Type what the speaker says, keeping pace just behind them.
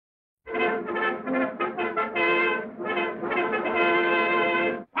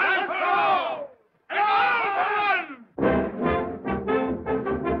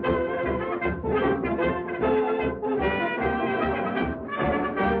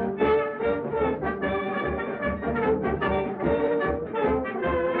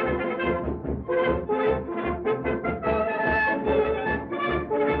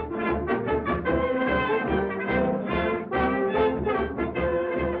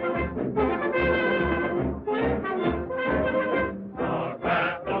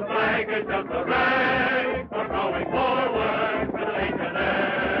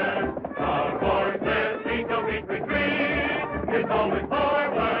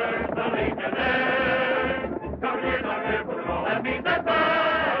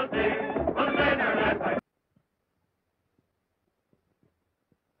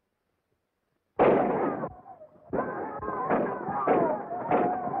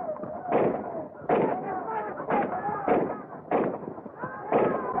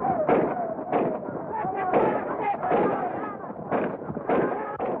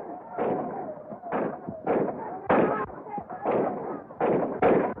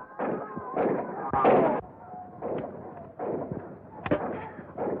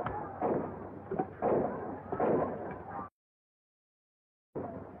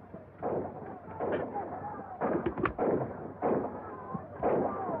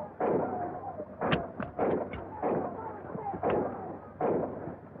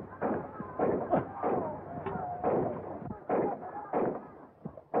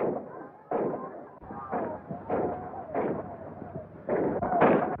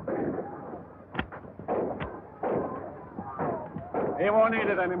He won't need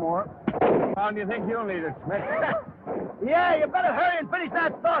it anymore. How do you think you'll need it, Schmidt? Yeah, you better hurry and finish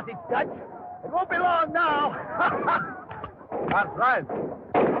that sausage, Dutch. It won't be long now. That's right.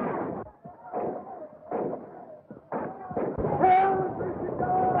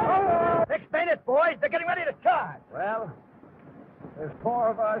 Explain it, boys. They're getting ready to charge. Well, there's 4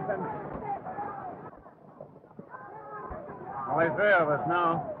 of us and... only 3 of us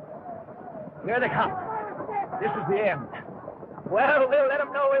now. Here they come. This is the end. Well, we'll let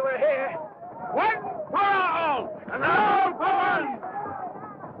them know we were here. One for all! And all for one!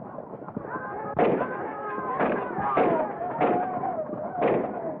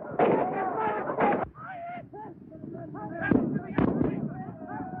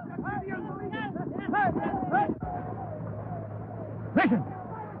 Listen.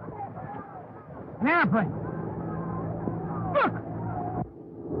 An airplane. Look!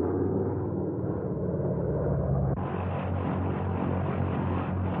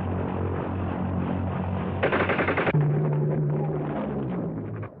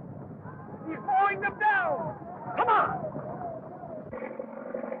 He's mowing them down. Come on.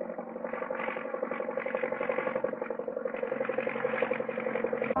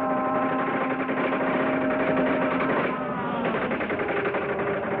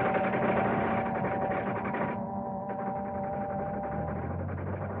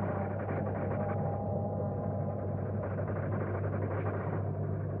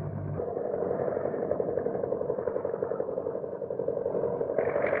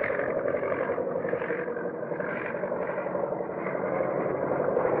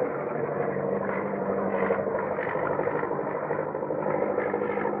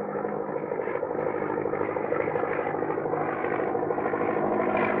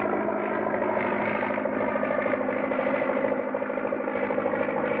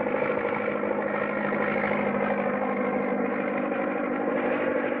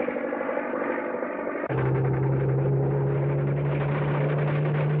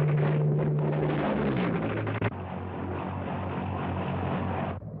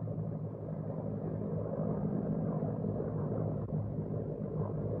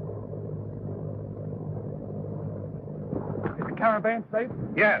 Caravan safe?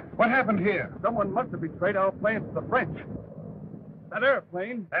 Yes. What happened here? Someone must have betrayed our plans to the French. That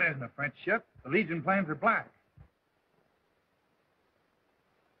airplane... That isn't a French ship. The Legion planes are black.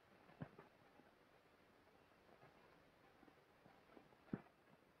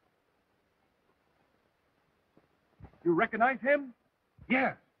 You recognize him?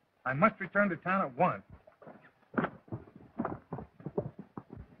 Yes. I must return to town at once.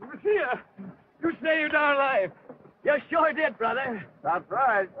 Lucia, you saved our life. You sure did, brother. That's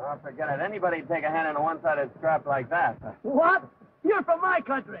right. Oh, forget it. Anybody'd take a hand in a one-sided scrap like that. What? You're from my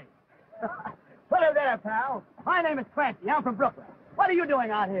country. Hello there, pal. My name is Clancy. I'm from Brooklyn. What are you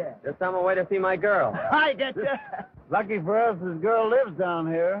doing out here? Just on my way to see my girl. I get you. Lucky for us, this girl lives down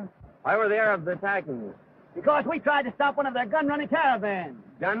here. Why were the Arabs attacking you? Because we tried to stop one of their gun-running caravans.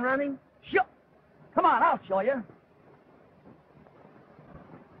 Gun running? Sure. Come on, I'll show you.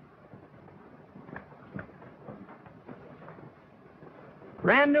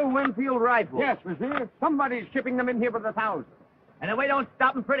 Brand new Winfield rifle. Yes, monsieur. Somebody's shipping them in here for the 1,000. And if we don't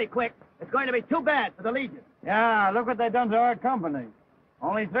stop them pretty quick, it's going to be too bad for the Legion. Yeah, look what they done to our company.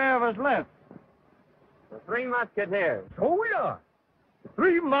 Only 3 of us left. The Three Musketeers. So we are. The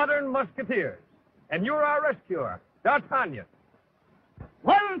 3 modern musketeers. And you're our rescuer, D'Artagnan.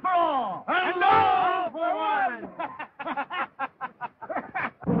 One for all! And all for one!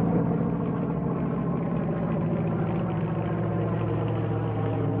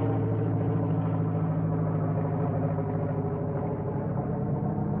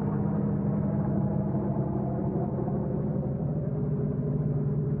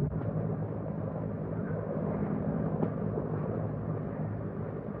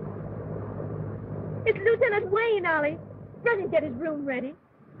 It's Lieutenant Wayne, Ollie. Run and get his room ready.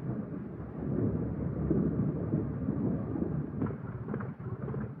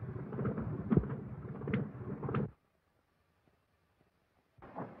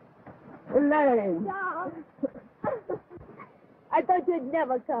 Elaine. Doc. I thought you'd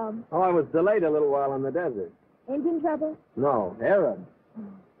never come. Oh, I was delayed a little while in the desert. Engine trouble? No, Arab.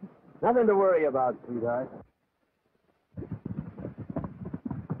 Nothing to worry about, sweetheart.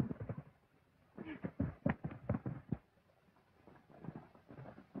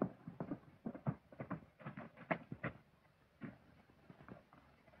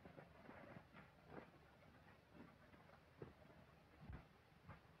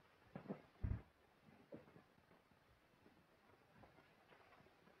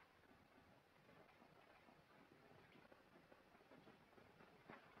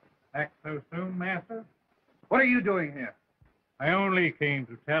 Back so soon, Master? What are you doing here? I only came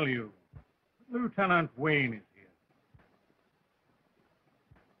to tell you Lieutenant Wayne is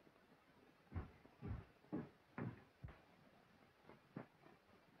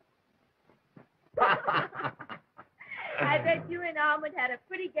I bet you and Armand had a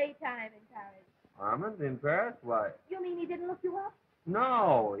pretty gay time in Paris. Armand in Paris? Why? You mean he didn't look you up?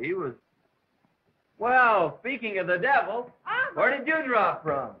 No, he was... Well, speaking of the devil, Armand! where did you drop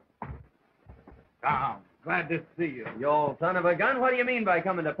from? Tom, glad to see you. You old son of a gun, what do you mean by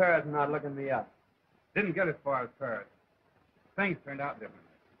coming to Paris and not looking me up? Didn't get as far as Paris. Things turned out differently.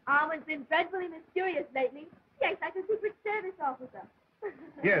 Armand's been dreadfully mysterious lately. Yes, like a Secret Service officer.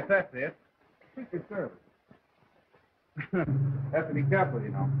 Yes, that's it. Secret Service. Have to be careful, you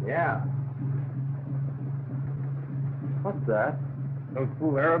know. Yeah. What's that? Those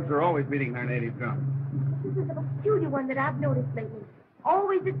fool Arabs are always beating their native drums. This is a peculiar one that I've noticed lately.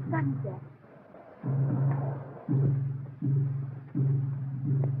 Always at sunset.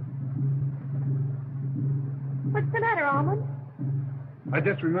 What's the matter, Armand? I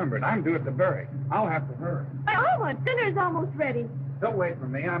just remembered. I'm due at the Bury. I'll have to hurry. Why, Armand, dinner's almost ready. Don't wait for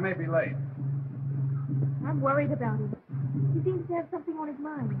me. I may be late. I'm worried about him. He seems to have something on his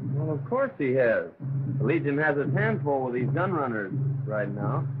mind. Well, of course he has. The Legion has its hands full with these gun runners right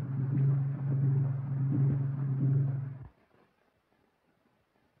now.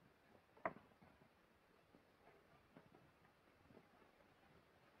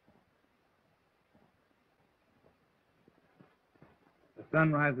 The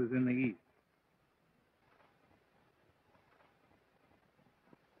sun rises in the east.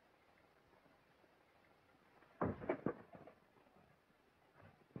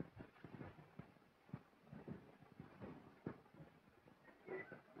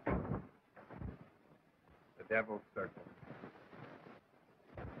 The Devil's Circle.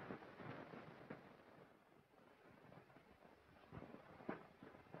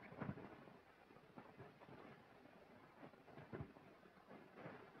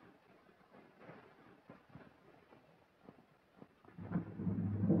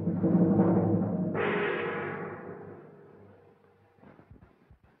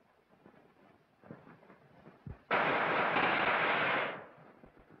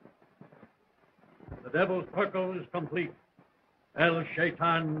 The Devil's Circle is complete. El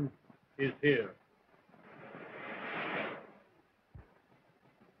Shaitan is here.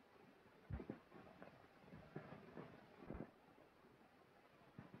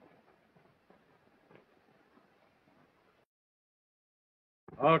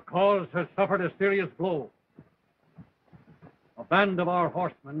 Our cause has suffered a serious blow. A band of our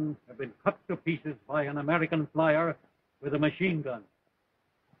horsemen have been cut to pieces by an American flyer with a machine gun.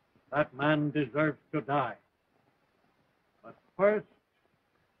 That man deserves to die. But first,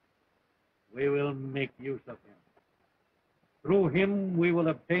 we will make use of him. Through him, we will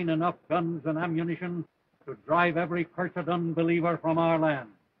obtain enough guns and ammunition to drive every cursed unbeliever from our land.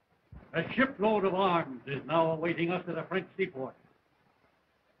 A shipload of arms is now awaiting us at a French seaport.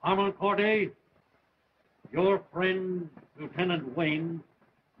 Armand Corday, your friend, Lieutenant Wayne,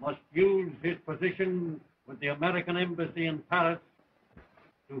 must use his position with the American embassy in Paris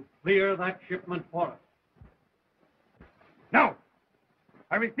to clear that shipment for us. No!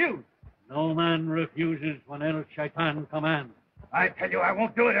 I refuse. No man refuses when El Shaitan commands. I tell you, I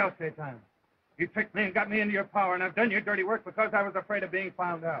won't do it, El Shaitan. You tricked me and got me into your power, and I've done your dirty work because I was afraid of being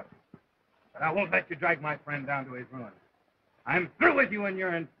found out. But I won't let you drag my friend down to his ruin. I'm through with you and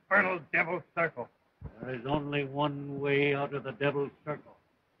your infernal Devil's Circle. There is only one way out of the Devil's Circle.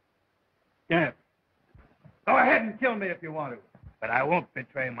 Death. Go ahead and kill me if you want to, but I won't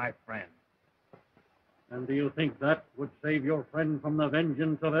betray my friend. And do you think that would save your friend from the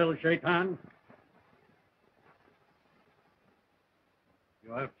vengeance of El Shaitan?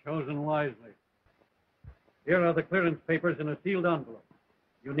 You have chosen wisely. Here are the clearance papers in a sealed envelope.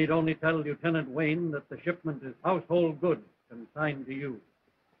 You need only tell Lieutenant Wayne that the shipment is household goods consigned to you.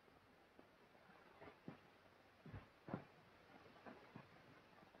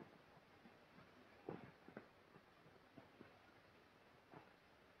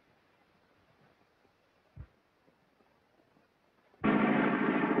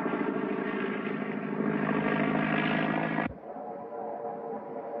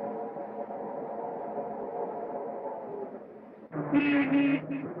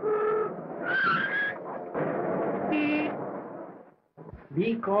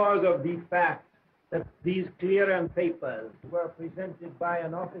 Because of the fact that these clearance papers were presented by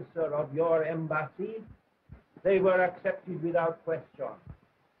an officer of your embassy, they were accepted without question.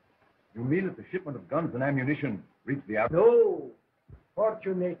 You mean that the shipment of guns and ammunition reached the No,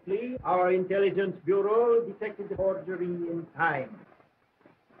 Fortunately, our intelligence bureau detected the forgery in time.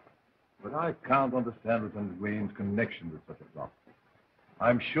 But I can't understand Lieutenant Wayne's connection with such a plot.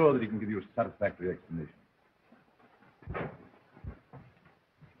 I'm sure that he can give you a satisfactory explanation.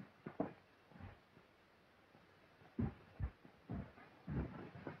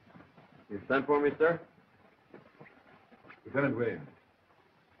 You sent for me, sir? Lieutenant Wayne,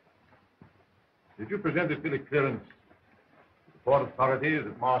 did you present this bill of clearance to the port authorities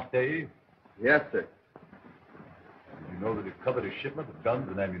at Marseille? Yes, sir. Did you know that it covered a shipment of guns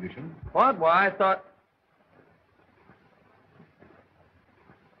and ammunition? What? Why, I thought...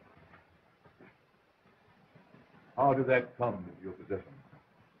 How did that come into your possession?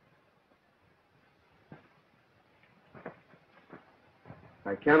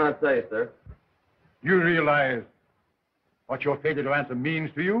 I cannot say, sir. You realize what your failure to answer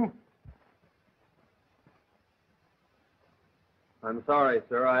means to you? I'm sorry,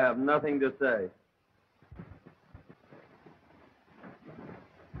 sir. I have nothing to say.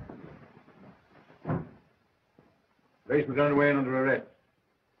 Place Lieutenant Wayne under arrest.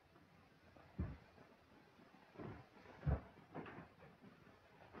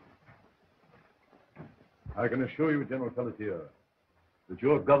 I can assure you, General Pelletier, that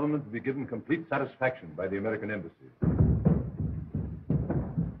your government will be given complete satisfaction by the American Embassy.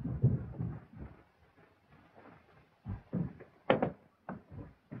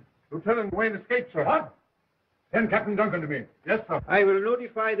 Lieutenant Wayne escaped, sir. What? Send Captain Duncan to me. Yes, sir. I will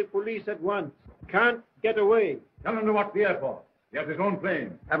notify the police at once. Can't get away. Tell him to watch the airport. He has his own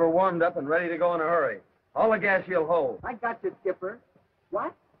plane. Have her warmed up and ready to go in a hurry. All the gas she'll hold. I got you, Skipper.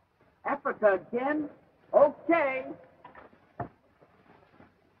 What? Africa again? Okay.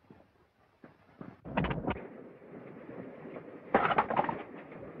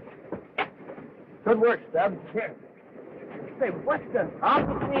 Good work, Stubbs. Here. Say, what's the...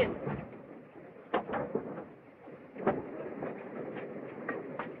 Opposite.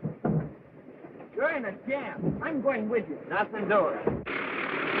 You're in a jam. I'm going with you. Nothing doing.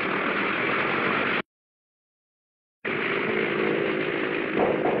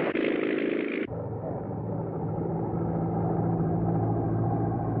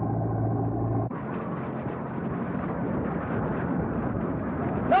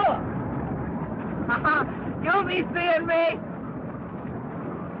 You'll be seeing me.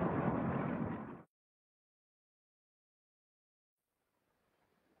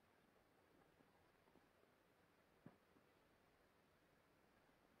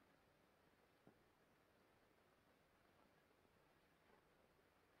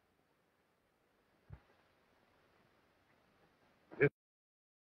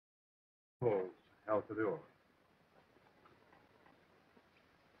 Out to the door.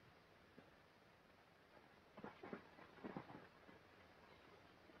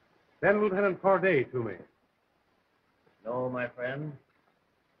 Send Lieutenant Corday to me. No, my friend.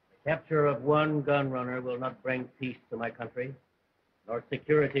 The capture of one gun runner will not bring peace to my country, nor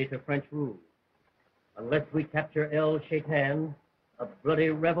security to French rule. Unless we capture El Shaitan, a bloody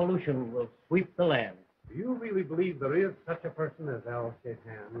revolution will sweep the land. Do you really believe there is such a person as El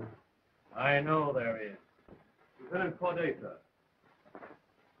Shaitan? I know there is. Lieutenant Corday, sir.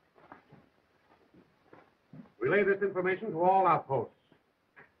 Relay this information to all outposts.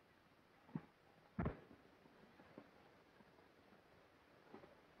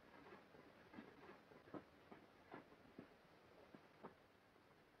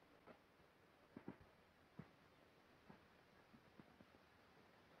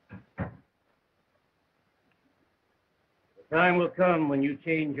 The time will come when you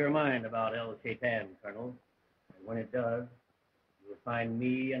change your mind about El Shaitan, Colonel. And when it does, you will find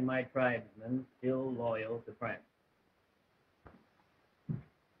me and my tribesmen still loyal to France.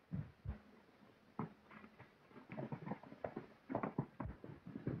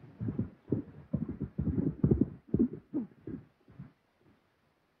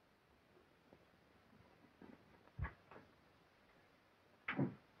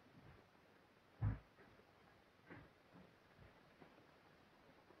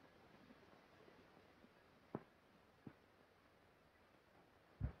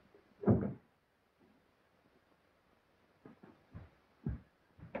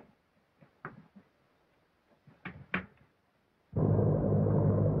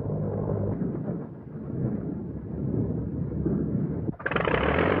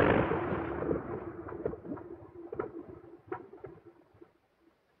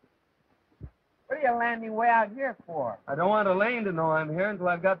 What are you landing way out here for? I don't want Elaine to know I'm here until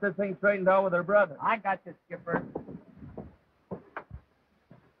I've got this thing straightened out with her brother. I got you, Skipper.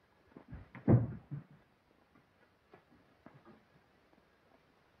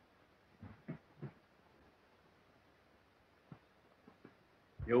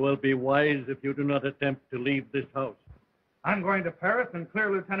 You will be wise if you do not attempt to leave this house. I'm going to Paris and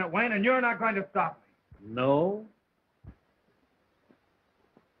clear Lieutenant Wayne, and you're not going to stop me. No?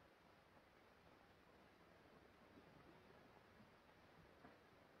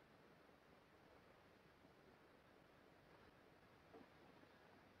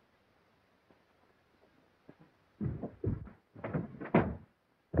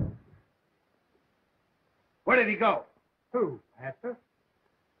 Where did he go? Who, Master?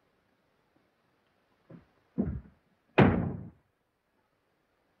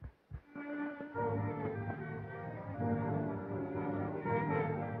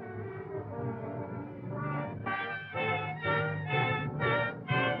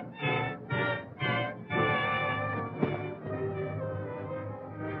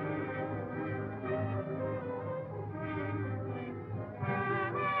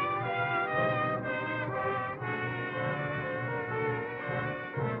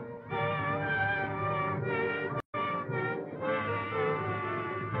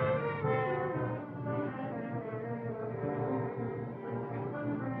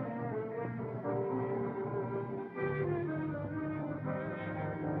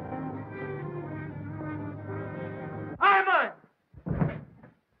 Armand!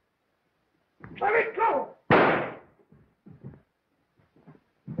 Let me go!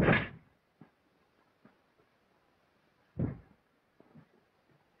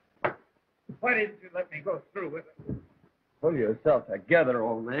 Why didn't you let me go through with it? Pull yourself together,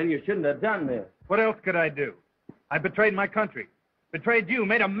 old man. You shouldn't have done this. What else could I do? I betrayed my country, betrayed you,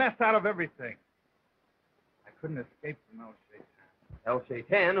 made a mess out of everything. I couldn't escape from El Shaitan. El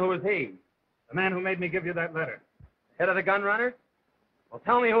Shaitan? Who is he? The man who made me give you that letter. Head of the gun runners? Well,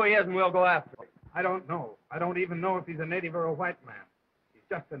 tell me who he is and we'll go after him. I don't know. I don't even know if he's a native or a white man. He's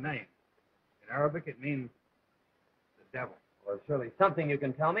just a name. In Arabic, it means the devil. Well, surely something you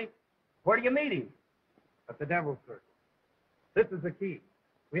can tell me. Where do you meet him? At the Devil's Circle. This is the key.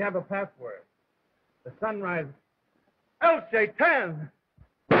 We have a password. The sunrise. El Shaitan!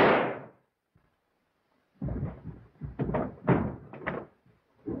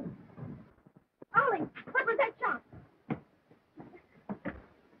 Ollie, what was that shot?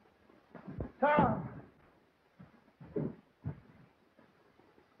 Tom!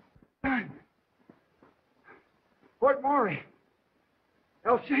 Fort Maury.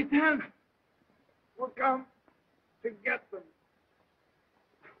 El Shaitan will come to get them.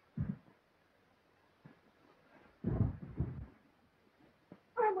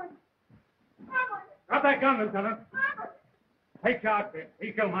 Armand! Armand! Drop that gun, Lieutenant. Armand! Take your outfit.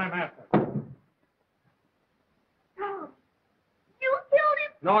 He killed my master. Tom! You killed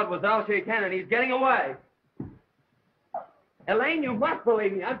him! No, it was El Shaitan, and he's getting away. Elaine, you must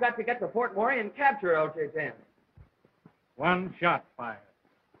believe me. I've got to get to Fort Maury and capture El Shaitan. One shot fired.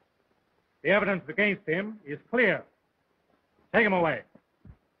 The evidence against him is clear. Take him away.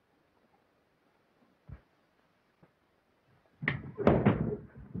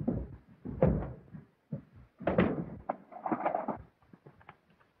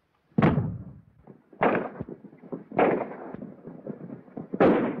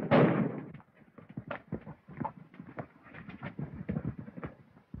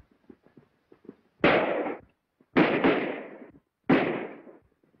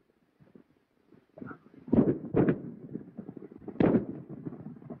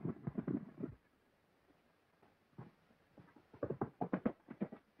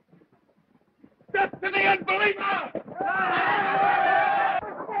 Destiny unbeliever!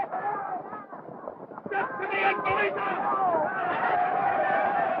 Destiny unbeliever!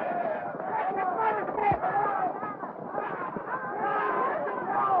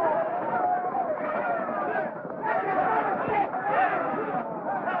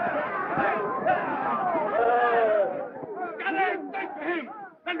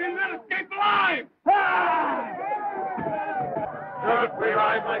 Let him not escape alive! Should we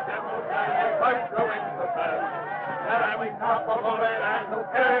ride like devils and fight the wings of death, and we top of all it and no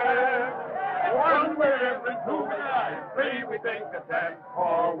care. One we live and two we die, three we think of ten,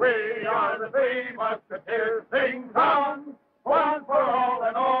 for we are the Three Musketeers. Sing song, one for all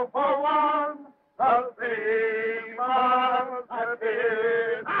and all for one, the Three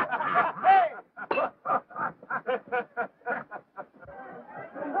Musketeers.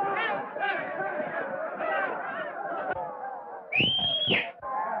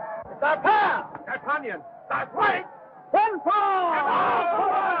 Stop here! D'Artagnan, that's right! One for!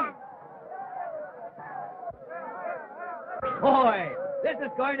 Boy, this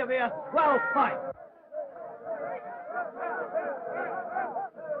is going to be a swell fight.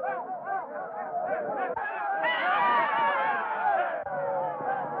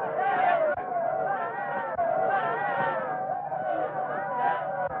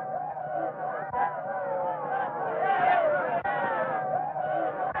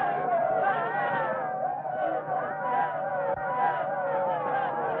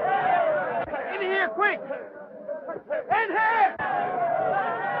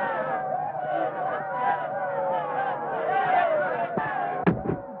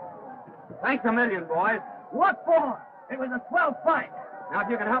 Thanks a million, boys. What for? It was a swell fight. Now, if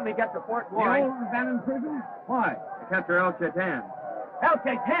you can help me get to Fort The Warren. old abandoned prison? Why? To capture El Shaitan. El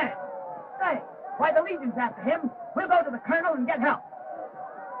Shaitan. Say, why the Legion's after him? We'll go to the colonel and get help.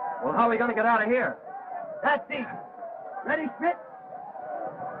 Well, how are we going to get out of here? That's easy. Ready, Schmidt?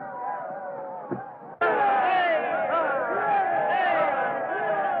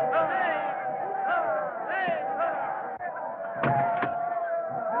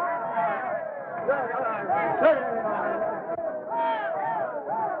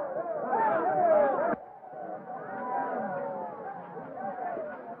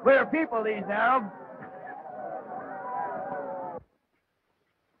 Queer people, these Arabs.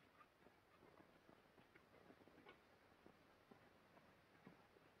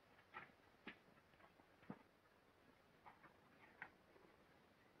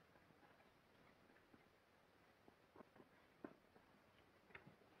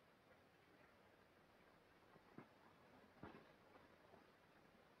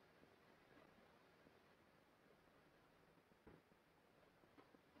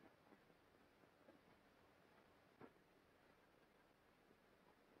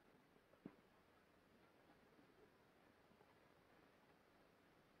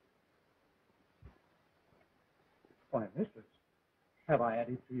 Why, mistress, have I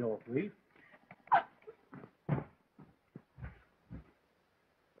added to your grief? I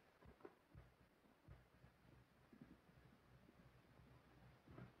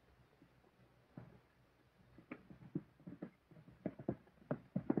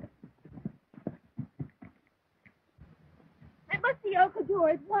must see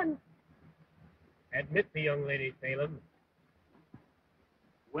Ocador at once. Admit the young lady, Salem.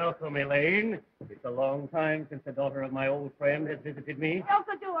 Welcome, Elaine. It's a long time since the daughter of my old friend has visited me.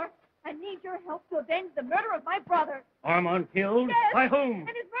 Ocador, I need your help to avenge the murder of my brother. Armand killed? Yes. By whom? And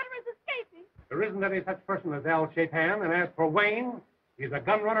his murderer is escaping. There isn't any such person as El Shaitan, and as for Wayne, he's a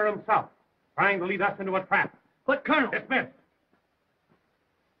gun runner himself, trying to lead us into a trap. But, Colonel... Dismissed.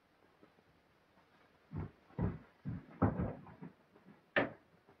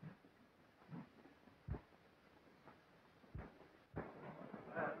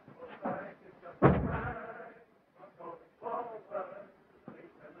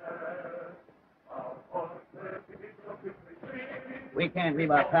 We can't leave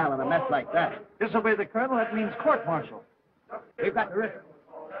our pal in a mess like that. Disobey the colonel, that means court-martial. We've got to risk it.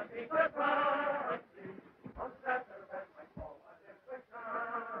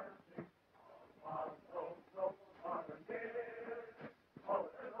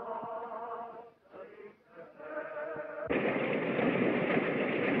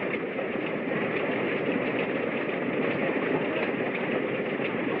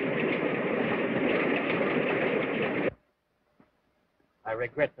 I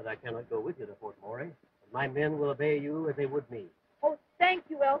regret that I cannot go with you to Fort Moray, but my men will obey you as they would me. Oh, thank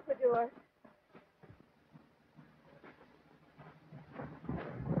you, Ocador.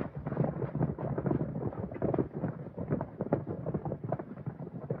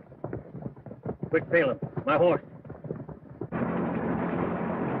 Quick, Salem, my horse.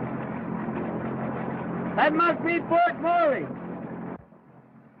 That must be Fort Moray.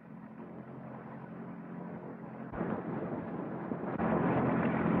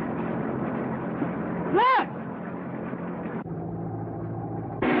 Look!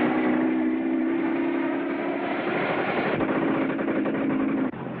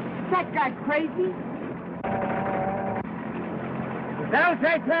 That guy crazy? That'll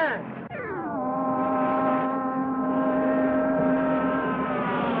take time.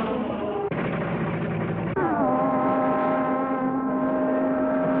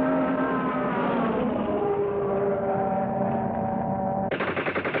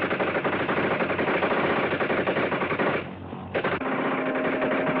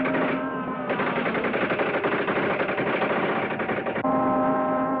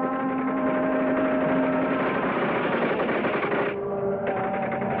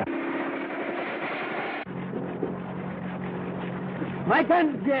 My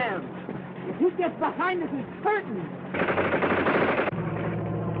gun's jammed. If he gets behind us, he's hurting.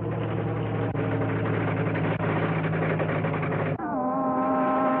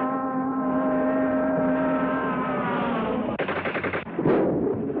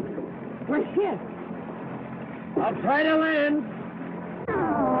 We're hit. I'll try to land.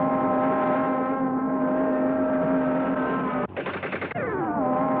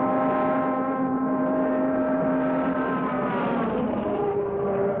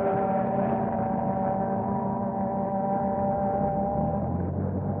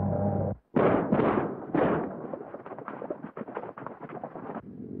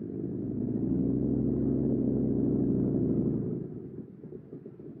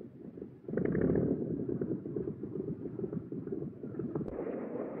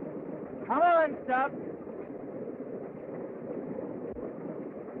 doing, Stubbs?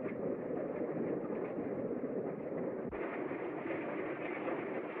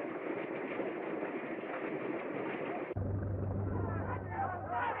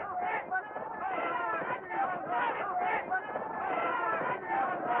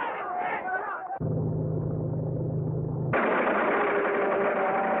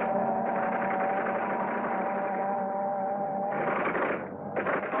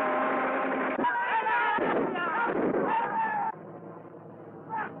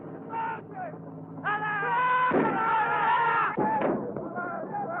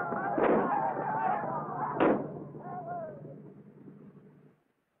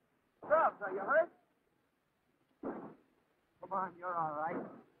 Are you hurt? Come on, you're all right.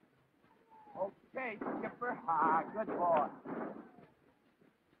 Okay, Skipper. Ah, good boy.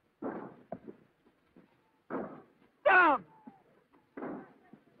 Down!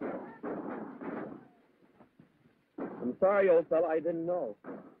 I'm sorry, old fellow. I didn't know.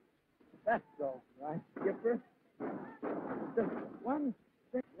 That's all right, Skipper. Just one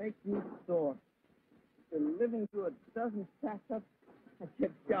thing makes me sore. After living through a dozen pack-ups, I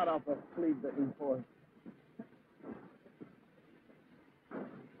get shot off a flea-bitten horse.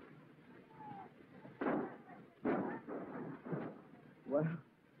 Well,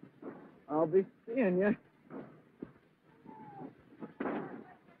 I'll be seeing you.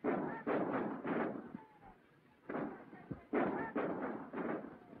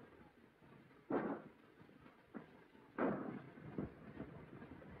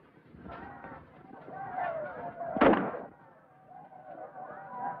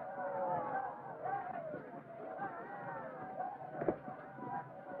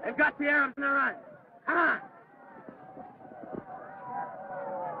 They've got the Arabs on the run. Come on.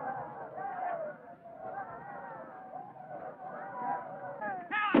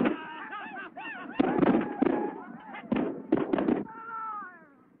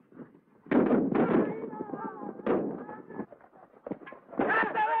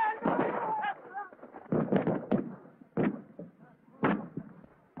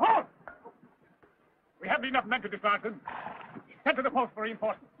 Halt! We haven't enough men to disarm them. Send to the post for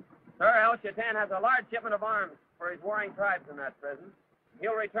reinforcements. Sir, El Shaitan has a large shipment of arms for his warring tribes in that prison.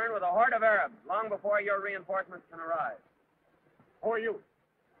 He'll return with a horde of Arabs long before your reinforcements can arrive. Who are you?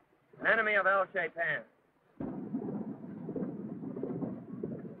 An enemy of El Shaitan.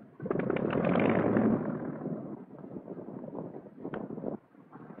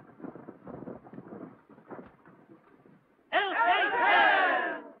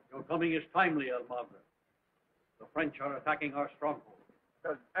 Your coming is timely, Almand. The French are attacking our stronghold.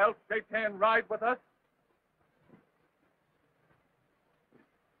 Does El Shaitan ride with us?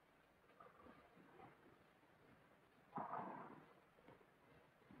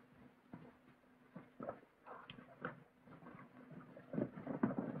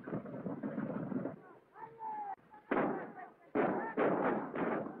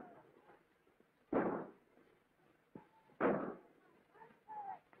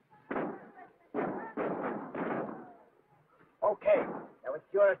 Okay. That was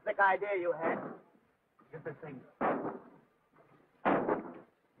sure a slick idea you had. Get the thing.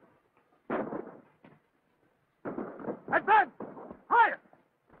 Advance! Higher!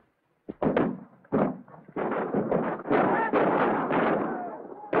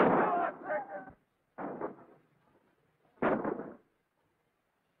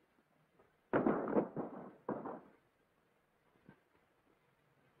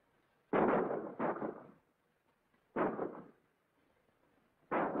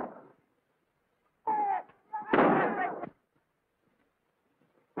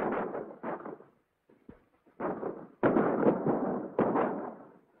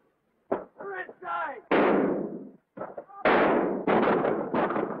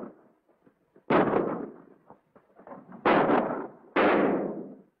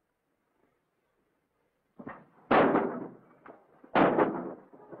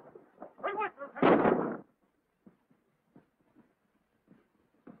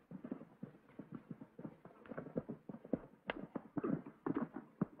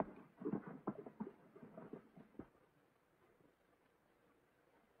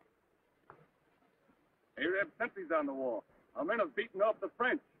 Arab sentries on the wall. Our men have beaten off the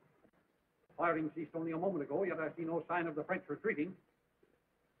French. Firing ceased only a moment ago, yet I see no sign of the French retreating.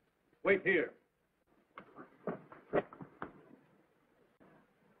 Wait here.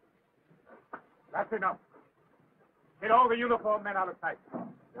 That's enough. Get all the uniformed men out of sight.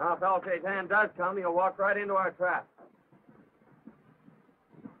 Now, if El Shaitan does come, he'll walk right into our trap.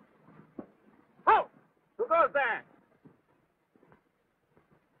 Halt! Who goes there?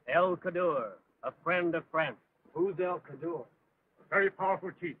 El Cador, a friend of France. Who's El Cador? A very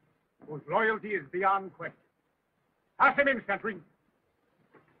powerful chief whose loyalty is beyond question. Pass him in, sentry.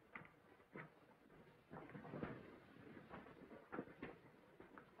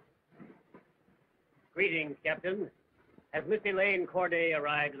 Greetings, Captain. Has Miss Elaine Corday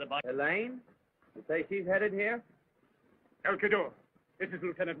arrived at the body? Elaine? You say she's headed here? El Cador, this is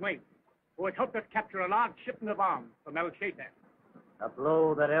Lieutenant Wayne, who has helped us capture a large shipment of arms from El Shaitan. A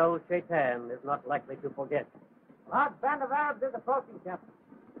blow that El Shaitan is not likely to forget. A large band of Arabs is approaching, Captain.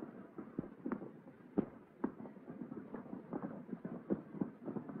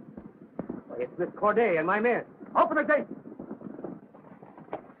 It's Miss Corday and my men. Open the gate.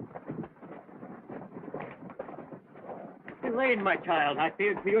 Elaine, my child, I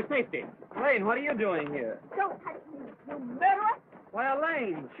feared for your safety. Elaine, what are you doing here? Don't touch me, you murderer. Why,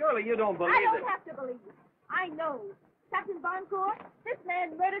 Elaine, surely you don't believe I don't it. have to believe it. I know. Captain Boncourt, this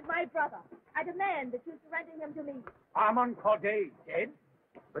man murdered my brother. I demand that you surrender him to me. Armand Corday dead?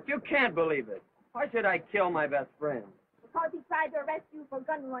 But you can't believe it. Why should I kill my best friend? Because he tried to arrest you for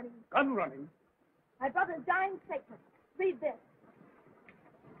gun running. Gun running? My brother's dying statement. Read this.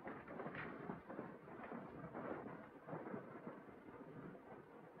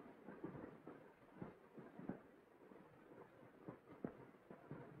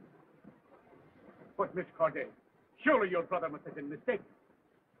 But, Miss Corday, surely your brother must have been mistaken.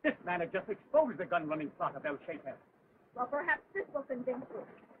 This man had just exposed the gun-running plot of El Shaitan. Well, perhaps this will convince you.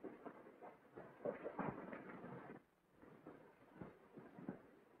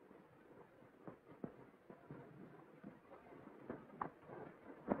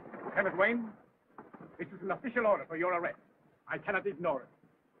 Lieutenant Wayne, this is an official order for your arrest. I cannot ignore it.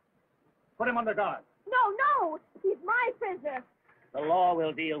 Put him under guard. No! He's my prisoner. The law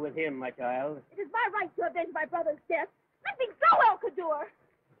will deal with him, my child. It is my right to avenge my brother's death. Let me go, El Cador.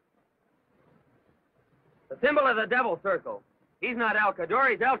 The symbol of the devil circle. He's not El Cador,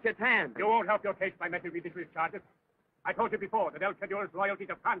 he's El Shaitan. You won't help your case by making ridiculous charges. I told you before that El Cador's loyalty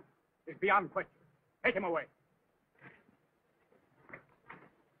to France is beyond question. Take him away.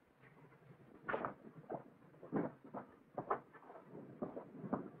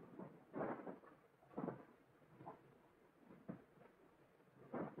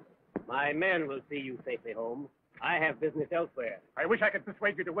 My men will see you safely home. I have business elsewhere. I wish I could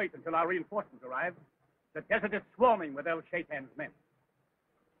persuade you to wait until our reinforcements arrive. The desert is swarming with El Shaitan's men.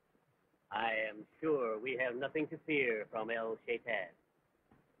 I am sure we have nothing to fear from El Shaitan.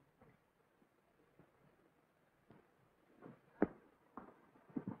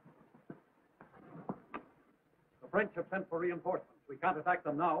 The French have sent for reinforcements. We can't attack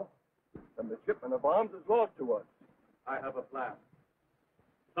them now. And the shipment of arms is lost to us. I have a plan.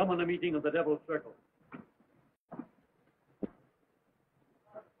 Summon a meeting of the Devil's Circle.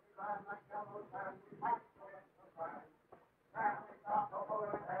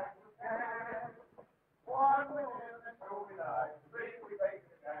 One we live and two we die, three we make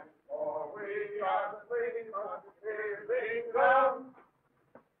the dance, for we are the Three Musketeers in England.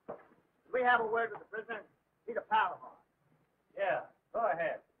 We have a word with the prisoner. He's a pal of ours. Yeah, go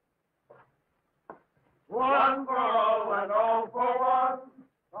ahead. One for all and all for one.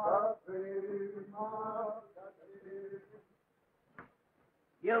 The Three Musketeers.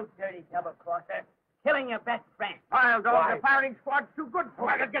 You dirty double-crosser. Killing your best friend. I'll go. Why? The firing squad's too good for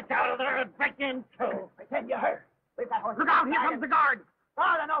Why, you. get out of there and break in two. Pretend you're hurt. Leave that horse. Look out, here comes the guard.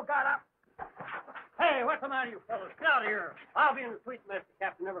 Oh, no, guard up. Hey, what's the matter, you fellas? Get out of here. I'll be in the sweet mess the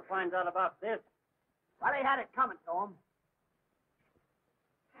captain never finds out about this. Well, they had it coming to him.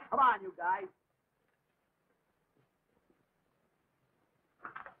 Come on, you guys.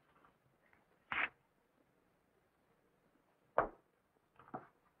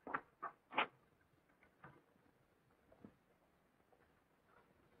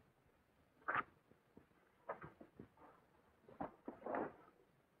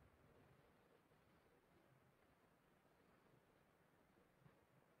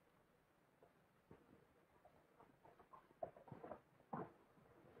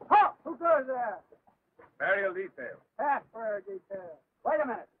 Who goes there? Burial detail. Half-bird detail. Wait a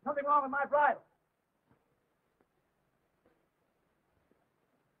minute. Something wrong with my bridle.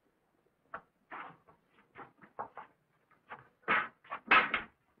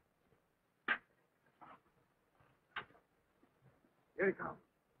 Here he comes.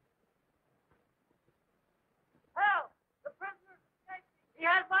 Help! The prisoner's escaped. He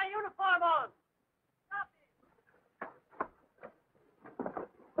has my uniform on. Stop him.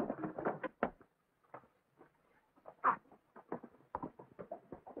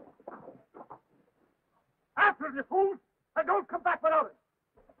 After the fools, and don't come back without it.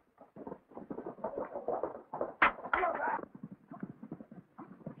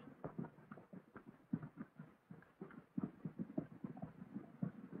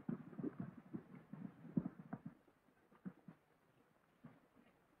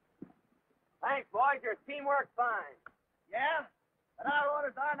 Thanks, boys. Your teamwork's fine. Yeah? But our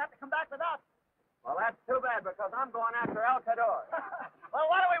orders are not to come back with us. Well, that's too bad because I'm going after El Cador. Well,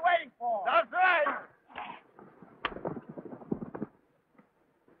 what are we waiting for? That's right.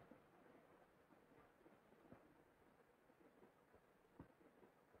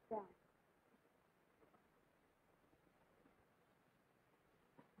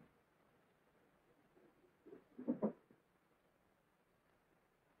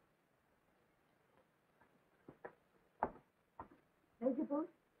 Major Booth?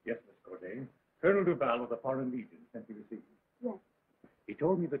 Yes, Miss Corday. Colonel Duval of the Foreign Legion sent me to see you. Yes. He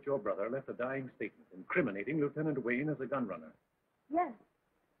told me that your brother left a dying statement incriminating Lieutenant Wayne as a gun runner. Yes.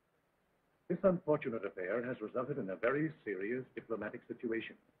 This unfortunate affair has resulted in a very serious diplomatic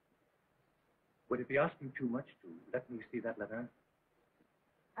situation. Would it be asking too much to let me see that letter?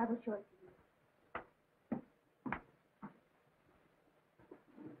 I will show it to you.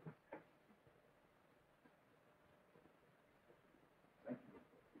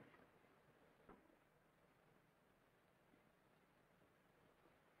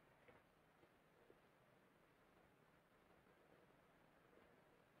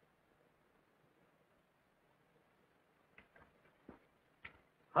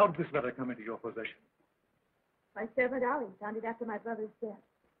 How did this letter come into your possession? My servant Ollie found it after my brother's death.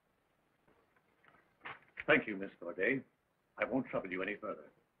 Thank you, Miss Corday. I won't trouble you any further.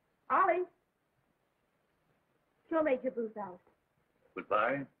 Ollie! Show Major Booth out.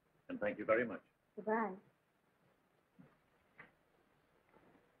 Goodbye, and thank you very much. Goodbye.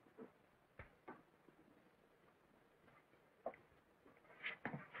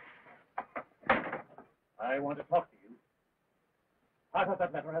 I want to talk to you. Part of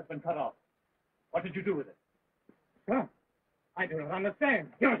that letter has been cut off. What did you do with it? Sir, I do not understand.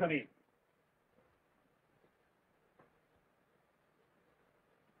 Give it to me.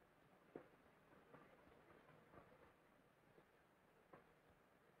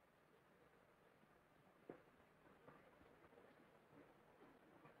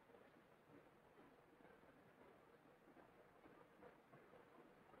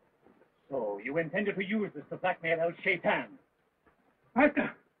 So, you intended to use this to blackmail El Shaitan?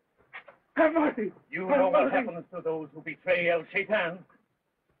 Master, have mercy. You have know what mercy. happens to those who betray El Shaitan?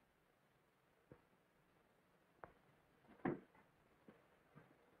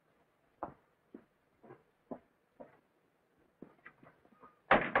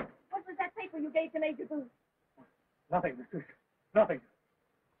 What was that paper you gave to Major Booth? Nothing, mistress. Nothing.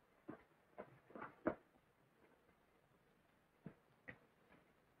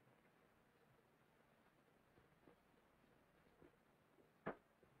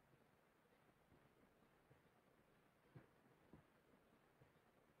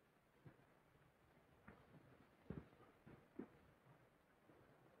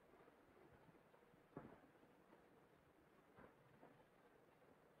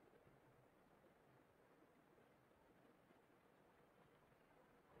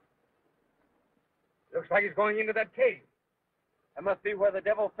 Looks like he's going into that cave. That must be where the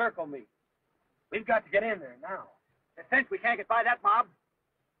Devil's Circle meets. We've got to get in there now. There's a cinch we can't get by that mob.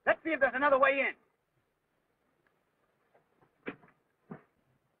 Let's see if there's another way in.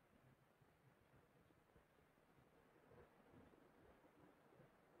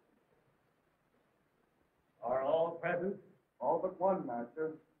 Are all present? All but one,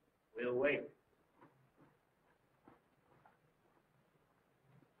 Master. We'll wait.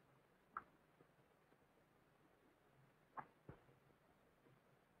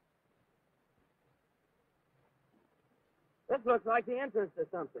 This looks like the entrance to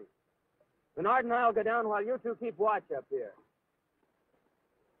something. Renard and I'll go down while you two keep watch up here.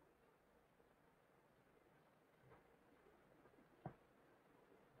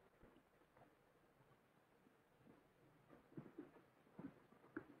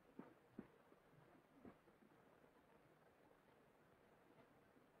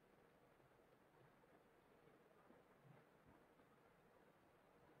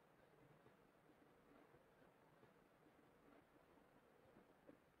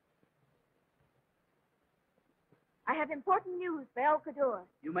 I have important news for El Cador.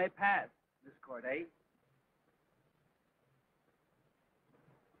 You may pass, Miss Corday.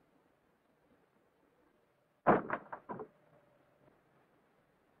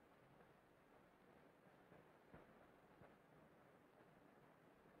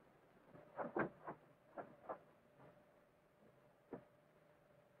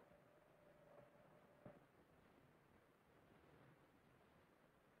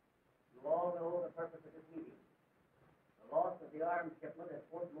 You all know the purpose of this meeting. The loss of the arms shipment at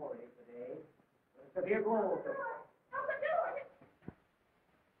Fort Maury today was a severe blow to El Cador!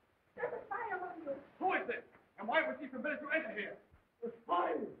 There's a fire Why was she permitted to enter here? The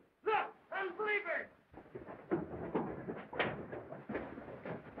spies! Look! Unbelievers!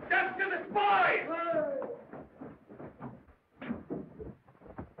 Capture the spies!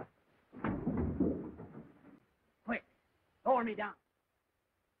 Quick! Lower me down.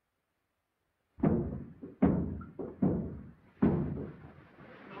 No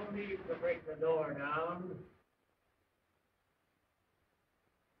need to break the door down.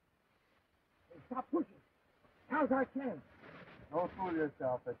 Hey, stop pushing. Now's our chance. Don't fool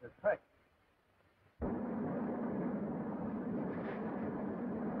yourself. It's a trick.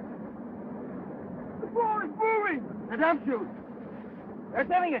 The floor is moving! The dump chute! They're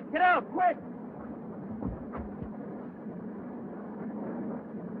getting it! Get out, quick!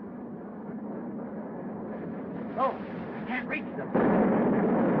 No, I can't reach them.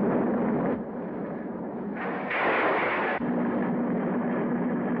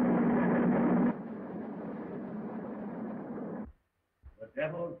 The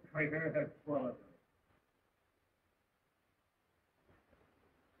devil's traitor has swallowed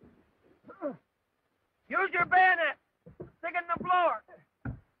them. Use your bayonet! Stick it in the floor!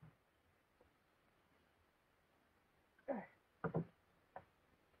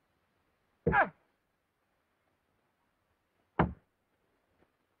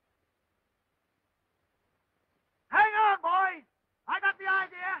 Hang on, boys! I got the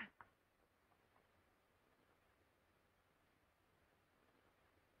idea!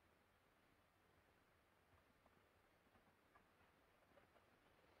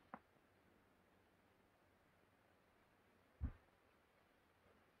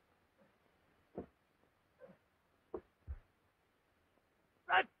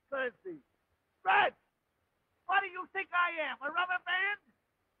 That's Clancy! Red! What do you think I am, a rubber band?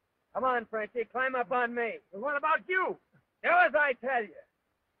 Come on, Frenchie, climb up on me. Well, what about you? Do as I tell you.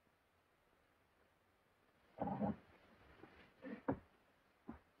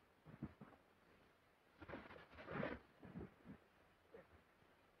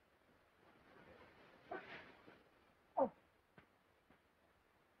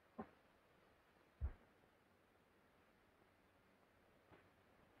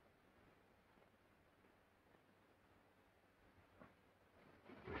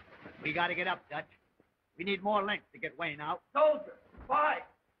 We gotta get up, Dutch. We need more length to get Wayne out. Soldier! Spy!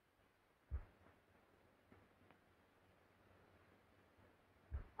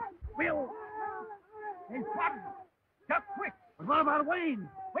 Will! He's spotted! Duck quick! But what about Wayne?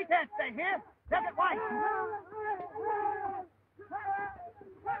 We can't stay here. They'll get White.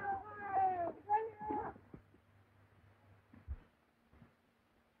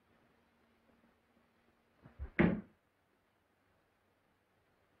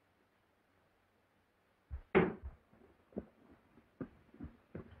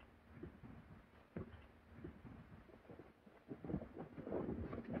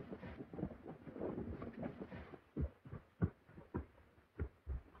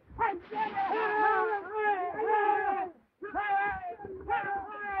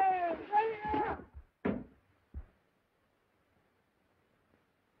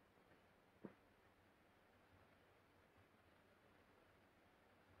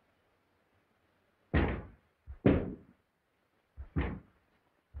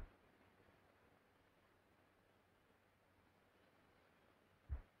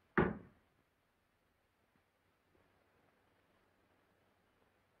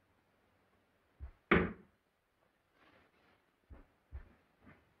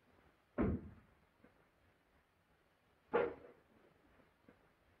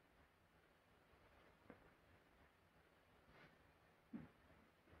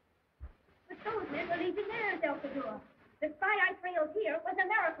 Those men were legionnaires, Alcador. The spy I trailed here was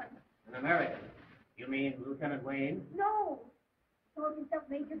American. An American? You mean Lieutenant Wayne? No. Called himself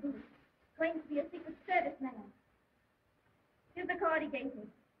Major Booth. Claims to be a Secret Service man. Here's the card he gave me.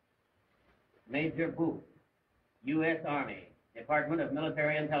 Major Booth, U.S. Army, Department of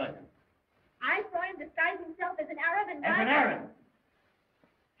Military Intelligence. I saw him disguise himself as an Arab and As an Arab?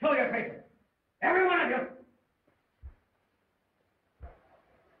 Show your faces. Every one of you.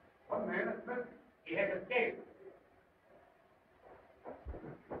 One man is missing. He has escaped.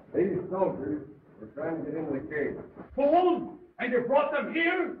 These soldiers were trying to get into the cave. Fools! And you brought them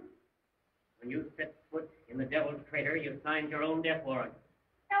here? When you set foot in the devil's crater, you signed your own death warrant.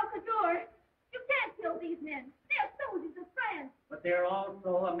 Alcador, you can't kill these men. They're soldiers of France. But they're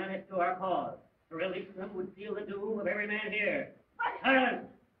also a menace to our cause. To release them would seal the doom of every man here. But... Silence!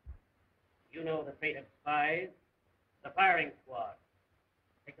 You know the fate of spies. The firing squad.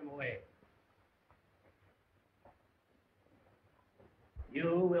 Take them away.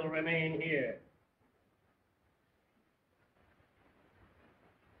 You will remain here.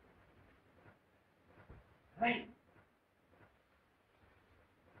 Hey.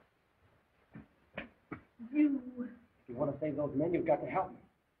 You If you want to save those men, you've got to help me.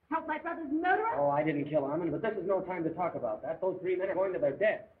 help my brother's murderer? Oh, I didn't kill Armand, but this is no time to talk about that. Those 3 men are going to their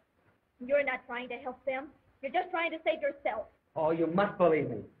death. You're not trying to help them. You're just trying to save yourself. Oh, you must believe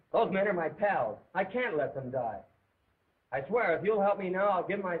me. Those men are my pals. I can't let them die. I swear, if you'll help me now, I'll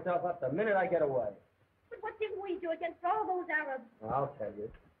give myself up the minute I get away. But what can we do against all those Arabs? I'll tell you.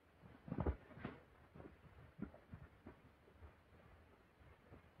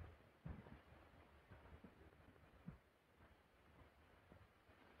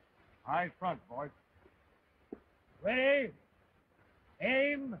 High front, boys. Ready?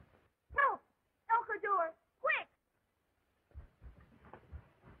 Aim. Help! El Khadr! Quick!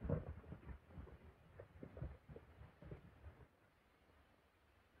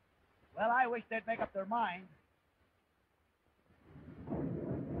 Well, I wish they'd make up their mind.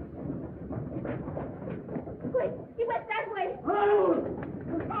 Quick! He went that way!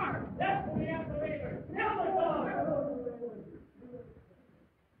 The car! That's the elevator! Now the door!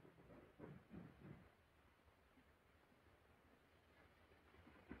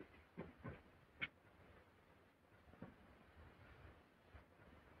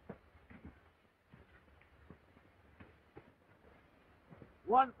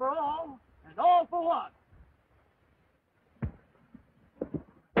 One for all, and all for one.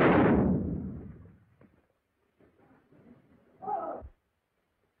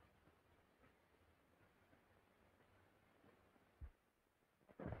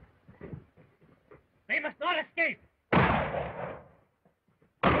 They must not escape.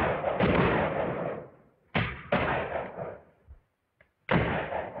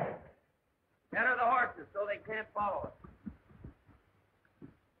 Enter the horses so they can't follow us.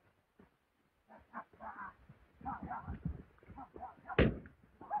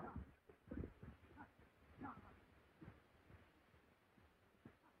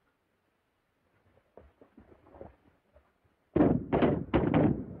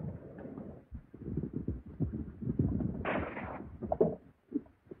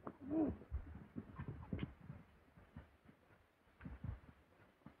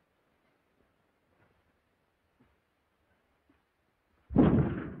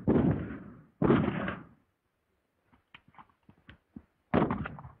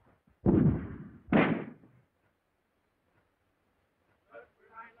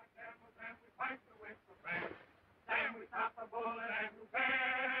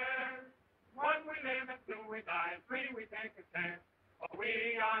 One we live and two we die, and three we take a chance. For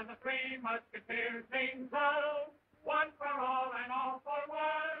we are the Three Musketeers, sing so. One for all and all for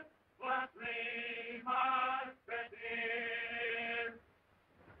one. The Three Musketeers.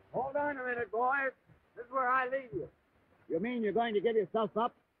 Hold on a minute, boys. This is where I leave you. You mean you're going to give yourself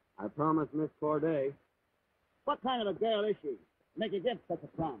up? I promised Miss Corday. What kind of a girl is she? Make against such a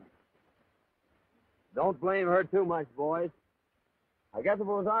promise. Don't blame her too much, boys. I guess if it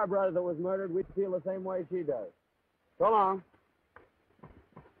was our brother that was murdered, we'd feel the same way she does. So long.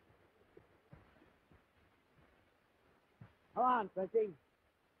 Come on, Clancy.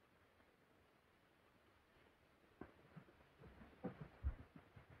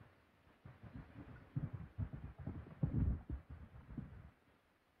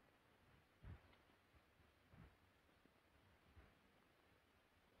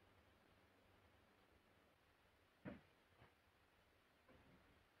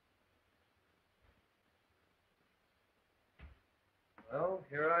 Well,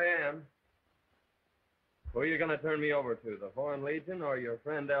 here I am. Who are you going to turn me over to, the Foreign Legion or your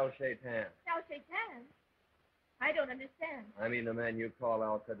friend El Shaitan? El Shaitan? I don't understand. I mean the man you call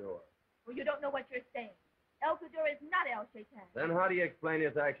Al Khadr. Well, you don't know what you're saying. El Khadr is not El Shaitan. Then how do you explain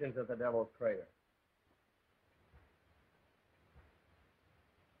his actions at the Devil's Crater?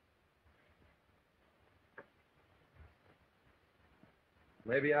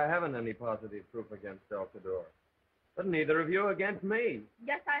 Maybe I haven't any positive proof against El Khadr. But neither of you against me.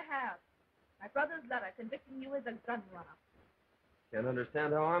 Yes, I have. My brother's letter convicting you as a gun runner. Can't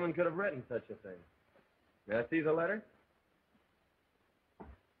understand how Armand could have written such a thing. May I see the letter?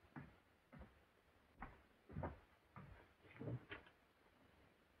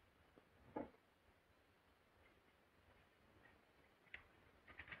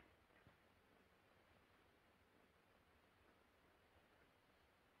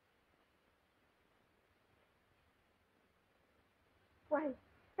 Why,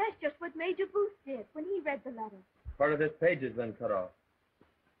 that's just what Major Booth did when he read the letter. Part of this page has been cut off.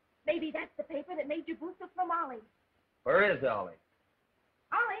 Maybe that's the paper that Major Booth took from Ollie. Where is Ollie?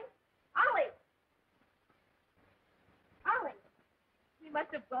 Ollie! Ollie! Ollie! He must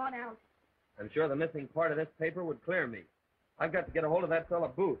have gone out. I'm sure the missing part of this paper would clear me. I've got to get a hold of that fella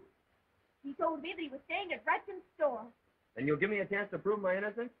Booth. He told me that he was staying at Ratchen's store. And you'll give me a chance to prove my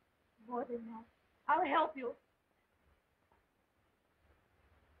innocence? More than that, I'll help you.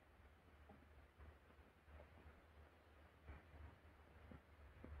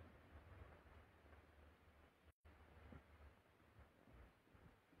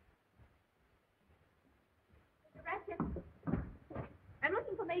 I'm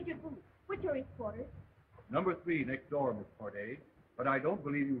looking for Major Booth. Which are his quarters? Number 3 next door, Miss Corday. But I don't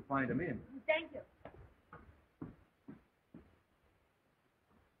believe you'll find him in. Thank you.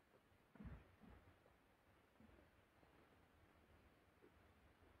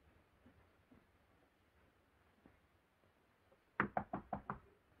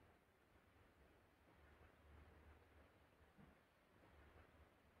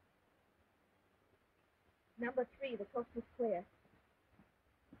 Number 3, the coast is clear.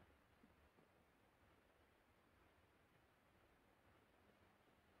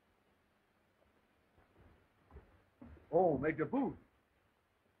 Oh, Major Booth.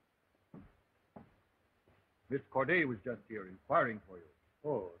 Miss Corday was just here inquiring for you.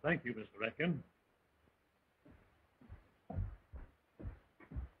 Oh, thank you, Mr. Ratchen.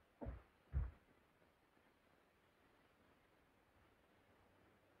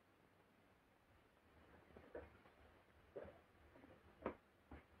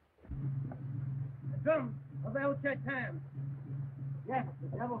 Drum of El Shaitan. Yes,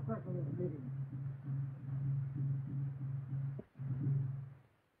 the Devil Circle is meeting.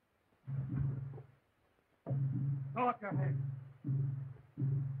 Throw up your hands.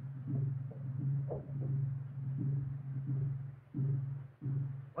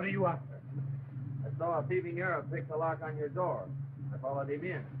 What are you after? I saw a thieving Arab pick the lock on your door. I followed him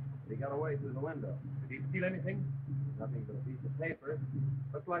in. He got away through the window. Did he steal anything? Nothing but a piece of paper.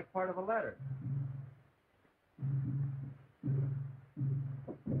 Looks like part of a letter.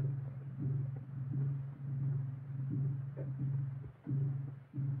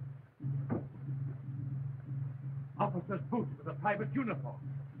 Officer's boots with a private uniform.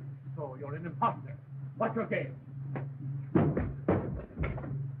 So you're an imposter. What's your game?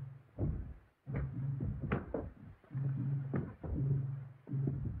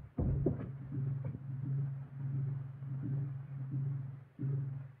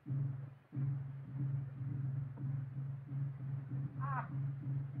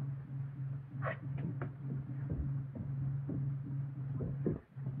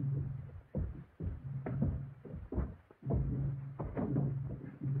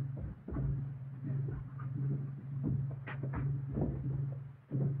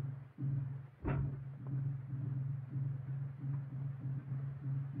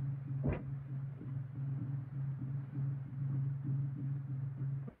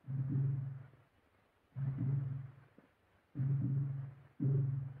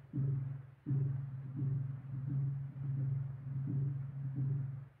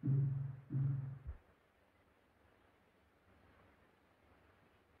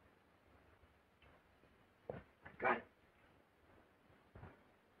 Got it.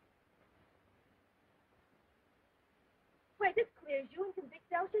 Why, this clears you and convicts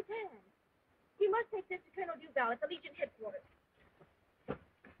El Shaitan. He must take this to Colonel Duval at the Legion headquarters.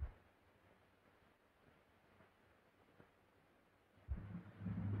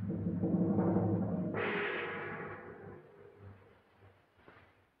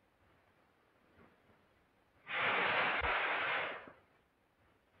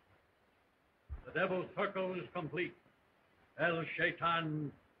 The Devil's Circle is complete. El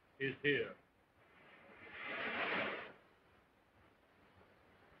Shaitan is here.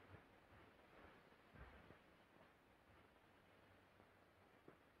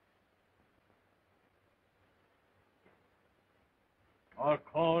 Our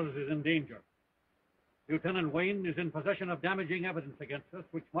cause is in danger. Lieutenant Wayne is in possession of damaging evidence against us,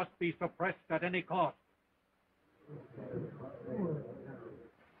 which must be suppressed at any cost.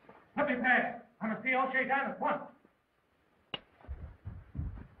 Let me pass. I must see El Shaitan at once.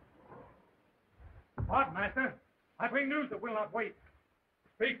 What, master? I bring news that will not wait.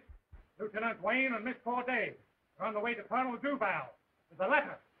 Speak. Lieutenant Wayne and Miss Corday are on the way to Colonel Duval with a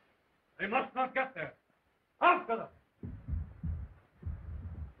letter. They must not get there. After them.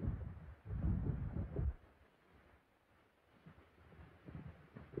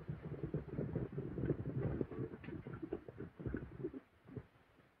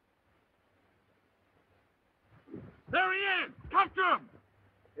 There he is! Capture him!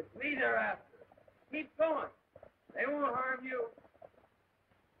 It's me they're after. Keep going. They won't harm you.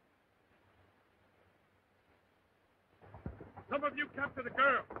 Some of you capture the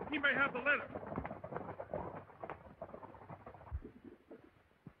girl. He may have the letter.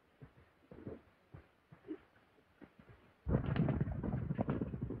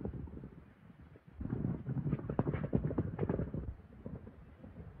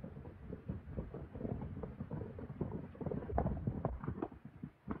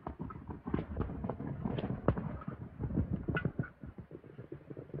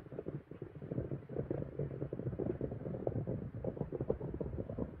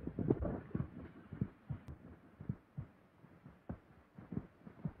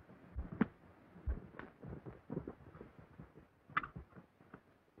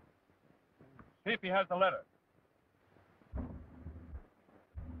 See if he has the letter.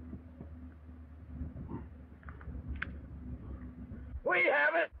 We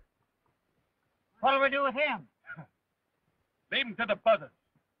have it. What'll we do with him? Leave him to the buzzards.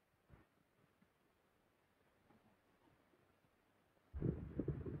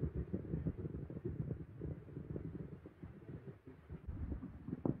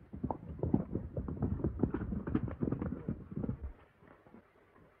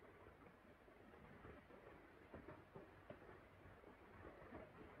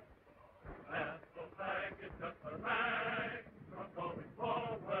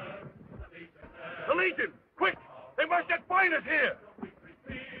 The Legion! Quick! They must yet find us here!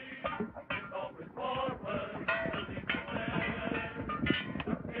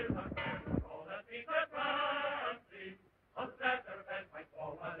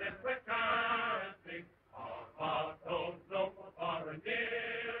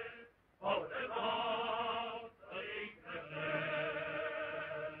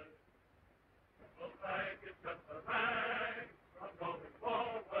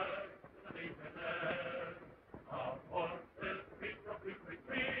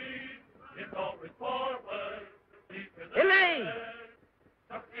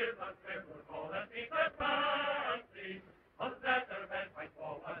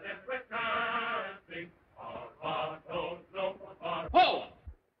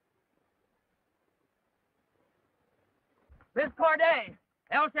 Miss Corday,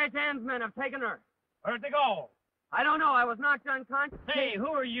 El Shaitan's men have taken her. Where'd they go? I don't know. I was knocked unconscious. Hey, who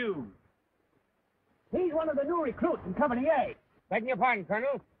are you? He's one of the new recruits in Company A. Begging your pardon,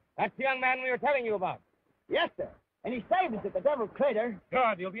 Colonel. That's the young man we were telling you about. Yes, sir. And he saved us at the Devil's Crater.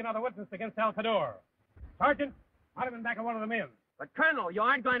 Good. You'll be another witness against El Cador. Sergeant, I'd have been back of one of the men. But, Colonel, you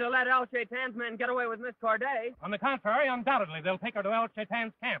aren't going to let El Shaitan's men get away with Miss Corday. On the contrary, undoubtedly, they'll take her to El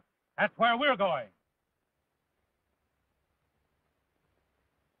Shaitan's camp. That's where we're going.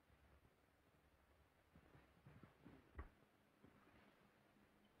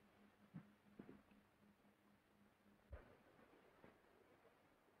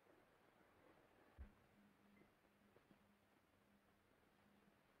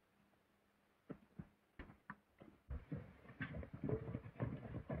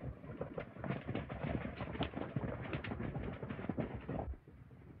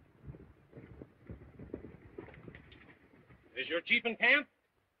 Is your chief in camp?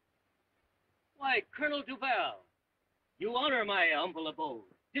 Why, Colonel Duval, you honor my humble abode.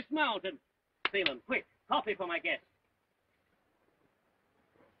 Dismount and Phelan, quick, coffee for my guest.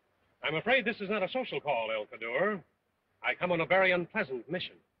 I'm afraid this is not a social call, El Cador. I come on a very unpleasant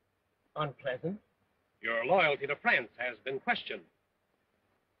mission. Unpleasant? Your loyalty to France has been questioned.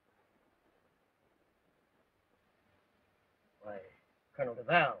 Why, Colonel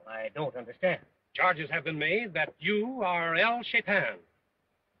Duval, I don't understand. Charges have been made that you are El Shaitan.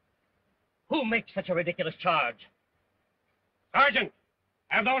 Who makes such a ridiculous charge? Sergeant,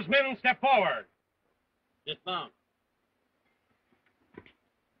 have those men step forward. Dismount.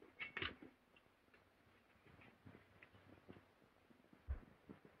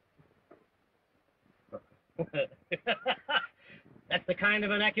 That's the kind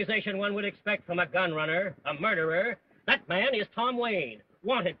of an accusation one would expect from a gun runner, a murderer. That man is Tom Wayne,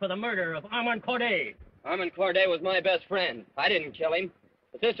 wanted for the murder of Armand Corday. Armand Corday was my best friend. I didn't kill him.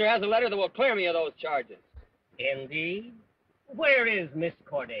 The sister has a letter that will clear me of those charges. Indeed? Where is Miss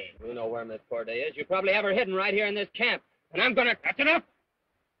Corday? You know where Miss Corday is. You probably have her hidden right here in this camp. And I'm gonna... That's enough!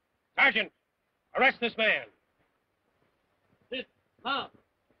 Sergeant, arrest this man. Dismount.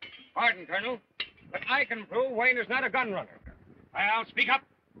 Pardon, Colonel, but I can prove Wayne is not a gun runner. I'll speak up.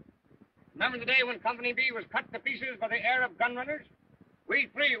 Remember the day when Company B was cut to pieces by the Arab gun runners? We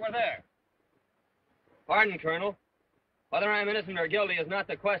three were there. Pardon, Colonel. Whether I'm innocent or guilty is not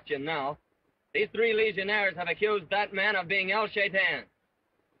the question now. These three legionnaires have accused that man of being El Shaitan.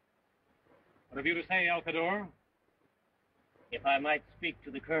 What have you to say, El Cador? If I might speak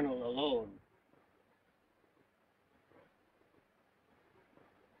to the colonel alone.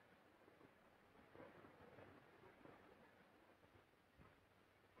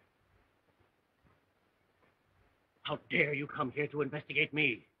 How dare you come here to investigate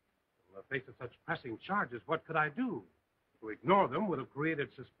me? In the face of such pressing charges, what could I do? To ignore them would have created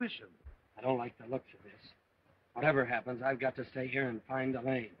suspicion. I don't like the looks of this. Whatever happens, I've got to stay here and find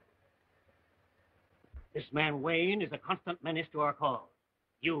Elaine. This man Wayne is a constant menace to our cause.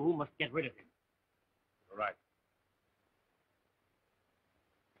 You must get rid of him. All right.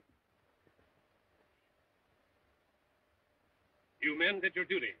 You men did your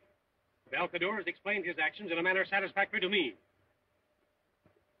duty. Balcador has explained his actions in a manner satisfactory to me.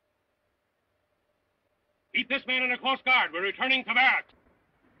 Keep this man under close guard. We're returning to barracks.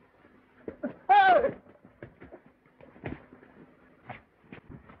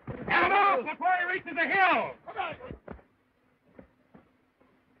 Get him off before he reaches the hill!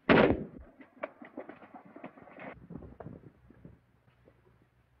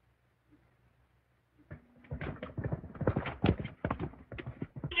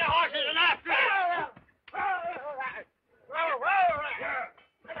 Your horses and after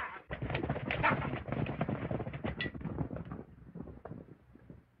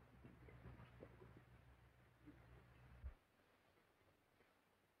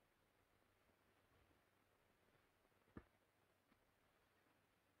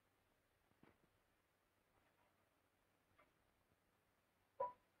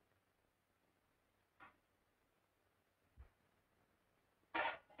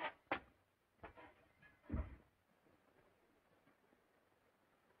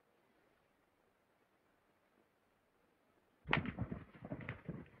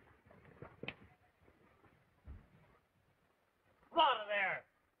out of there.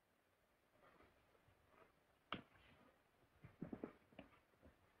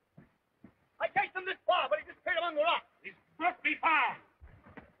 I chased him this far, but he disappeared among the rocks. He's must be found!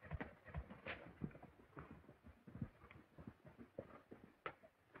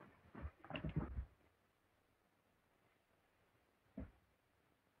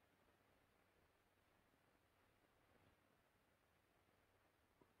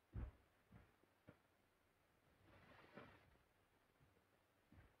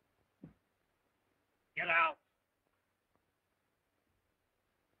 Get out.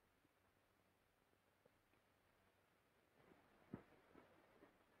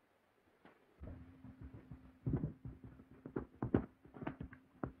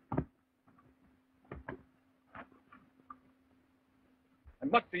 I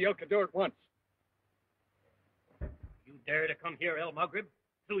must see El Cador at once. You dare to come here, El Maghrib?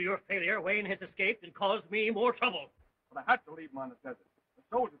 Through your failure, Wayne has escaped and caused me more trouble. But I had to leave him on the desert. The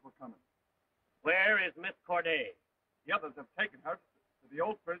soldiers were coming. Where is Miss Corday? The others have taken her to the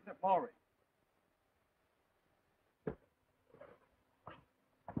old prison at Maury.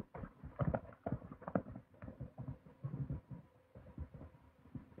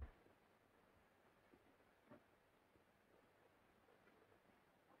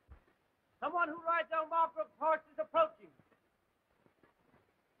 Someone who rides El Maghrib's horse is approaching.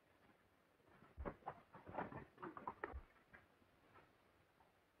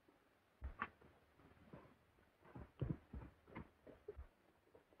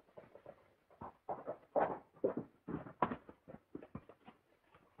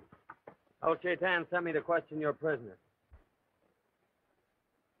 Oh, Shaitan sent me to question your prisoner.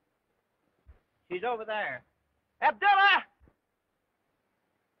 She's over there. Abdullah!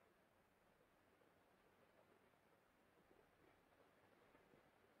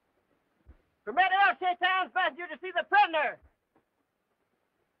 Permit El Shaitan's messenger to see the prisoner.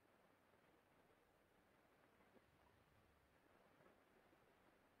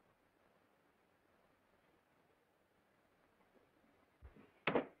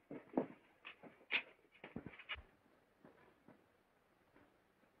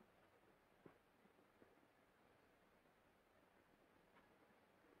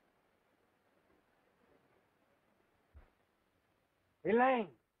 Elaine.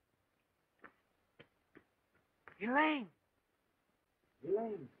 Elaine.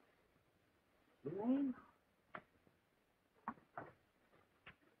 Elaine. Elaine.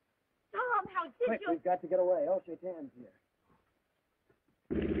 Tom, how did Quick, you... we've got to get away. El Shaitan's here.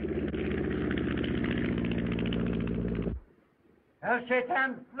 El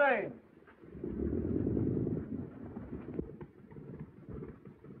Shaitan's slain.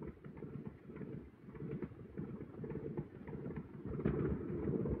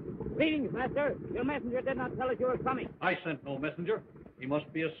 Greetings, master. Your messenger did not tell us you were coming. I sent no messenger. He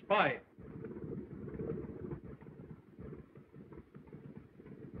must be a spy.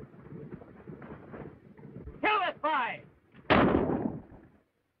 Kill the spy!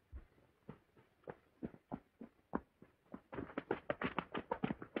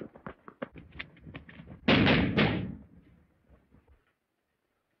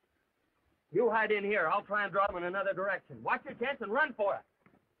 You hide in here. I'll try and draw them in another direction. Watch your chance and run for it.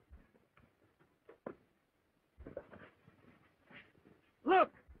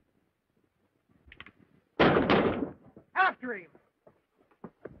 Look! After him!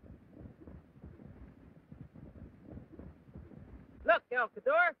 Look, El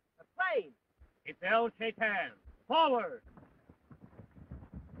Cador, a plane. It's El Shaitan. Forward!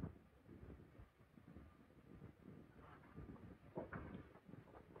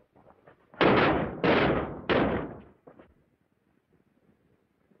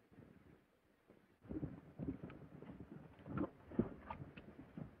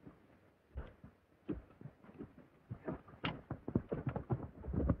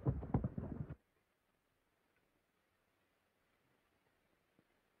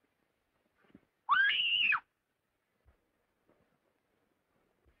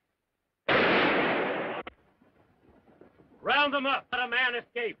 Round them up. Let a man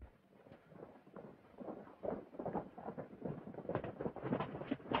escape.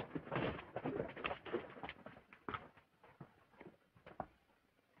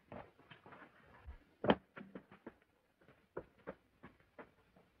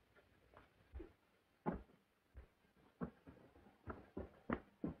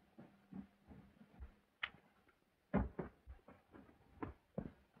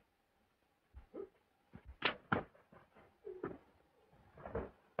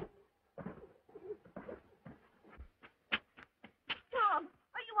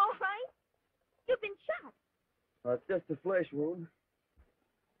 It's just a flesh wound.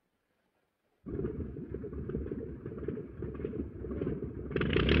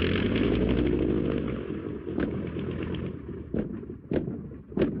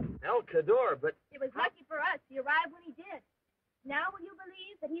 El Cador, but... It was lucky for us. He arrived when he did. Now will you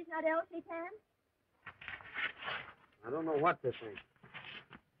believe that he's not El Shaitan? I don't know what to think.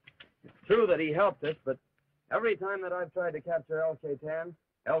 It's true that he helped us, but every time that I've tried to capture El Shaitan,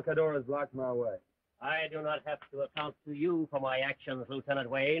 El Cador has blocked my way. I do not have to account to you for my actions, Lieutenant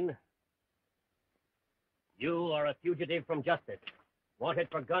Wayne. You are a fugitive from justice, wanted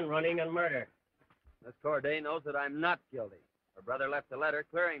for gun running and murder. Miss Corday knows that I'm not guilty. Her brother left a letter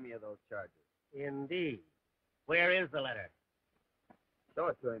clearing me of those charges. Indeed. Where is the letter? Show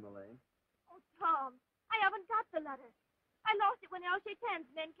it to him, Elaine. Oh, Tom, I haven't got the letter. I lost it when El Shaitan's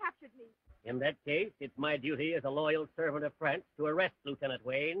men captured me. In that case, it's my duty as a loyal servant of France to arrest Lieutenant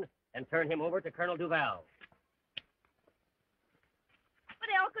Wayne and turn him over to Colonel Duval. But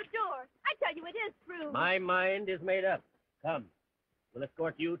El Cador, I tell you, it is true. My mind is made up. Come, we'll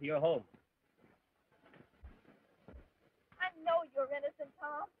escort you to your home. I know you're innocent,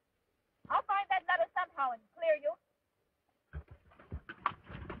 Tom. I'll find that letter somehow and clear you.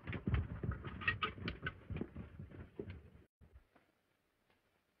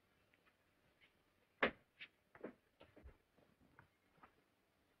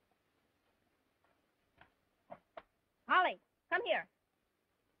 Ollie, come here.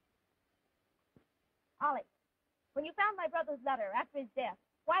 Ollie, when you found my brother's letter after his death,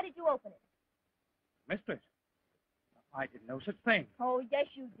 why did you open it? Mistress, I did no such thing. Oh, yes,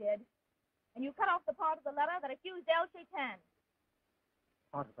 you did. And you cut off the part of the letter that accused El Shaitan.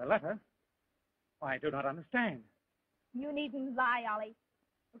 Part of the letter? I do not understand. You needn't lie, Ollie,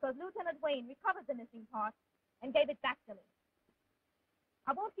 because Lieutenant Wayne recovered the missing part and gave it back to me.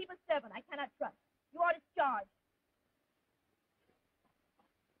 I won't keep a servant I cannot trust. You are discharged.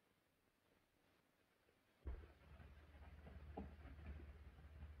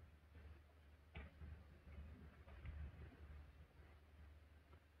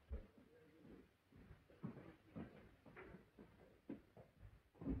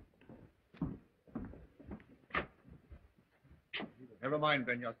 Never mind,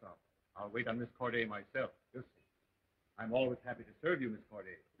 Ben, yourself. I'll wait on Miss Corday myself. You see. I'm always happy to serve you, Miss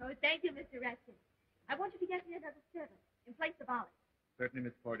Corday. Oh, thank you, Mr. Ratcliffe. I want you to get me another servant in place of Ollie. Certainly,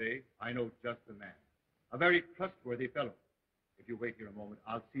 Miss Corday. I know just the man. A very trustworthy fellow. If you wait here a moment,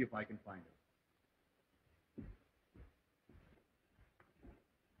 I'll see if I can find him.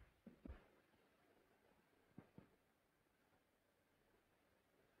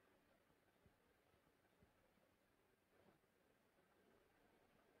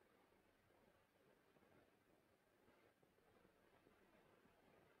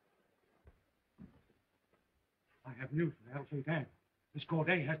 I have news from El Shaitan. Miss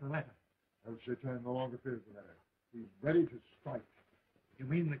Corday has the letter. El Shaitan no longer fears the letter. He's ready to strike. You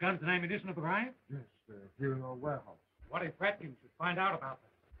mean the guns and ammunition have arrived? Yes, they're here in our warehouse. What if Ratkins should find out about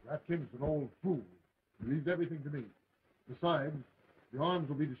them? Ratkins is an old fool. He leaves everything to me. Besides, the arms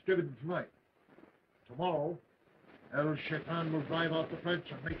will be distributed tonight. Tomorrow, else Shaitan will drive out the French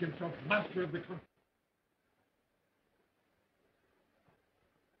and make himself master of the country.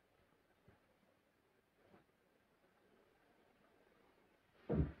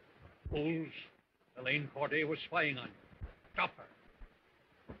 Fools, Elaine Corday was spying on you. Stop her.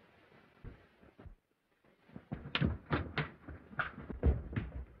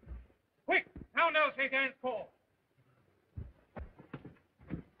 Quick! Sound out Shaitan's call.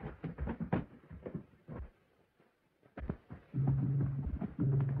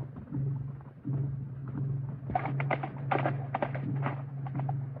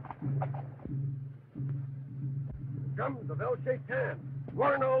 Drums of El Shaitan.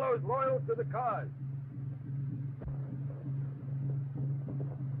 Warn all those loyal to the cause.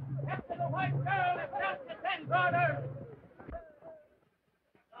 After the white girl is not the 10 orders.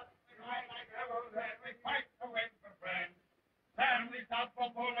 We fight to win for friends. Families out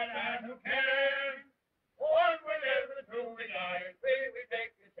for bullet and who cares? One will live and two will die. Three we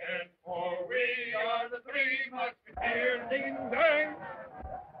take the chance. For we are the Three Musketeers. Ding dang.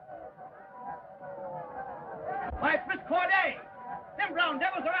 Why, it's Miss Corday. Them brown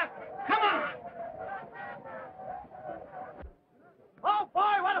devils are after her. Come on! Oh,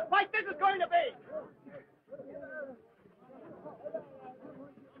 boy, what a fight this is going to be!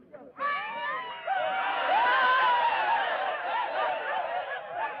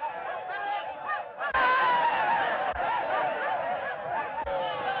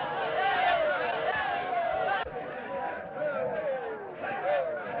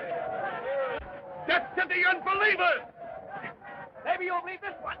 Death to the unbelievers! Maybe you'll believe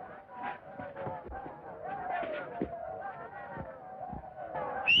this one.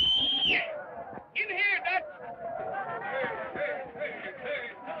 In here, Dutch!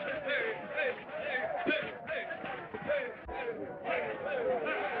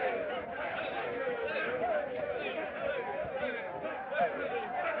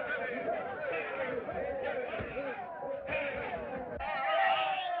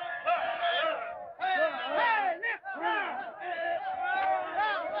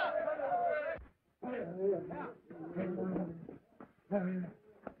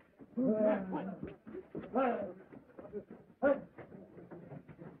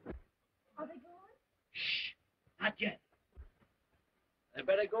 Are they gone? Not yet. They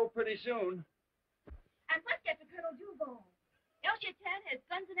better go pretty soon. And let's get to Colonel Duval. El Shaitan has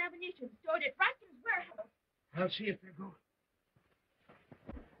guns and ammunition stored at Raskin's warehouse. I'll see if they're going.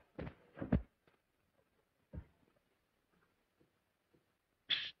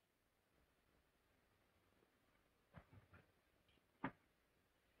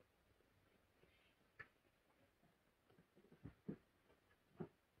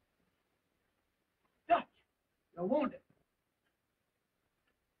 Dutch, you're wounded.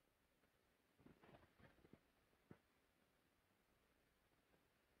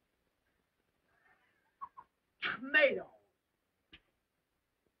 Tomato.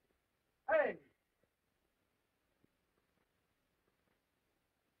 Hey.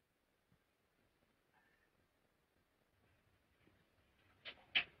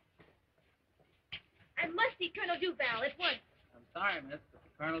 I must see Colonel Duval at once. I'm sorry, miss, but the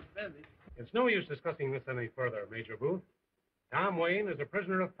colonel's busy. It's no use discussing this any further, Major Booth. Tom Wayne is a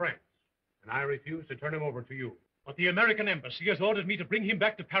prisoner of France, and I refuse to turn him over to you. But the American embassy has ordered me to bring him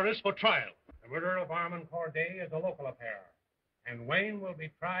back to Paris for trial. The murder of Armand Corday is a local affair, and Wayne will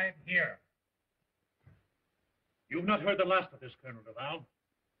be tried here. You've not heard the last of this, Colonel Duval.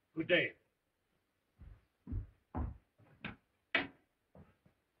 Good day.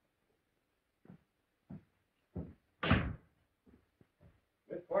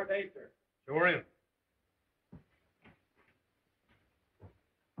 Miss Corday, sir. Sure in.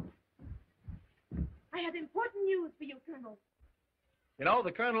 I have important news for you, Colonel. You know,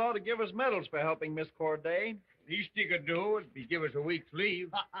 the colonel ought to give us medals for helping Miss Corday. Least he could do would be give us a week's leave.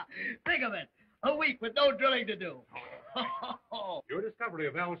 Think of it. A week with no drilling to do. Your discovery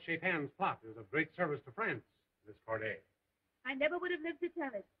of El Shaitan's plot is of great service to France, Miss Corday. I never would have lived to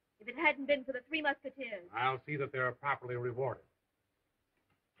tell it if it hadn't been for the Three Musketeers. I'll see that they're properly rewarded.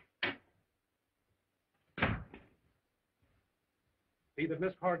 See that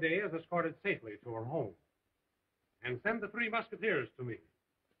Miss Corday is escorted safely to her home. And send the Three Musketeers to me.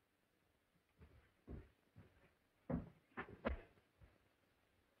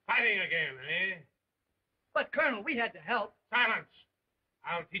 Fighting again, eh? But, Colonel, we had to help. Silence!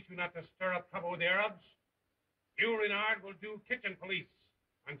 I'll teach you not to stir up trouble with the Arabs. You, Renard, will do kitchen police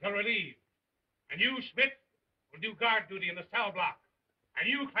until relieved. And you, Schmidt, will do guard duty in the cell block. And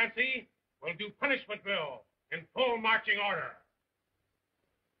you, Clancy, will do punishment drill in full marching order.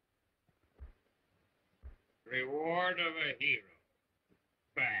 Reward of a hero.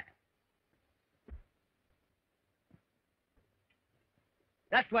 Bah.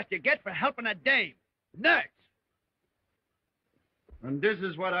 That's what you get for helping a dame. Nuts! And this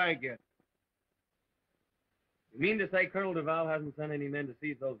is what I get. You mean to say Colonel Duval hasn't sent any men to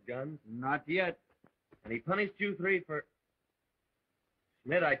seize those guns? Not yet. And he punished you three for...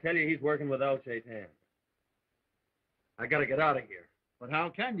 Schmidt, I tell you, he's working with El Shaitan. I gotta get out of here. But how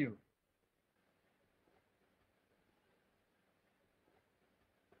can you?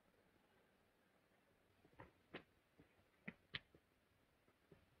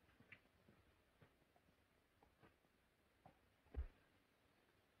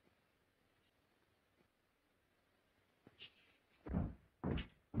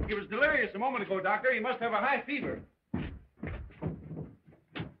 He was delirious a moment ago, Doctor. He must have a high fever.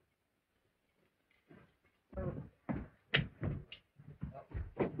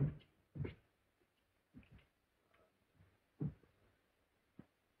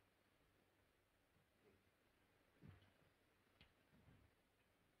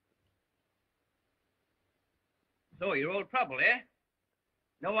 So, your old trouble, eh?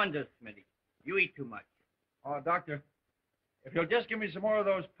 No wonder, Smitty. You eat too much. Oh, Doctor, if you'll just give me some more of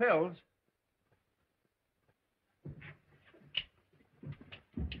those pills.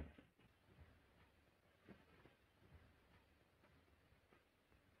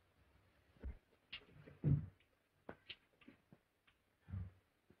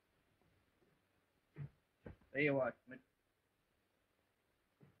 There you are, Smith.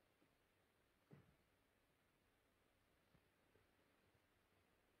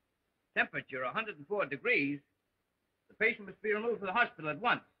 Temperature 104 degrees. The patient must be removed to the hospital at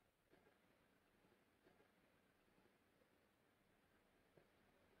once.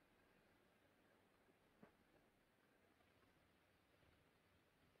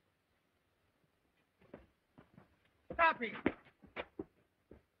 Stop him!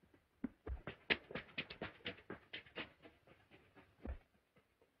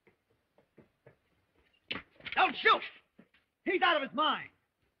 Don't shoot! He's out of his mind.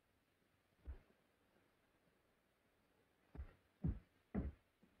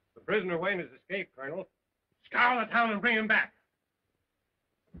 The prisoner Wayne has escaped, Colonel. Scour the town and bring him back.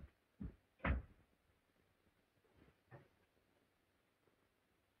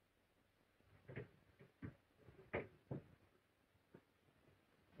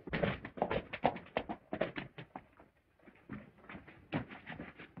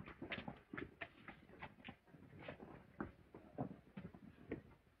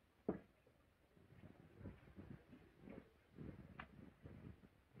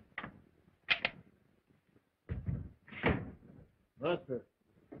 Master.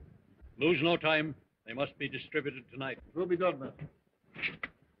 Lose no time. They must be distributed tonight. It will be done, Master.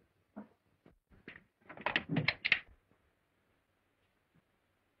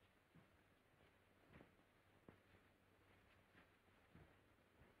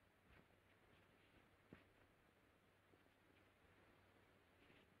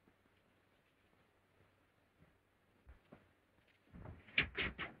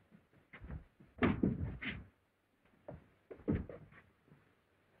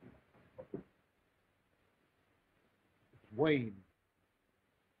 Wayne.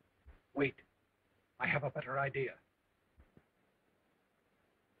 Wait. I have a better idea.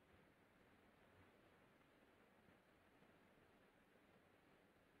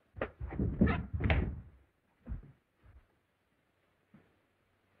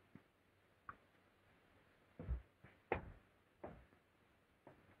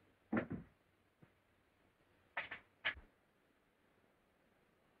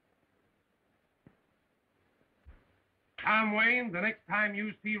 Tom Wayne, the next time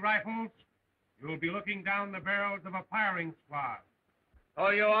you see rifles, you'll be looking down the barrels of a firing squad. Oh,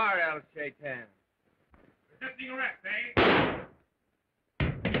 you are, El Shaitan. Resisting arrest, eh?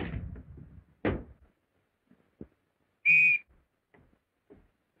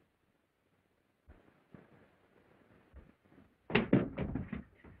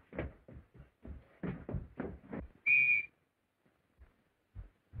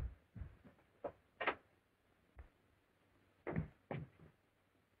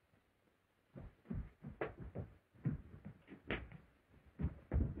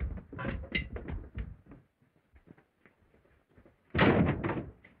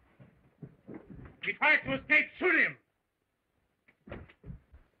 He tries to escape. Shoot him!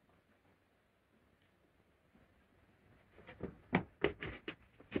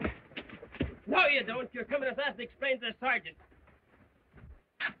 No, you don't. You're coming as fast to explain to the sergeant.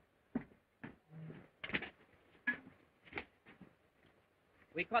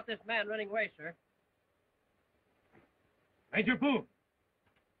 We caught this man running away, sir. Major Booth.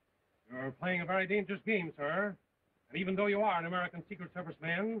 You're playing a very dangerous game, sir. And even though you are an American Secret Service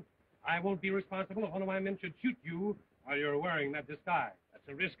man, I won't be responsible if one of my men should shoot you while you're wearing that disguise. That's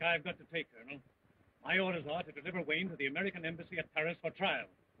a risk I've got to take, Colonel. My orders are to deliver Wayne to the American Embassy at Paris for trial.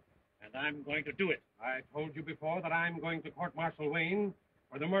 And I'm going to do it. I told you before that I'm going to court-martial Wayne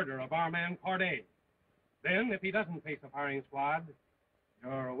for the murder of our man Corday. Then, if he doesn't face a firing squad,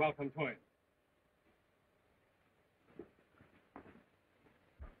 you're welcome to it.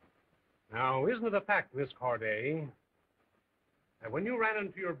 Now, isn't it a fact, Miss Corday, that when you ran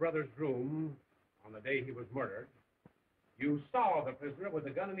into your brother's room on the day he was murdered, you saw the prisoner with a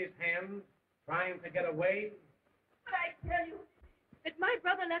gun in his hand trying to get away? But I tell you that my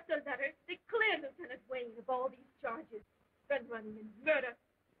brother left a letter to clear Lieutenant Wayne of all these charges, gun running and murder.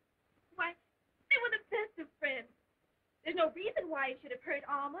 Why, they were the best of friends. There's no reason why he should have hurt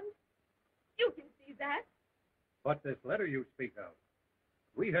Armand. You can see that. But this letter you speak of,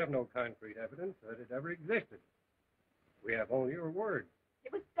 we have no concrete evidence that it ever existed. We have only your word.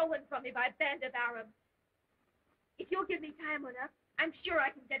 It was stolen from me by a band of Arabs. If you'll give me time enough, I'm sure I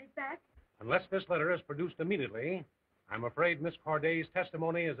can get it back. Unless this letter is produced immediately, I'm afraid Miss Corday's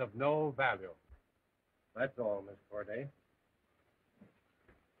testimony is of no value. That's all, Miss Corday.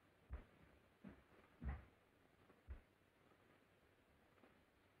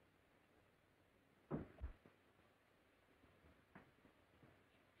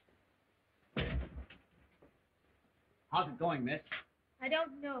 How's it going, miss? I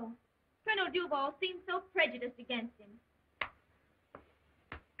don't know. Colonel Duval seems so prejudiced against him.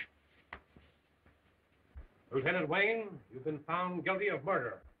 Lieutenant Wayne, you've been found guilty of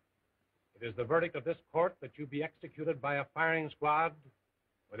murder. It is the verdict of this court that you be executed by a firing squad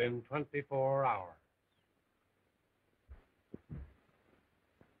within 24 hours.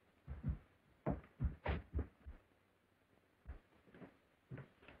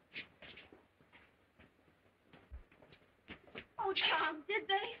 Oh, Tom, did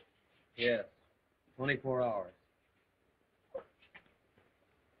they? Yes. 24 hours.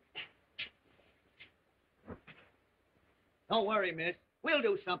 Don't worry, miss. We'll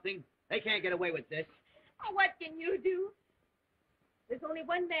do something. They can't get away with this. Oh, what can you do? There's only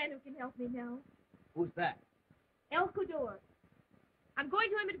one man who can help me now. Who's that? El Cudor. I'm going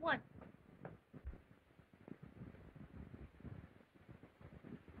to him at once.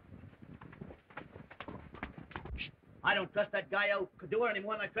 I don't trust that guy El Cudor any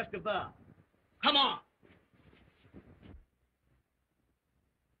more than I trust Duval. Come on!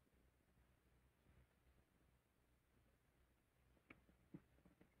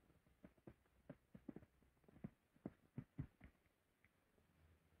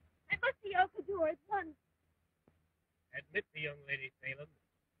 I must see El Cudor at once. Admit the young lady, Salem.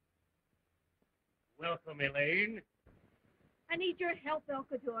 Welcome, Elaine. I need your help, El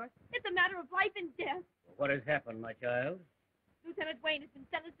Cudor. It's a matter of life and death. What has happened, my child? Lieutenant Wayne has been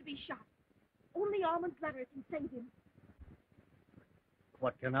sentenced to be shot. Only Armand's letter can save him.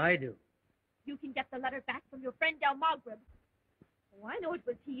 What can I do? You can get the letter back from your friend Del Maghreb. Oh, I know it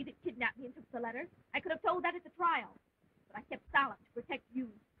was he that kidnapped me and took the letter. I could have told that at the trial. But I kept silent to protect you.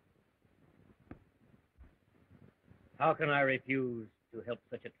 How can I refuse to help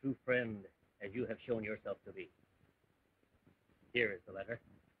such a true friend as you have shown yourself to be? Here is the letter.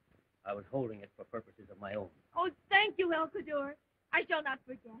 I was holding it for purposes of my own. Oh, thank you, El Cudor. I shall not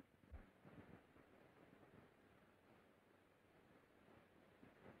forget.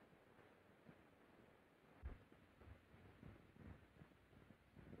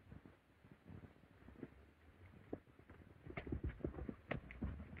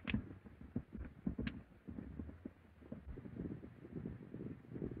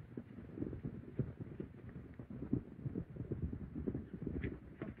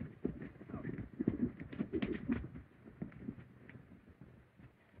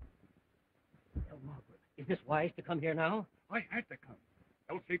 Is this wise to come here now? I had to come.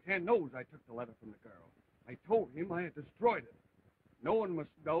 El Shaitan knows I took the letter from the girl. I told him I had destroyed it. No one must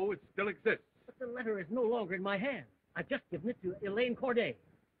know it still exists. But the letter is no longer in my hands. I've just given it to Elaine Corday.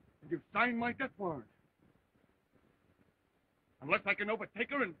 And you've signed my death warrant. Unless I can overtake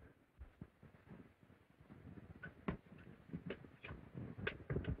her and...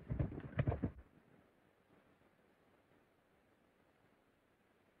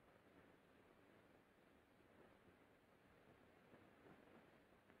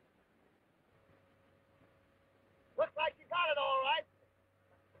 Looks like you got it all right.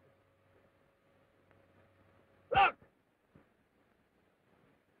 Look!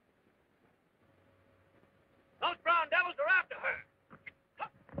 Those brown devils are after her.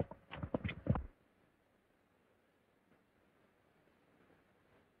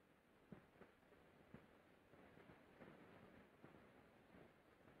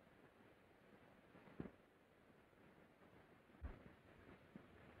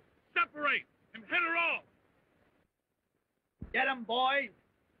 separate and hit her off. Get 'em, boys.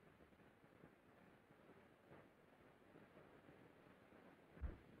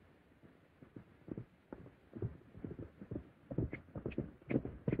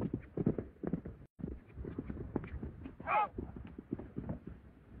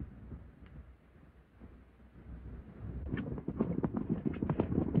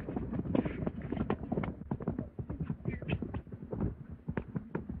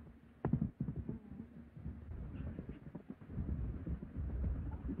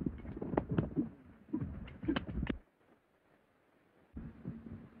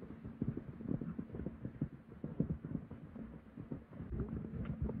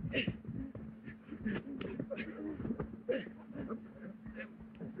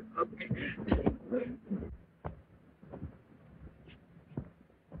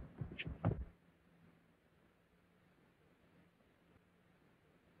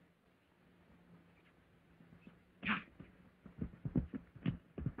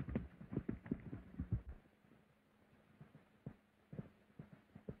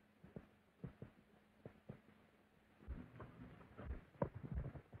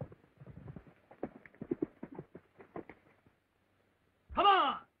 Come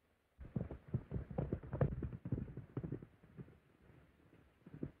on!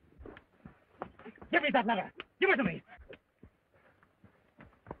 Give me that letter. Give it to me.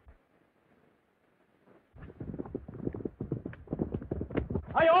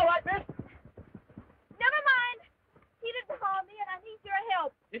 Are you all right, miss? Never mind. He didn't call me, and I need your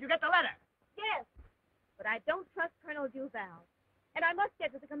help. Did you get the letter? Yes. But I don't trust Colonel Duval. And I must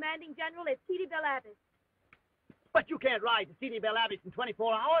get to the commanding general at Sidi Bel Abbes. But you can't ride to Sidi Bel Abbes in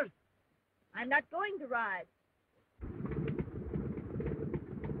 24 hours. I'm not going to ride.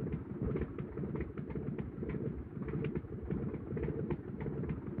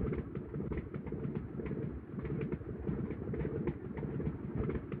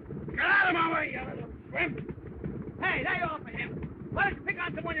 Get out of my way, you little shrimp! Hey, lay off of him. Why don't you pick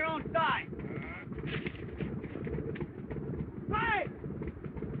on someone your own size? Fight!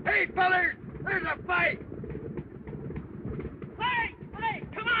 Hey, fellas! There's a fight! Hey,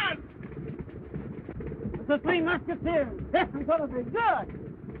 come on! It's the Three Musketeers. This is going to be good.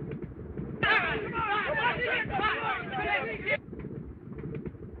 Come on!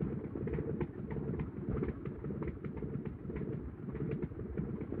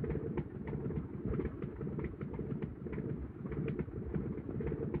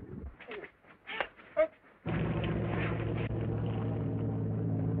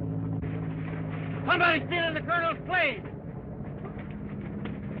 Somebody's stealing the Colonel's plane.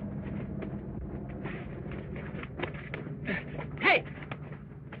 Hey!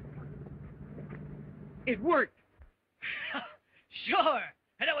 It worked. Sure.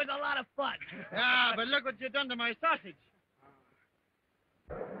 And it was a lot of fun. Yeah, but look what you've done to my sausage.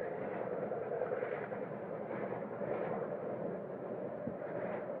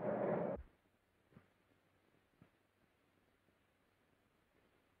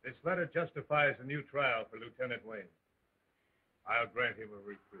 This letter justifies a new trial for Lieutenant Wayne. I'll grant him a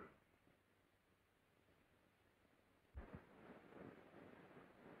reprieve.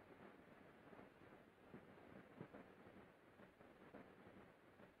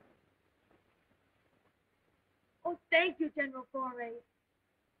 Oh, thank you, General Foray.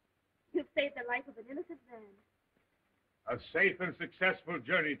 You've saved the life of an innocent man. A safe and successful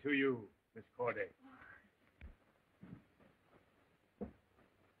journey to you, Miss Corday.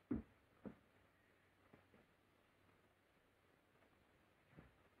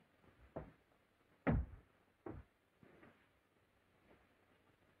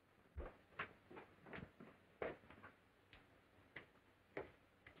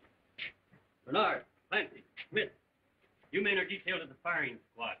 Renard, Clancy, Schmidt, you men are detailed to the firing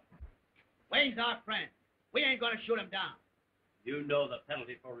squad. Wayne's our friend. We ain't going to shoot him down. You know the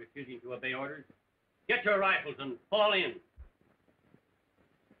penalty for refusing to obey orders. Get your rifles and fall in.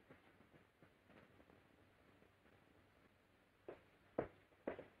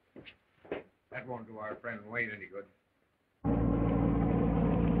 That won't do our friend Wayne any good.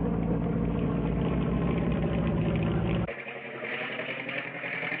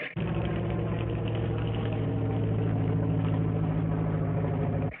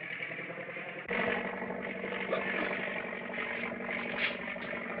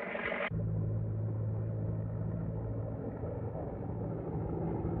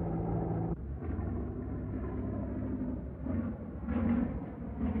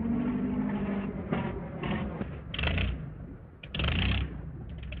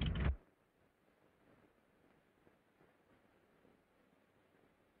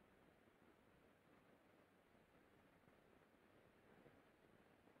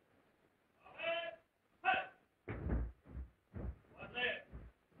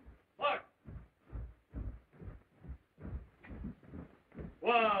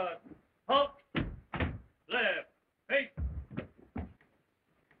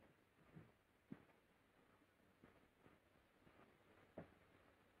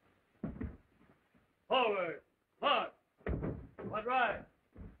 Forward. March. What right?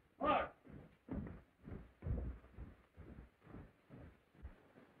 March.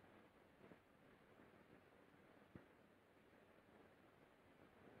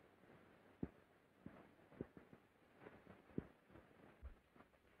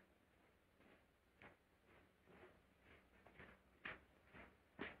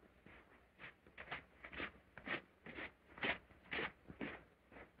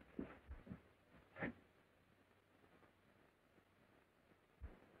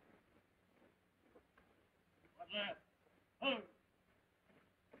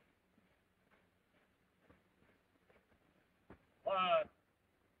 One.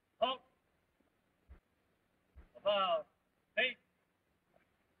 Halt. About. Eight.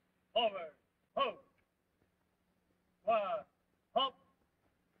 Forward. Hold. One. Halt.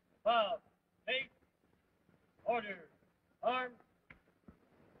 About. Eight. Order. Arms.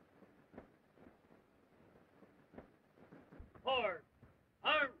 Forward.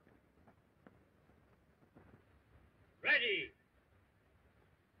 Arms. Ready.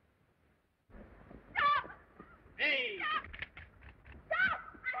 Stop! Hey. Stop! Stop!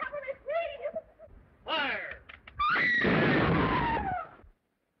 I have a reprieve! Fire.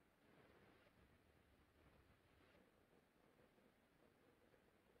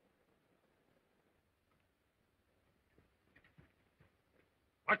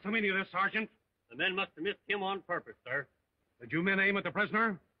 What's the meaning of this, Sergeant? The men must have missed him on purpose, sir. Did you men aim at the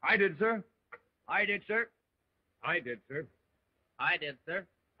prisoner? I did, sir. I did, sir. I did, sir. I did, sir.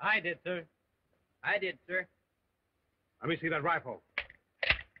 I did, sir. I did, sir. Let me see that rifle.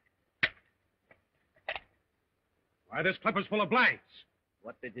 Why, this clip is full of blanks.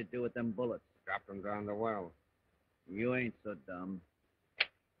 What did you do with them bullets? Dropped them down the well. You ain't so dumb.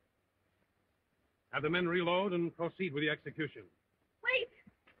 Have the men reload and proceed with the execution. Wait!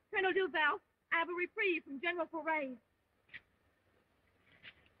 Colonel Duval, I have a reprieve from General Foray.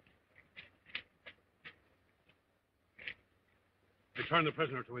 Return the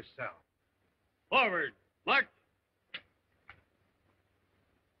prisoner to his cell. Forward. March.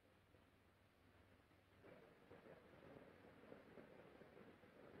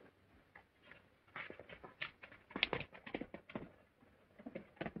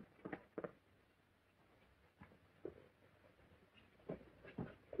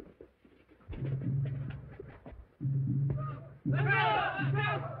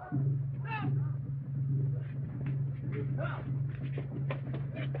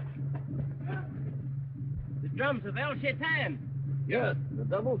 The drums of El Shaitan. Yes, the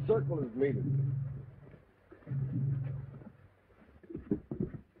double circle is needed.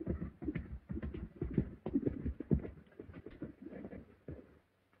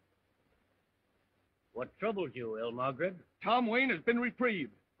 What troubled you, El Maghreb? Tom Wayne has been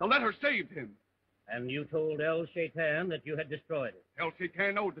reprieved. The letter saved him. And you told El Shaitan that you had destroyed it. El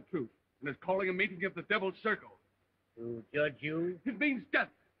Shaitan knows the truth and is calling a meeting of the Devil's Circle. To judge you? It means death.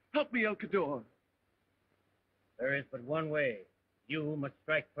 Help me, El Cador. There is but one way. You must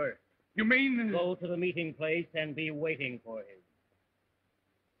strike first. You mean... Go to the meeting place and be waiting for him.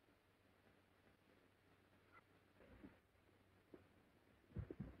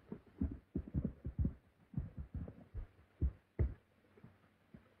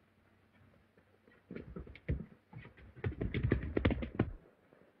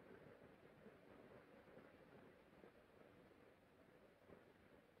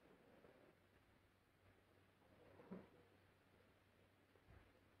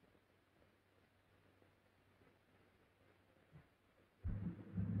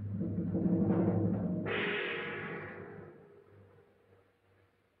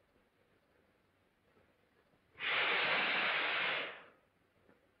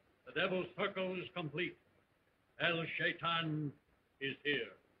 The Devil's Circle is complete. El Shaitan is here.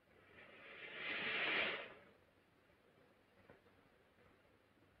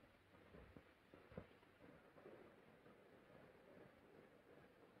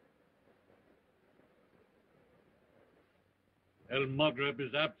 El Maghreb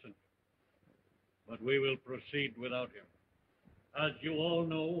is absent, but we will proceed without him. As you all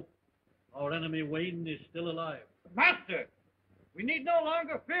know, our enemy Wayne is still alive. Master! We need no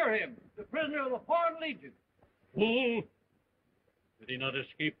longer fear him, the prisoner of the Foreign Legion. Fool! Did he not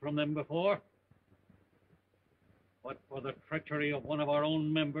escape from them before? But for the treachery of one of our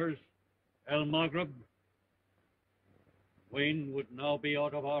own members, El Maghreb, Wayne would now be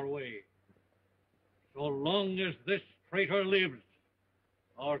out of our way. So long as this traitor lives,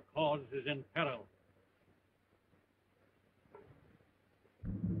 our cause is in peril.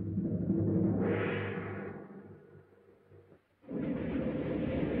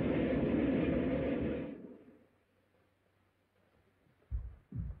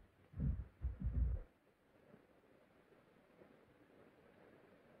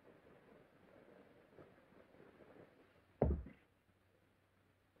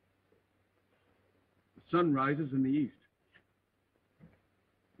 Sun rises in the east.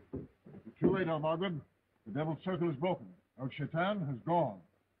 Too late, Armand. The devil's circle is broken. Our Shaitan has gone.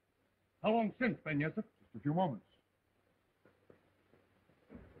 How long since, Ben Yusuf? Just a few moments.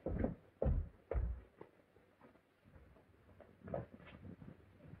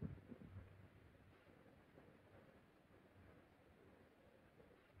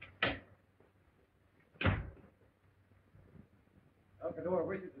 Alcador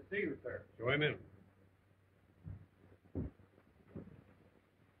wishes to see you, sir. Show him in.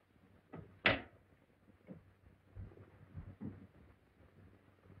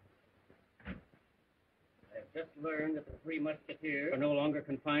 Just learned that the Three Musketeers are no longer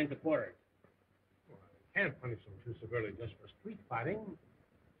confined to quarters. Well, I can't punish them too severely just for street fighting.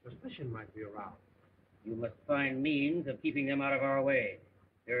 Suspicion might be around. You must find means of keeping them out of our way.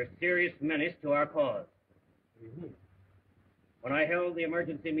 They're a serious menace to our cause. What do you mean? When I held the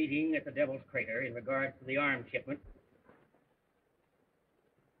emergency meeting at the Devil's Crater in regards to the arms shipment,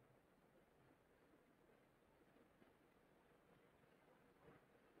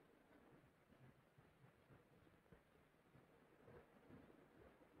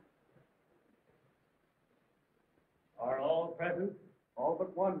 are all present? All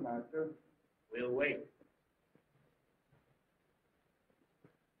but one, Master. We'll wait.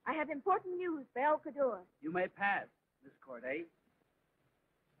 I have important news for El Cador. You may pass, Miss Corday.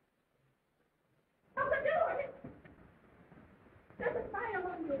 El Cador! There's a spy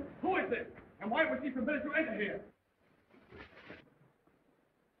among you. Who is this? And why was he permitted to enter here?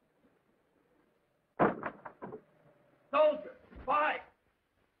 Soldier! Spy!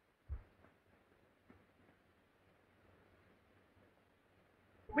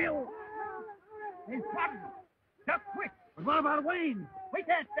 Bill! He's plotting. Duck quick. But what about Wayne? We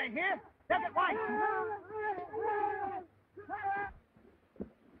can't stay here. Duck at once.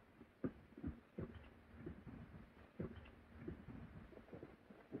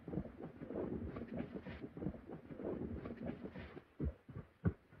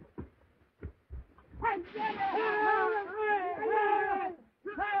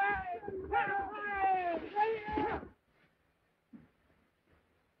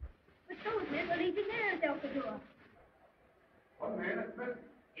 But those men were legionnaires, El Cador. One man is missing.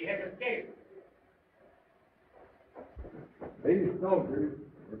 He has escaped. These soldiers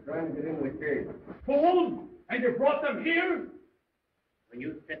were trying to get into the cave. Fools! And you brought them here? When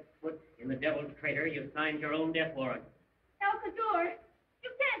you set foot in the Devil's Crater, you signed your own death warrant. El Cador,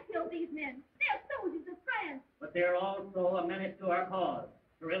 you can't kill these men. They're soldiers of France. But they're also a menace to our cause.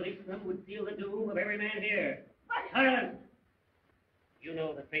 To release them would seal the doom of every man here. But... Silence! You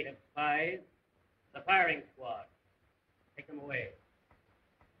know the fate of spies. The firing squad. Take them away.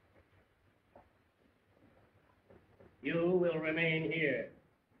 You will remain here.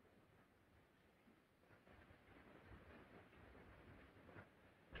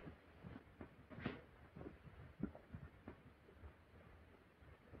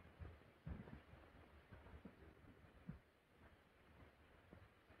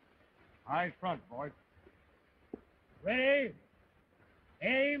 Eyes front, boys. Ready?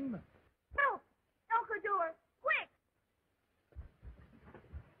 Aim. No! El Cador, quick!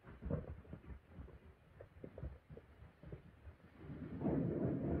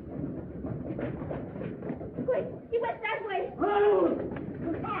 Quick! He went that way! Oh!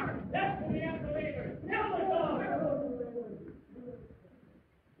 The car! That's the escalator! Now the door!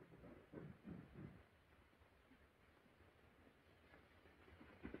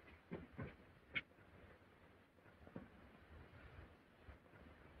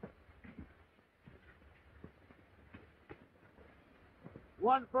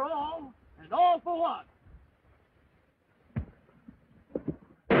 One for all, and all for one.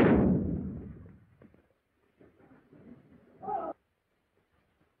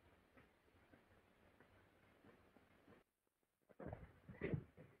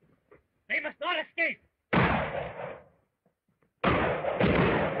 They must not escape.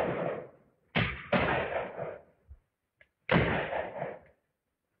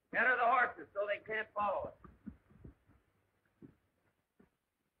 Gather the horses so they can't follow us.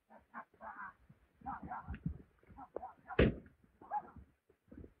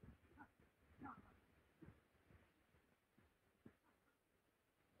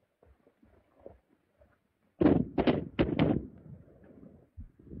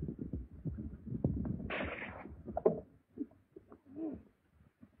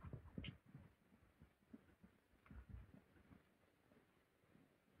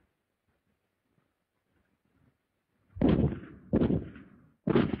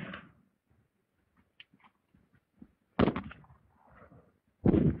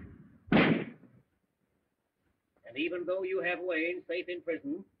 even though you have Wayne safe in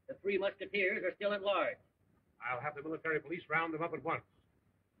prison, the Three Musketeers are still at large. I'll have the military police round them up at once.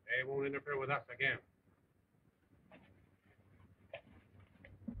 They won't interfere with us again.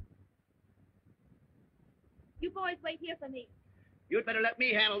 You boys wait here for me. You'd better let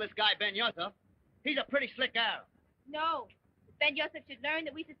me handle this guy, Ben Yosef. He's a pretty slick gal. No. If Ben Yosef should learn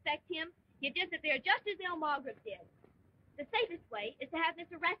that we suspect him, he'd disappear just as El Margaret did. The safest way is to have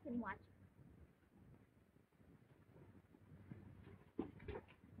Mr. Ratson watch him.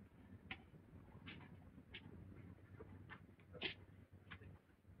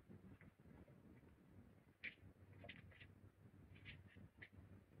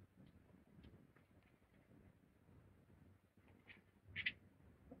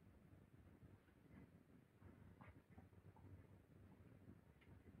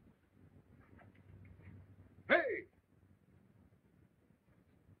 Hey!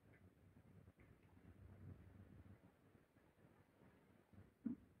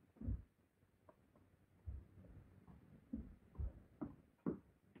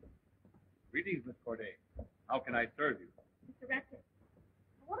 Greetings, Miss Corday. How can I serve you? Mr. Ratson,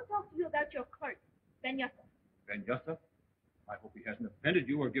 I want to talk to you about your clerk, Ben Yosef. Ben Yosef? I hope he hasn't offended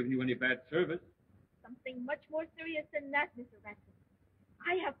you or given you any bad service. Something much more serious than that, Mr. Ratson.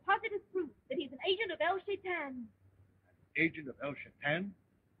 I have positive proof that he's an agent of El Shaitan. Agent of El Shaitan?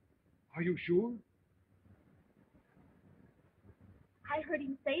 Are you sure? I heard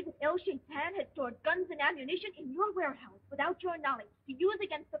him say that El Shaitan had stored guns and ammunition in your warehouse without your knowledge to use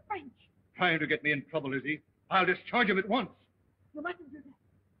against the French. Trying to get me in trouble, is he? I'll discharge him at once. You mustn't do that.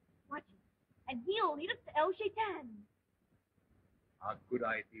 Watch him, and he'll lead us to El Shaitan. A good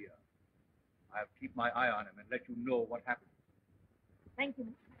idea. I'll keep my eye on him and let you know what happens. Thank you,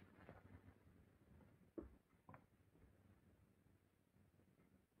 Mr.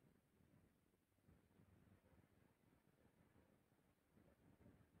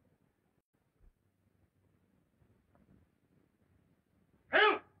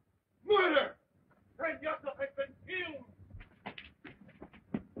 Help! Murder! Ben Yosef has been killed!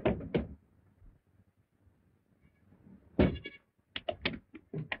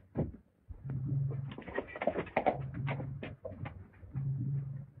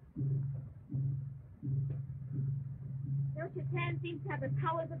 El Shaitan seems to have the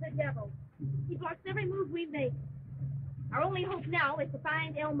powers of the devil. He blocks every move we make. Our only hope now is to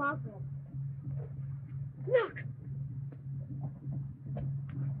find El Margaret. Look!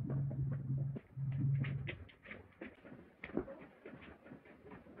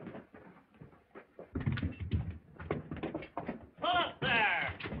 Pull up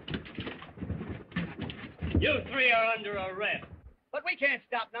there! You three are under arrest. But we can't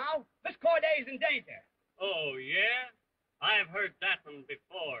stop now. Miss Corday's in danger. Oh, yeah? I've heard that one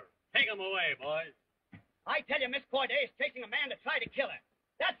before. Take 'em away, boys. I tell you, Miss Corday is chasing a man to try to kill her.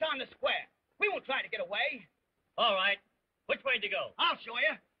 That's on the square. We won't try to get away. All right. Which way to go? I'll show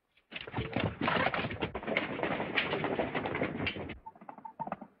you.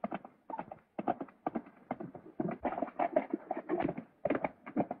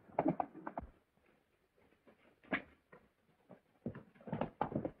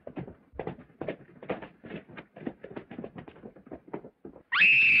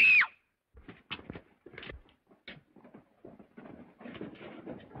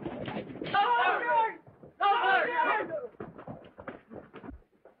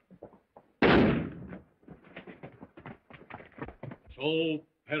 So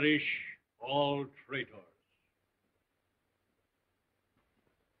perish all traitors.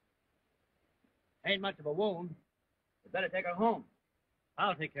 Ain't much of a wound. We better take her home.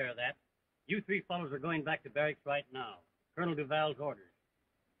 I'll take care of that. You three fellows are going back to barracks right now. Colonel Duval's orders.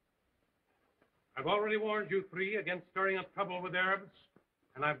 I've already warned you three against stirring up trouble with Arabs,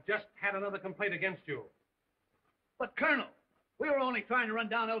 and I've just had another complaint against you. But, Colonel, we were only trying to run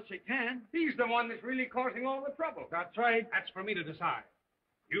down El Shaitan. He's the one that's really causing all the trouble. That's right. That's for me to decide.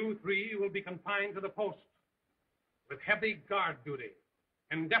 You three will be confined to the post with heavy guard duty,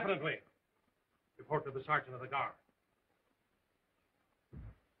 indefinitely. Report to the sergeant of the guard.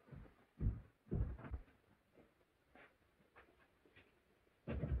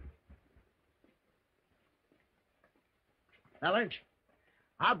 Fellas,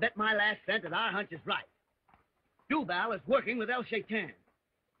 I'll bet my last cent that our hunch is right. Duval is working with El Shaitan.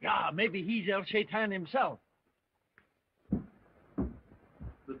 Yeah, maybe he's El Shaitan himself.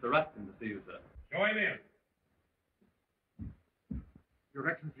 Mr. Ratson to see you, sir. Show him in. Your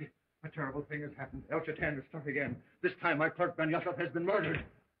Excellency, a terrible thing has happened. El Shaitan has struck again. This time my clerk Ben Yosef has been murdered.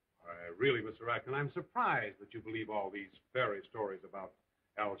 Really, Mr. Ratson, I'm surprised that you believe all these fairy stories about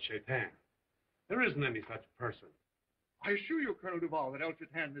El Shaitan. There isn't any such person. I assure you, Colonel Duval, that El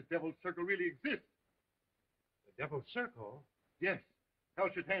Shaitan and this Devil's Circle really exists. The Devil's Circle? Yes, El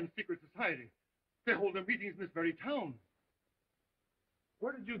Shaitan's secret society. They hold their meetings in this very town.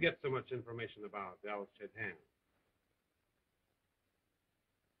 Where did you get so much information about El Shaitan?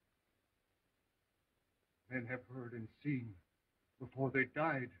 Men have heard and seen before they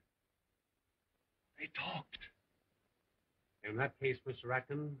died. They talked. In that case, Mr.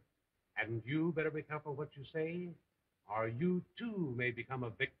 Ratkin, hadn't you better be careful what you say? Or you, too, may become a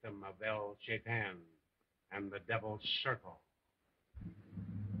victim of El Shaitan and the Devil's Circle.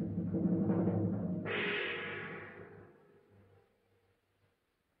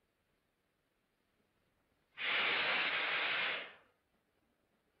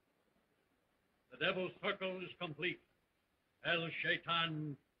 The Devil's Circle is complete. El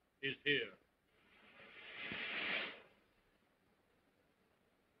Shaitan is here.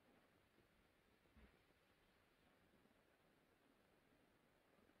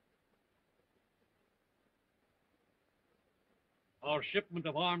 Our shipment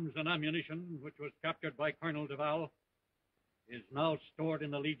of arms and ammunition, which was captured by Colonel Duval, is now stored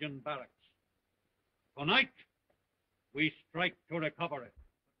in the Legion barracks. Tonight, we strike to recover it.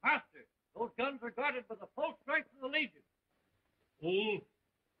 Master, those guns are guarded by the full strength of the Legion. Fool,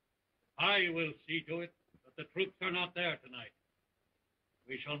 I will see to it that the troops are not there tonight.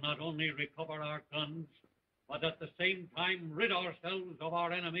 We shall not only recover our guns, but at the same time rid ourselves of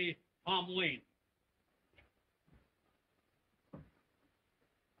our enemy, Tom Wayne.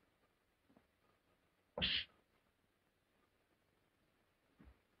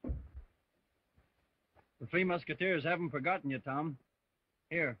 The Three Musketeers haven't forgotten you, Tom.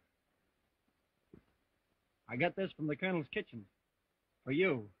 Here. I got this from the Colonel's kitchen. For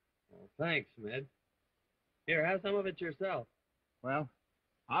you. Well, thanks, Schmidt. Here, have some of it yourself. Well,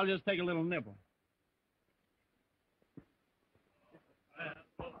 I'll just take a little nibble.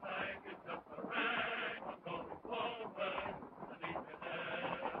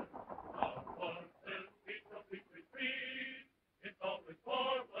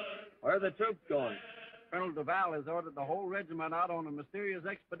 Where are the troops going? Colonel Duval has ordered the whole regiment out on a mysterious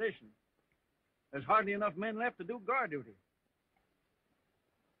expedition. There's hardly enough men left to do guard duty.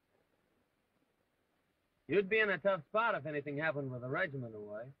 You'd be in a tough spot if anything happened with the regiment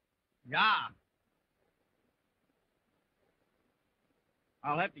away. Yeah.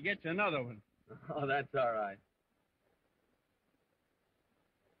 I'll have to get you another one. Oh, that's all right.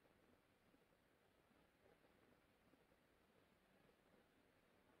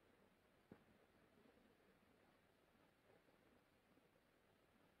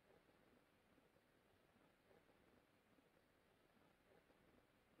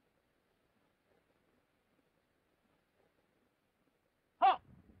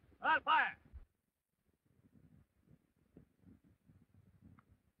 I'll fire.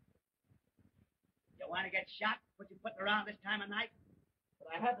 You want to get shot? What you putting around this time of night?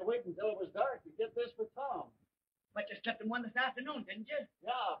 But I had to wait until it was dark to get this for Tom. But you slipped in one this afternoon, didn't you?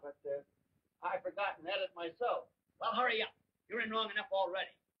 Yeah, but I forgot and had it myself. Well, hurry up. You're in wrong enough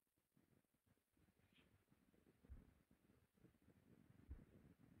already.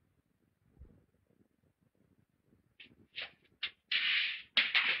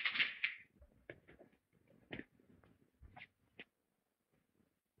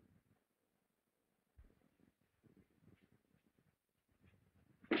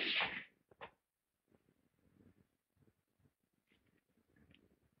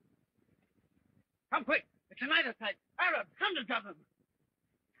 Come quick. It's a night attack. Arabs, hundreds of them.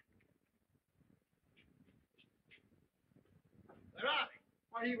 Where are they?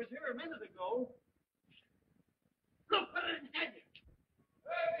 Why, he was here a minute ago. Look, what did it tell you?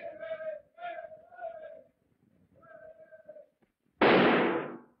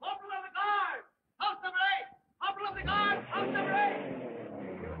 Corporal of the guard! House number 8! Corporal of the guard! House number 8!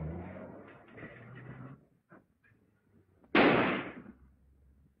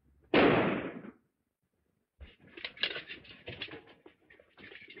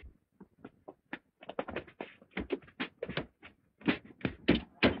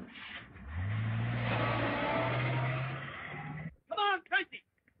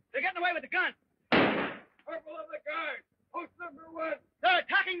 They're getting away with the gun. Corporal of the guard, post number 1. They're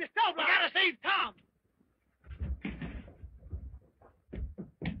attacking the cell block. We gotta save Tom.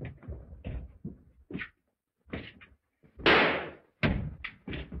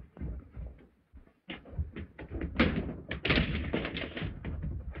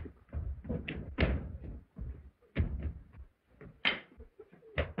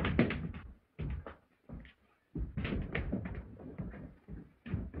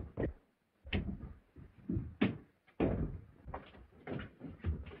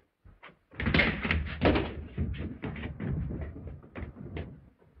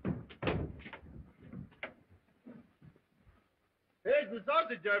 the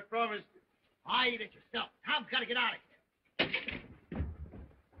sausage I promised you. I eat it yourself. Tom's got to get out of here.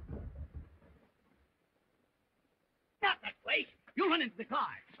 Not that way. You run into the car.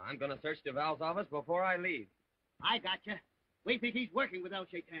 I'm going to search Duval's office before I leave. I got you. We think he's working with El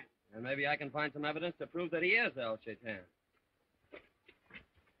Shaitan. And maybe I can find some evidence to prove that he is El Shaitan.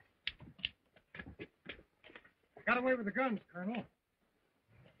 Got away with the guns, Colonel.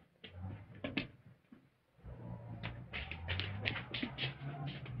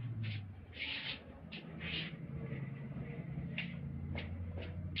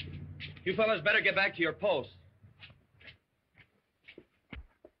 You fellas better get back to your posts.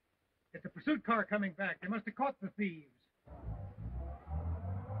 It's a pursuit car coming back. They must have caught the thieves.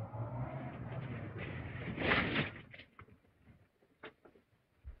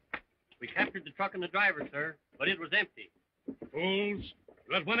 We captured the truck and the driver, sir, but it was empty. Fools.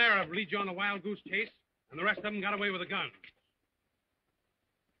 You let one Arab lead you on a wild goose chase, and the rest of them got away with a gun.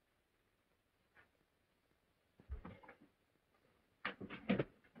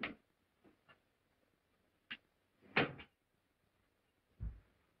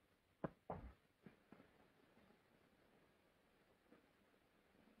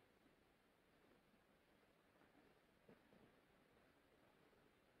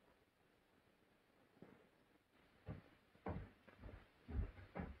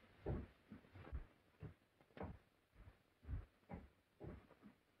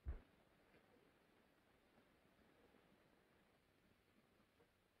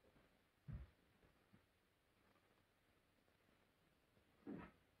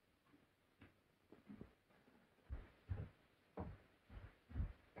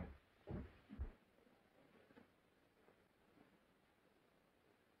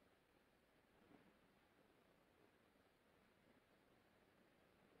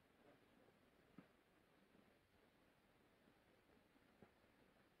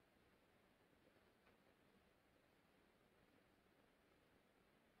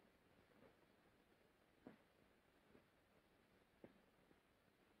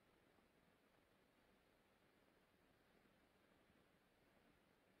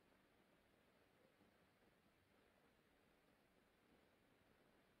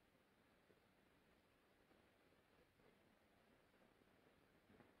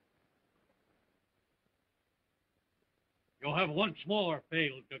 You have once more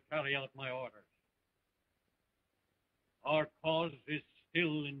failed to carry out my orders. Our cause is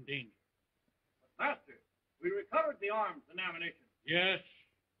still in danger. But, Master, we recovered the arms and ammunition. Yes,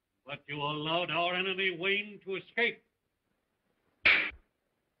 but you allowed our enemy Wayne to escape.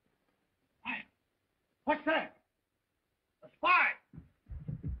 What's that? A spy!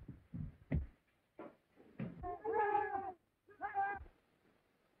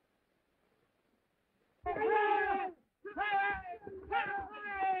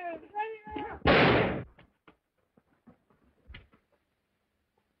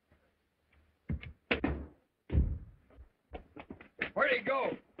 Where'd he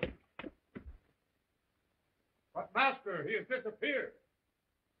go? But, Master, he has disappeared.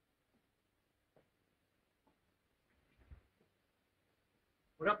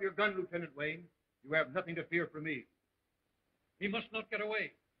 Put up your gun, Lieutenant Wayne. You have nothing to fear from me. He must not get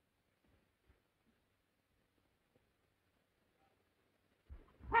away.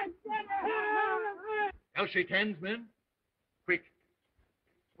 El Shaitan's men? Quick.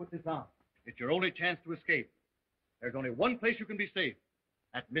 Put this on. It's your only chance to escape. There's only one place you can be safe.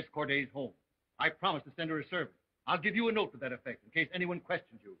 At Miss Corday's home. I promised to send her a servant. I'll give you a note to that effect in case anyone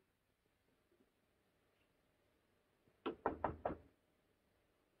questions you.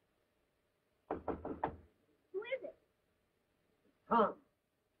 Who is it? Tom.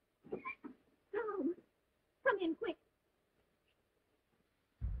 Tom. Come in quick.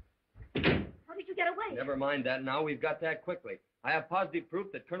 How did you get away? Never mind that now. We've got that quickly. I have positive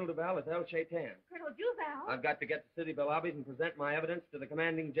proof that Colonel Duval is El Shaitan. Colonel Duval? I've got to get to City lobbies and present my evidence to the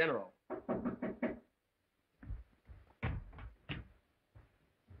commanding general.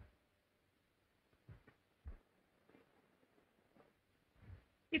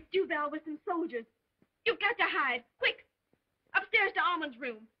 It's Duval with some soldiers. You've got to hide. Quick! Upstairs to Armand's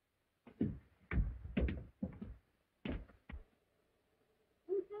room.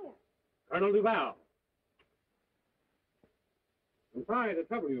 Who's there? Colonel Duval. I'm sorry to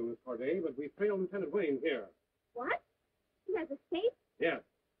trouble you, Miss Corday, but we've trailed Lieutenant Wayne here. What? He has escaped? Yes.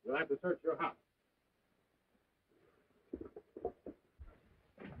 You'll have to search your house.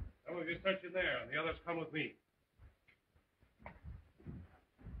 Some of you search in there, and the others come with me.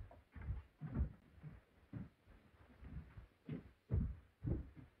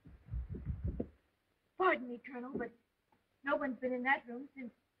 Pardon me, Colonel, but No one's been in that room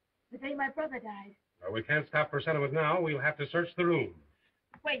since the day my brother died. Well, we can't stop for sentiment now. We'll have to search the room.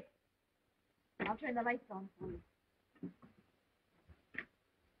 Wait. I'll turn the lights on for you.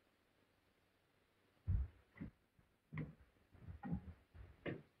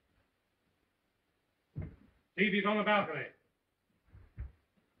 Stevie's on the balcony.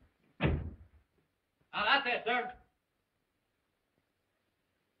 Now, that's it, sir.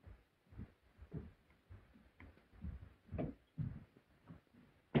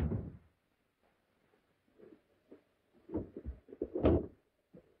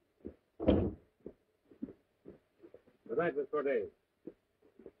 Good night, Miss Corday.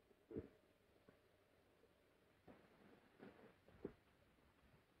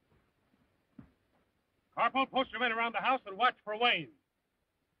 Corporal, post your men around the house and watch for Wayne.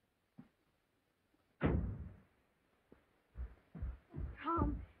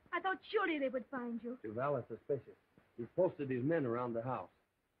 Tom, I thought surely they would find you. Duval is suspicious. He's posted his men around the house.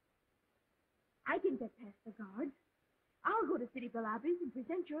 I can get past the guards. I'll go to City Balabis and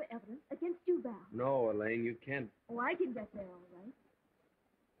present your evidence against Duval. No, Elaine, you can't. Oh, I can get there all right.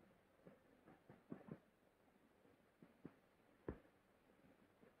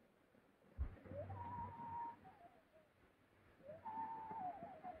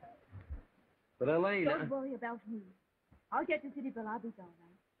 But Elaine... Don't worry about me. I'll get to City Balabis all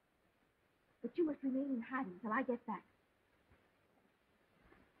right. But you must remain in hiding till I get back.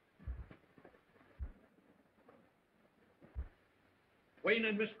 Wayne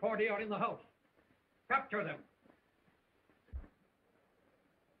and Miss Corday are in the house. Capture them.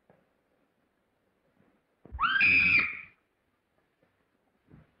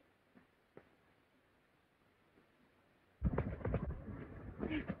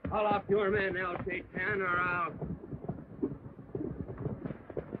 Call off your men now, Shaitan, or I'll...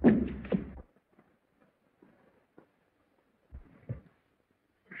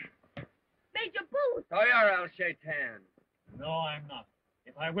 Major Booth! So you're El Shaitan. No, I'm not.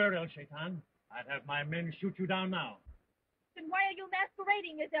 If I were El Shaitan, I'd have my men shoot you down now. Then why are you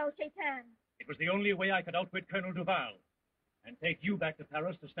masquerading as El Shaitan? It was the only way I could outwit Colonel Duval and take you back to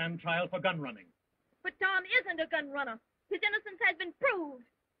Paris to stand trial for gun running. But Tom isn't a gun runner. His innocence has been proved.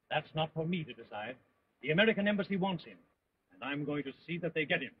 That's not for me to decide. The American embassy wants him, and I'm going to see that they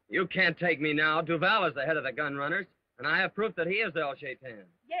get him. You can't take me now. Duval is the head of the gun runners, and I have proof that he is El Shaitan.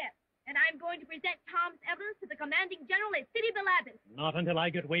 Yes, and I'm going to present Tom's evidence to the commanding general at City Balabis. Not until I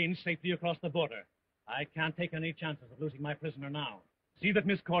get Wayne safely across the border. I can't take any chances of losing my prisoner now. See that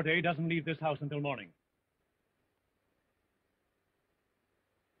Miss Corday doesn't leave this house until morning.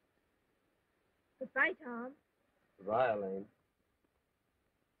 Goodbye, Tom. Goodbye, Elaine.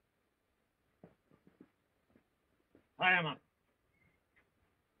 I am up.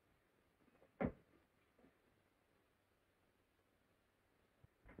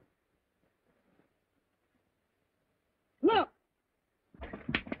 Look!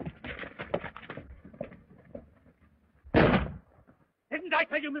 Didn't I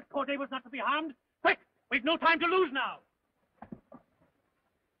tell you Miss Corday was not to be harmed? Quick! We've no time to lose now!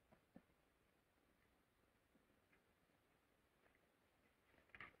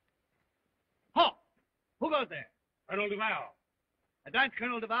 Halt! Who goes there? Colonel Duval. Advance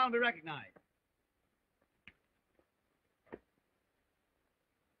Colonel Duval and be recognized.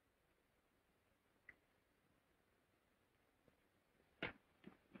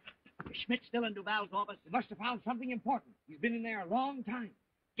 Schmidt's still in Duval's office. He must have found something important. He's been in there a long time.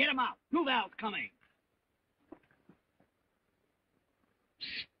 Get him out. Duval's coming.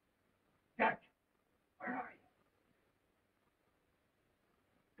 Jack, where are you?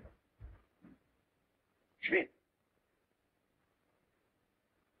 Schmidt.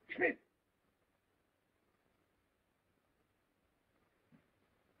 Schmidt.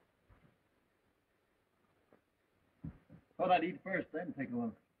 Thought I'd eat first, then take a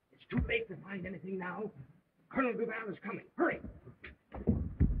look. It's too late to find anything now. Colonel Duval is coming. Hurry.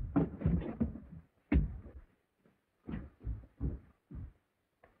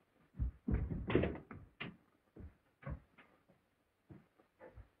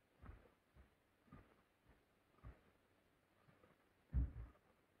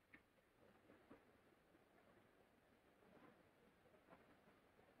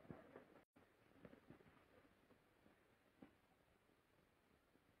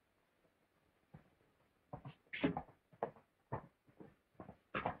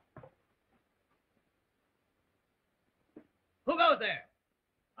 Who goes there?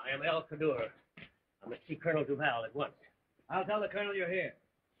 I am El Cadur. I must see Colonel Duval at once. I'll tell the colonel you're here.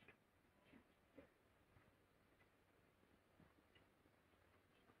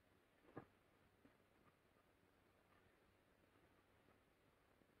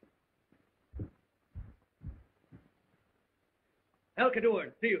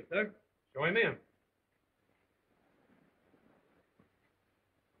 Alcador, see you, sir. Show him in.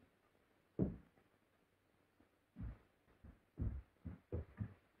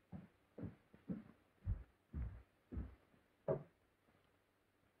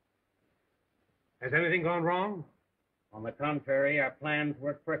 Has anything gone wrong? On the contrary, our plans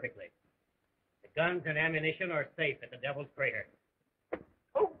work perfectly. The guns and ammunition are safe at the Devil's Crater.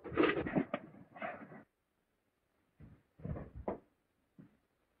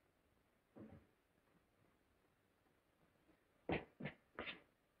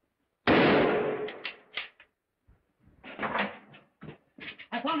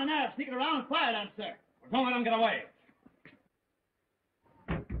 I found an Arab sneaking around and fired on, sir. Don't let him get away.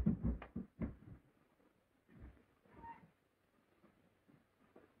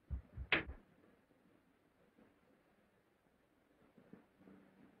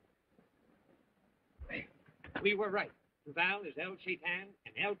 We were right. Duval is El Shaitan,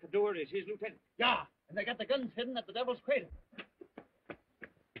 and El Kaddour is his lieutenant. Yeah, and they got the guns hidden at the Devil's Crater.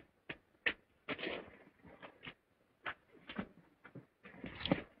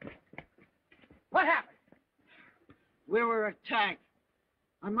 What happened? We were attacked.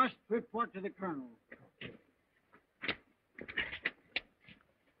 I must report to the colonel.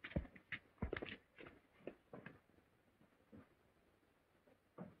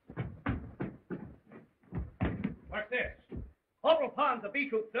 What's this? Corporal Pond's a B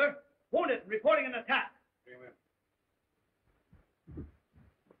troop, sir. Wounded and reporting an attack.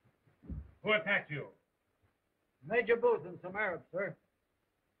 Who attacked you? Major Booth and some Arabs, sir.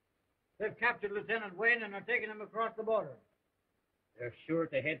 They've captured Lieutenant Wayne and are taking him across the border. They're sure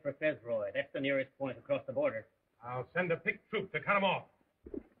to head for Fezroy. That's the nearest point across the border. I'll send a picked troop to cut him off.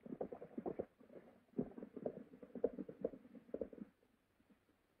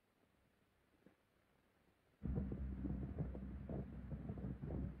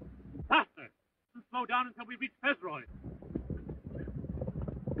 Faster! Slow down until we reach Fezroy.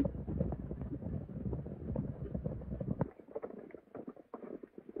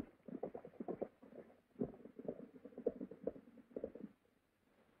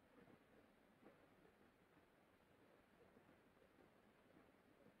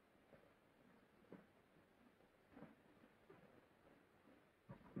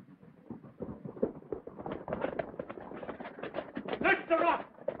 Search the rock.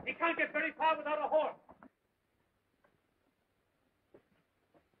 He can't get very far without a horse.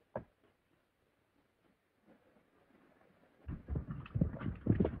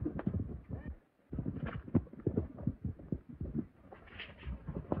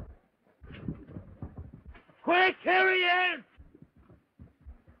 Quick, here he is!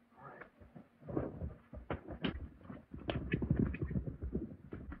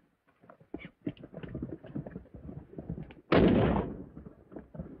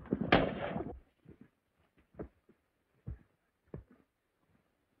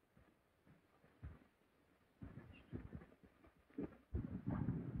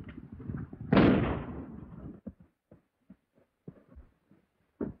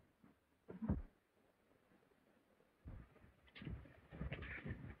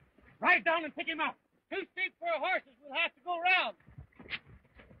 Ride down and pick him up. Too steep for horses. We'll have to go round.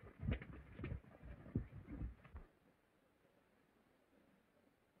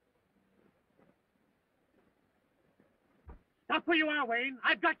 Stop where you are, Wayne.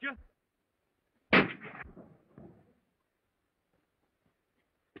 I've got you.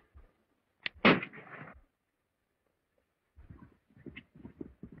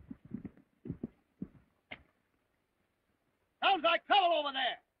 Sounds like trouble over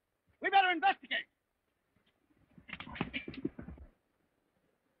there. We better investigate.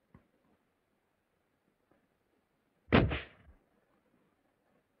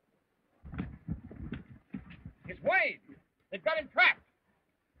 It's Wayne. They've got him trapped.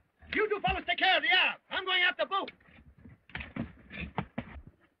 You two fellas take care of the Arab. I'm going after Booth.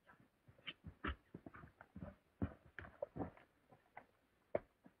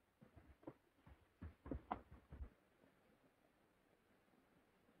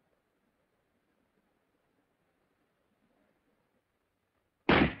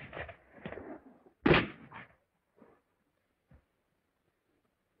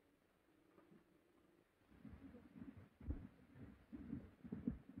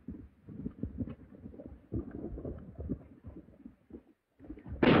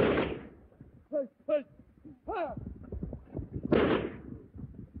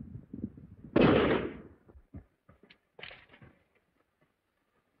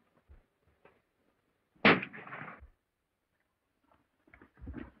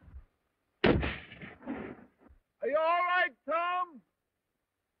 Are you all right, Tom?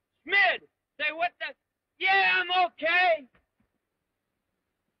 Okay.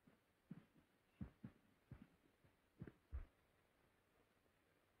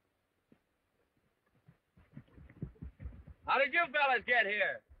 How did you fellas get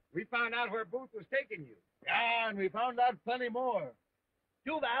here? We found out where Booth was taking you. Yeah, and we found out plenty more.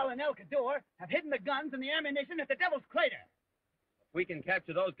 Duval and El Cador have hidden the guns and the ammunition at the Devil's Crater. If we can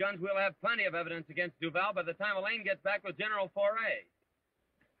capture those guns, we'll have plenty of evidence against Duval by the time Elaine gets back with General Foray.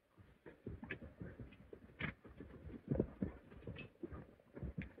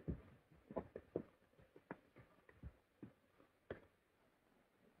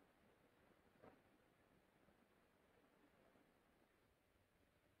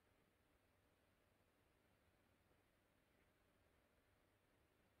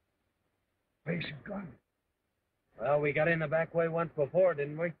 Place is gone. Well, we got in the back way once before,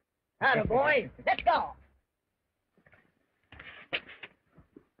 didn't we? Atta boy. Let's go.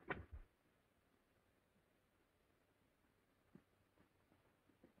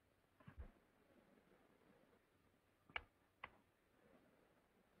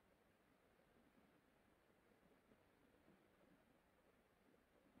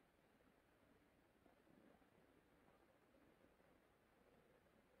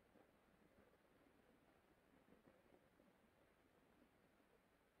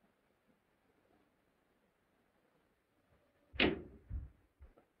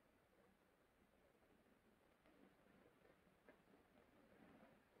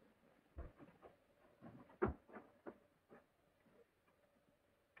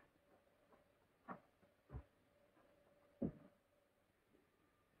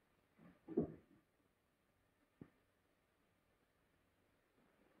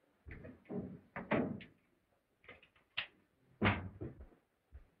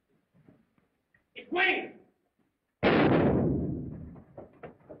 Wait!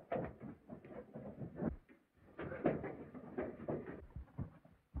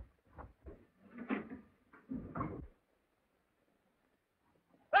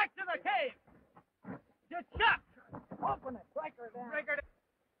 Back to the cave! Get shut! Open it. Break her down. Break her down.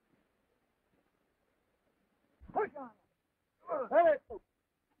 Push on it. Let it.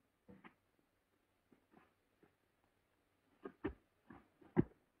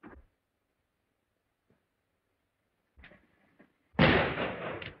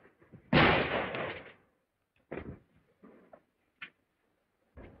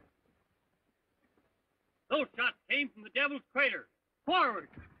 Those shots came from the Devil's Crater. Forward!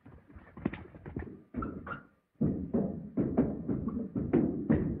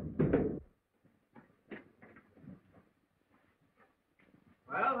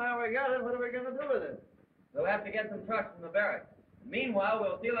 Well, now we got it. What are we going to do with it? We'll have to get some trucks from the barracks. Meanwhile,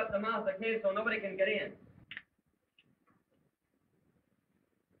 we'll seal up the mouth of the cave so nobody can get in.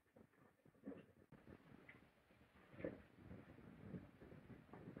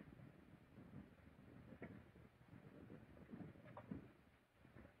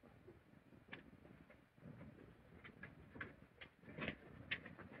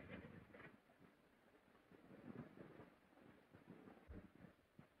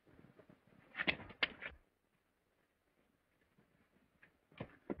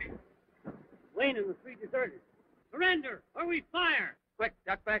 Lane and the three deserters. Surrender, or we fire! Quick,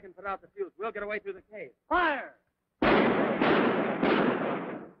 duck back and put out the fuse. We'll get away through the cave. Fire!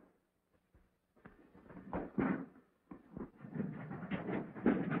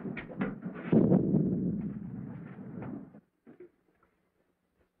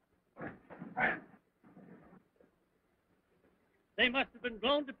 They must have been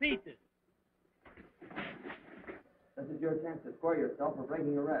blown to pieces. This is your chance to square yourself for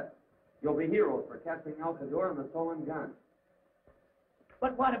breaking arrest. You'll be heroes for capturing Al Cador and the stolen gun.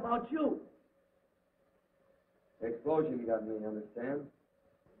 But what about you? The explosion got me, understand?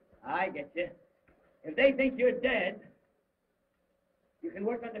 I get you. If they think you're dead, you can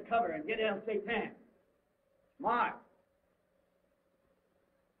work undercover and get El Shaitan. Smart.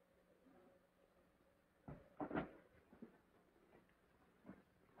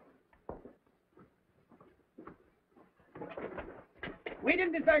 We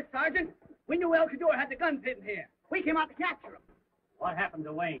didn't desert, Sergeant. We knew El Cador had the guns hidden here. We came out to capture him. What happened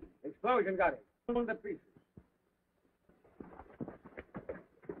to Wayne? Explosion got him. Blown to pieces.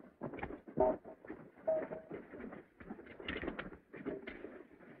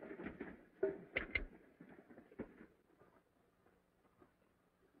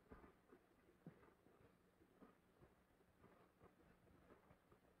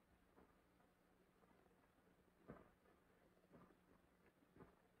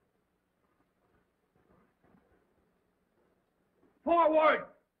 Forward!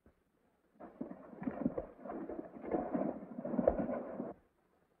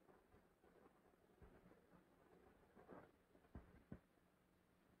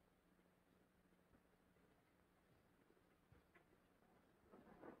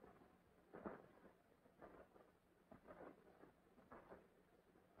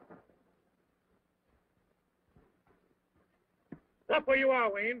 Stop where you are,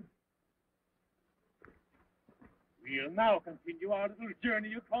 Wayne. We'll now continue our little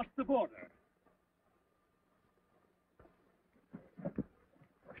journey across the border.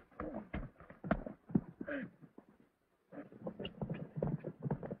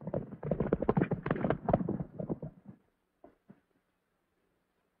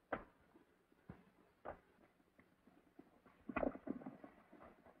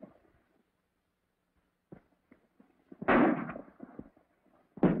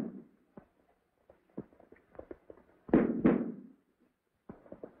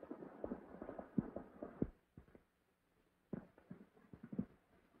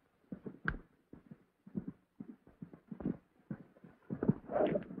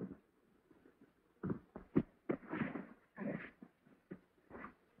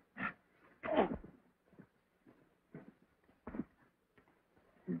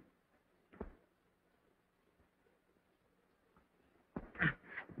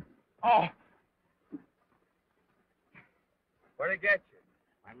 Oh! Where'd it get you?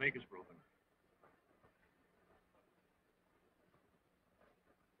 My leg is broken.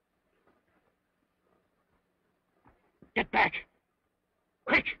 Get back!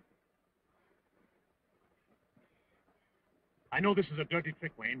 Quick! I know this is a dirty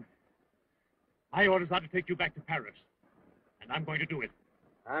trick, Wayne. My orders are to take you back to Paris, and I'm going to do it.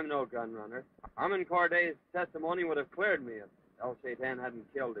 I'm no gun runner. Armand Corday's testimony would have cleared me if El Shaitan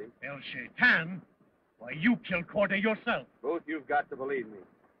hadn't killed him. El Shaitan? Why, you killed Corday yourself. Ruth, you've got to believe me.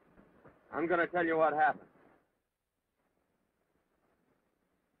 I'm going to tell you what happened.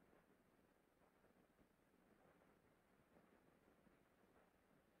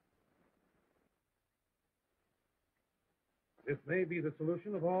 This may be the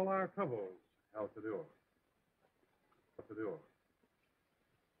solution of all our troubles, El Sador.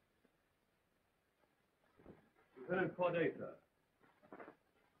 Lieutenant Corday, sir.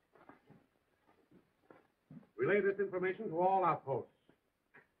 Relay this information to all outposts.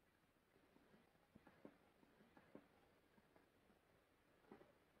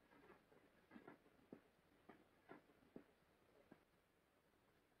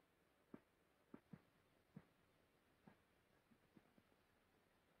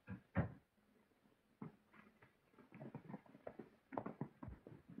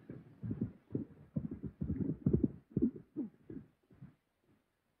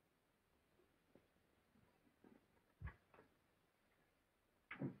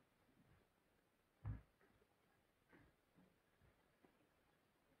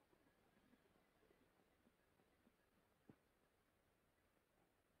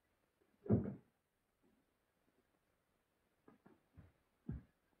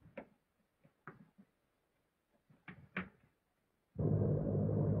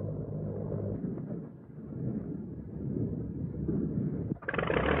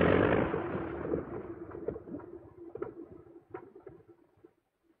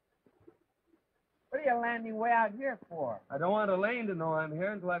 What are you landing way out here for? I don't want Elaine to know I'm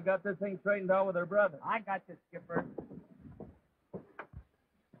here until I've got this thing straightened out with her brother. I got you, Skipper.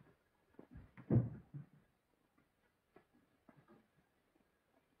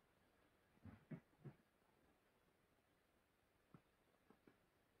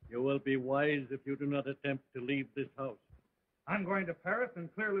 You will be wise if you do not attempt to leave this house. I'm going to Paris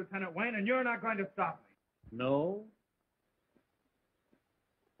and clear Lieutenant Wayne, and you're not going to stop me. No?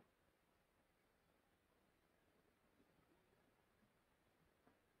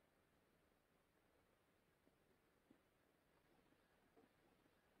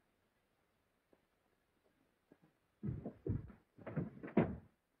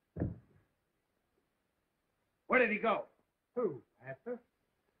 Where did he go? Who, Master?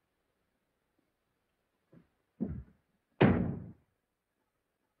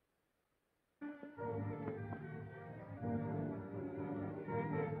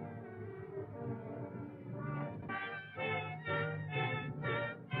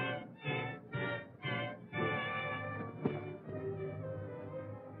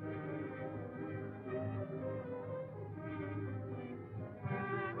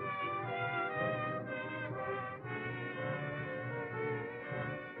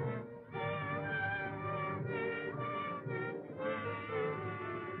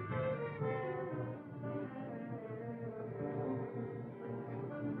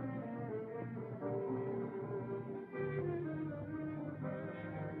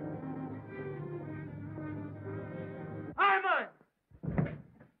 Armand!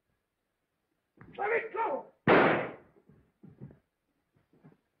 Let it go!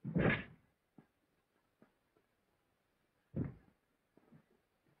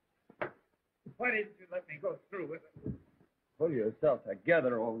 Why didn't you let me go through with it? Pull yourself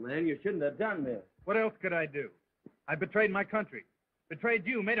together, old man. You shouldn't have done this. What else could I do? I betrayed my country, betrayed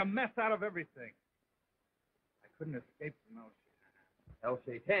you, made a mess out of everything. I couldn't escape from El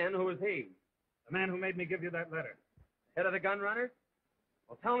Shaitan? Who is he? the man who made me give you that letter. Head of the gun runners?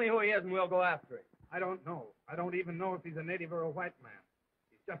 Well, tell me who he is and we'll go after him. I don't know. I don't even know if he's a native or a white man.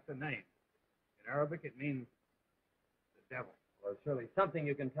 He's just a name. In Arabic, it means the devil. Well, surely something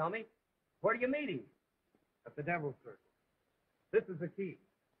you can tell me. Where do you meet him? At the Devil's Circle. This is the key.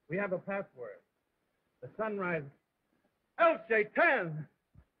 We have a password. The sunrise. El Shaitan!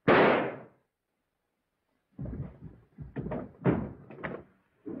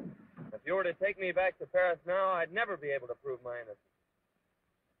 If you were to take me back to Paris now, I'd never be able to prove my innocence.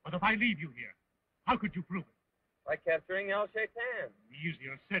 But if I leave you here, how could you prove it? By capturing El Shaitan.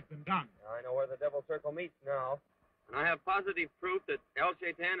 Easier said than done. I know where the Devil's Circle meets now. And I have positive proof that El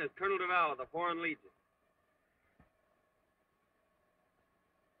Shaitan is Colonel Duval of the Foreign Legion.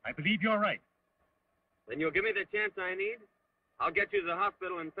 I believe you're right. Then you'll give me the chance I need. I'll get you to the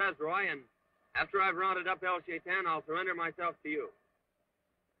hospital in Fezroy, and after I've rounded up El Shaitan, I'll surrender myself to you.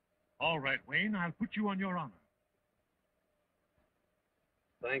 All right, Wayne, I'll put you on your honor.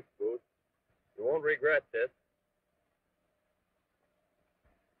 Thanks, Booth. You won't regret this.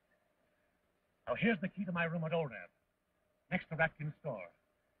 Now, here's the key to my room at Orab, next to Ratkin's store.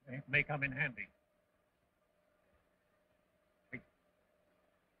 It may come in handy.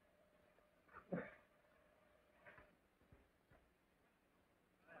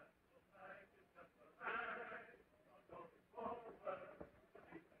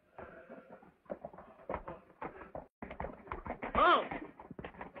 Oh!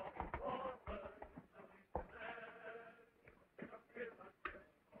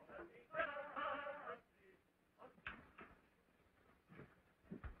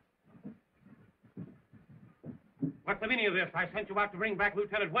 What's the meaning of this? I sent you out to bring back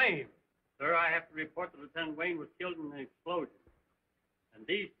Lieutenant Wayne. Sir, I have to report that Lieutenant Wayne was killed in an explosion. And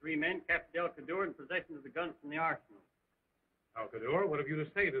these three men captured El Cadur in possession of the guns from the arsenal. Al-Qadur, what have you to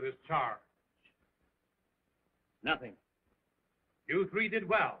say to this charge? Nothing. You three did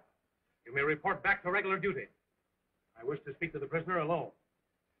well. You may report back to regular duty. I wish to speak to the prisoner alone.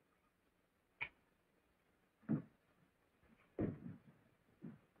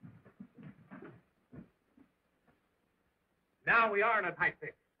 Now we are in a tight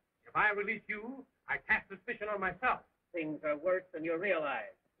fix. If I release you, I cast suspicion on myself. Things are worse than you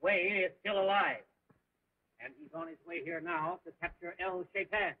realize. Wayne is still alive. And he's on his way here now to capture El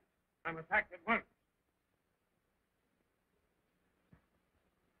Shaitan. I'm attacked at once.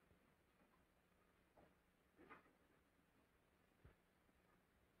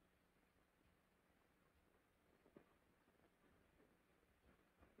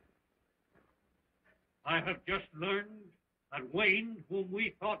 I have just learned that Wayne, whom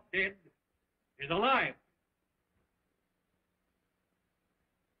we thought dead, is alive.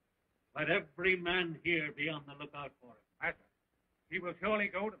 Let every man here be on the lookout for him. Master, he will surely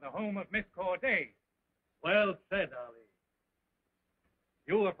go to the home of Miss Corday. Well said, Ali.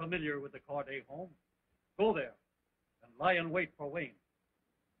 You are familiar with the Corday home. Go there and lie in wait for Wayne.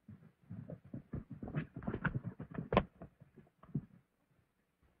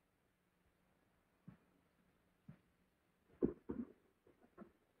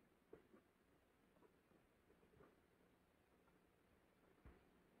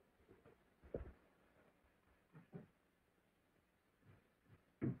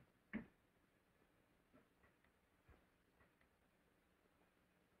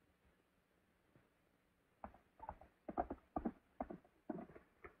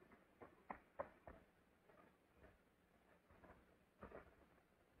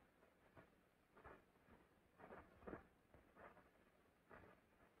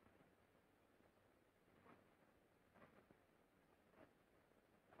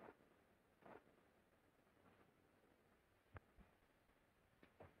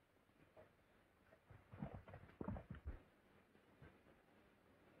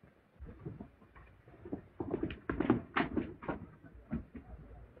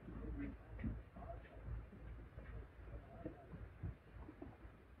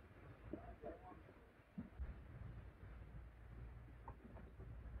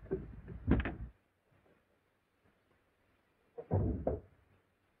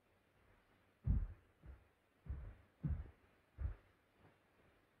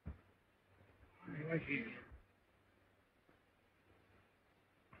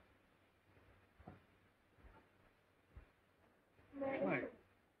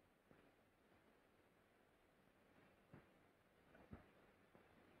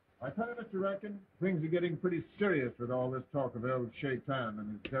 I tell you, Mr. Rankin, things are getting pretty serious with all this talk of El Shaitan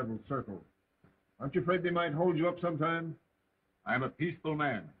and his devil circle. Aren't you afraid they might hold you up sometime? I am a peaceful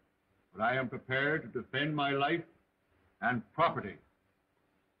man, but I am prepared to defend my life and property.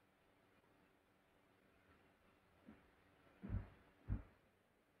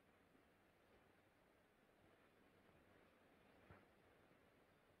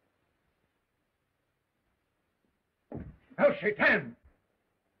 El Shaitan!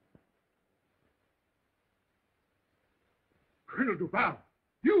 Colonel Duval,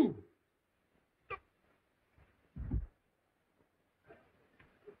 you!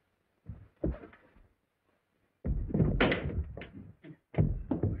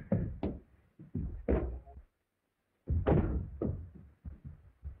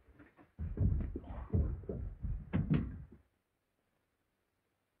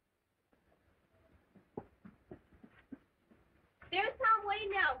 There's Tom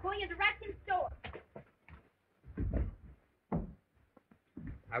Wayne now, going into Ratkin's store.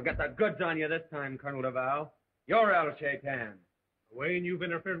 I've got the goods on you this time, Colonel Duval. You're El Shaitan. Wayne, you've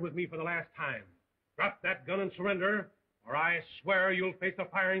interfered with me for the last time. Drop that gun and surrender, or I swear you'll face a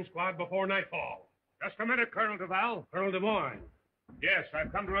firing squad before nightfall. Just a minute, Colonel Duval. Colonel Des Moines. Yes,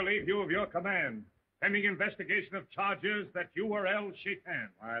 I've come to relieve you of your command, pending investigation of charges that you were El Shaitan.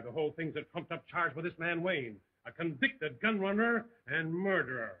 Why, the whole thing's a trumped-up charge with this man Wayne, a convicted gun runner and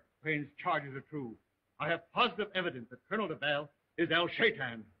murderer. Wayne's charges are true. I have positive evidence that Colonel Duval is El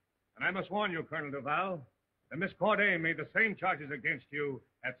Shaitan. And I must warn you, Colonel Duval, that Miss Corday made the same charges against you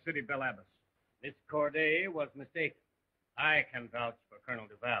at City Belle Abbess. Miss Corday was mistaken. I can vouch for Colonel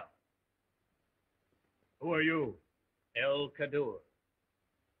Duval. Who are you? El Cadur,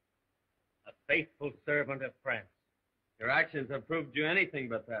 a faithful servant of France. Your actions have proved you anything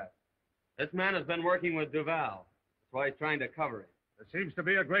but that. This man has been working with Duval. That's why he's trying to cover him. There seems to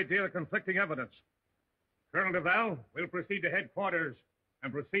be a great deal of conflicting evidence. Colonel Duval, we'll proceed to headquarters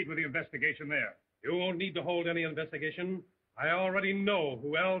and proceed with the investigation there. You won't need to hold any investigation. I already know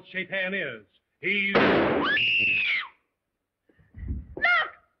who El Shaitan is. He's...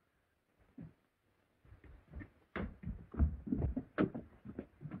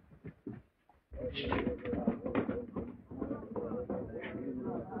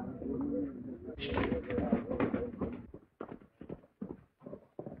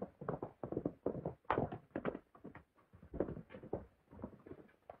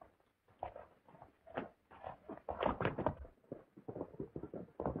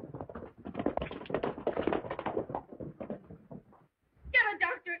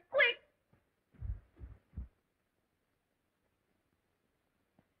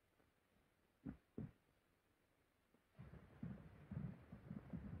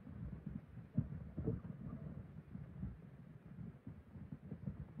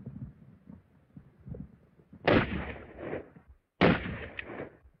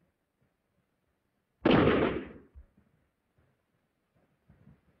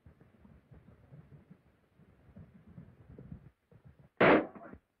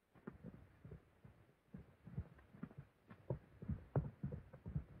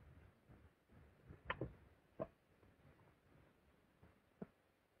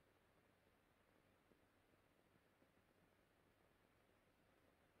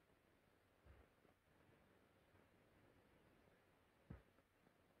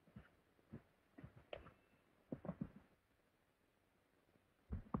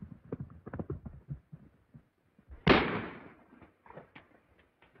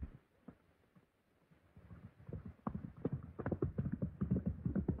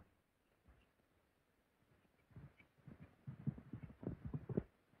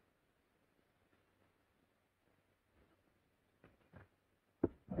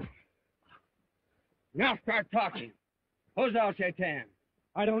 Now start talking. Who's El Shaitan?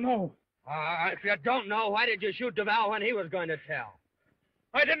 I don't know. If you don't know, why did you shoot Duval when he was going to tell?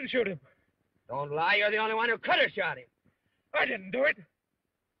 I didn't shoot him. Don't lie. You're the only one who could have shot him. I didn't do it.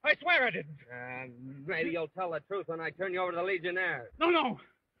 I swear I didn't. Maybe you'll tell the truth when I turn you over to the legionnaires. No.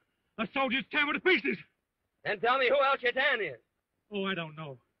 The soldiers tear me to pieces. Then tell me who El Shaitan is. Oh, I don't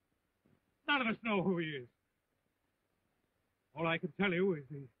know. None of us know who he is. All I can tell you is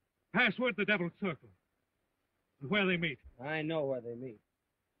the password to the Devil's Circle and where they meet. I know where they meet.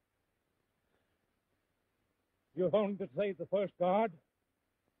 You've only to save the first guard.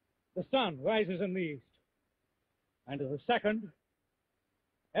 The sun rises in the east. And to the second,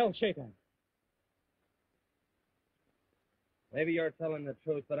 El Shaitan. Maybe you're telling the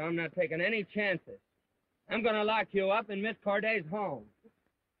truth, but I'm not taking any chances. I'm going to lock you up in Miss Corday's home.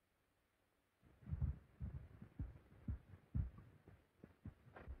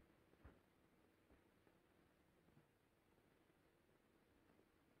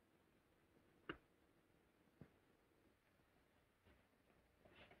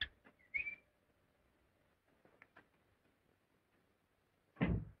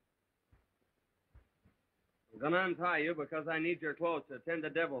 I'm gonna untie you because I need your clothes to attend the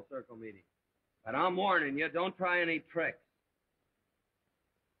Devil Circle meeting. But I'm warning you, don't try any tricks.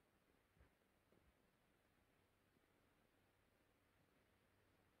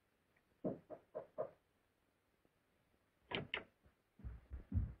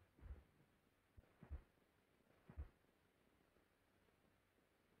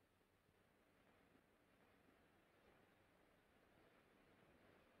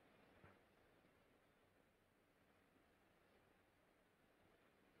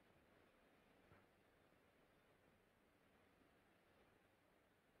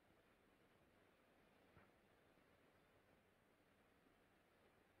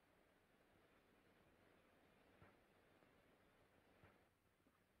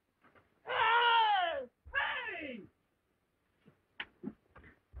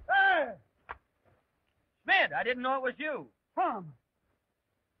 Schmidt, I didn't know it was you. Tom,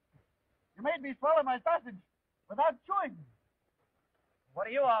 you made me swallow my sausage without chewing. What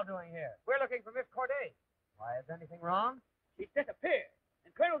are you all doing here? We're looking for Miss Corday. Why, is anything wrong? She's disappeared,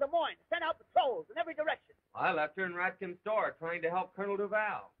 and Colonel Des Moines sent out patrols in every direction. I left her in Ratkin's store trying to help Colonel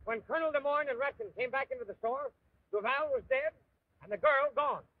Duval. When Colonel Des Moines and Ratkin came back into the store, Duval was dead, and the girl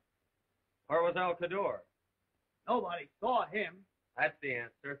gone. Where was Al Cador? Nobody saw him. That's the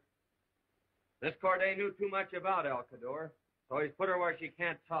answer. This Corday knew too much about Al Cador, so he's put her where she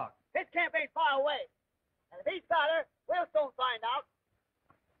can't talk. His camp ain't far away. And if he's got her, we'll soon find out.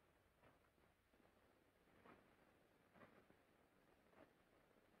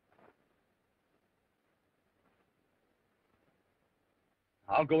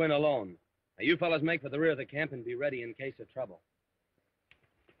 I'll go in alone. Now, you fellas make for the rear of the camp and be ready in case of trouble.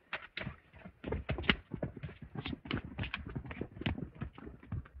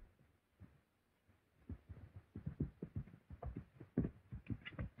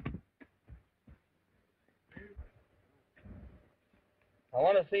 I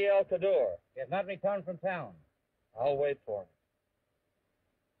want to see Al Cador. He has not returned from town. I'll wait for him.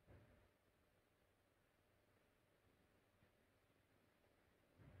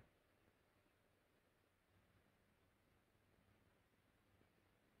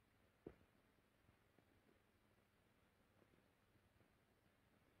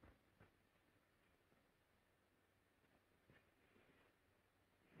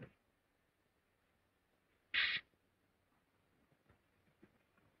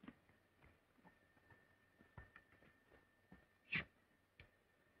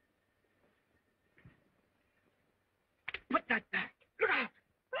 Put that back. Look out!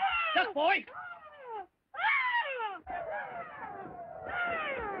 Duck, boy!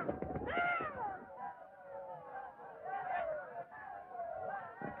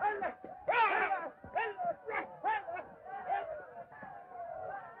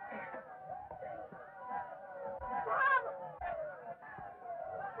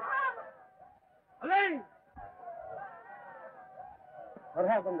 Elaine! What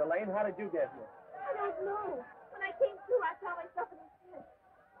happened, Elaine? How did you get here? I don't know. When I came through, I saw myself in his head.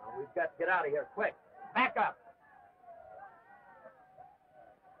 Now, we've got to get out of here, quick. Back up.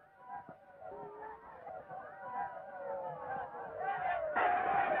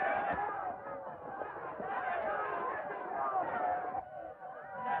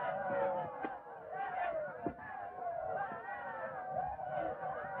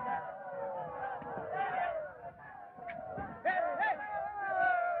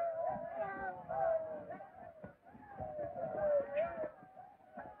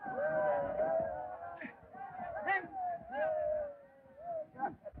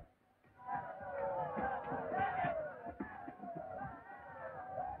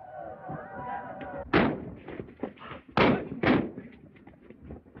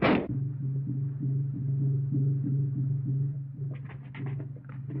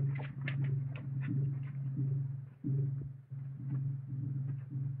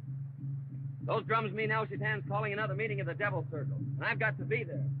 Those drums mean El Shaitan's calling another meeting of the Devil Circle, and I've got to be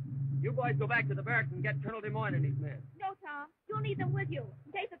there. You boys go back to the barracks and get Colonel Des Moines and his men. No, Tom. You'll need them with you.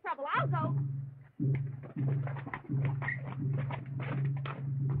 In case of trouble, I'll go.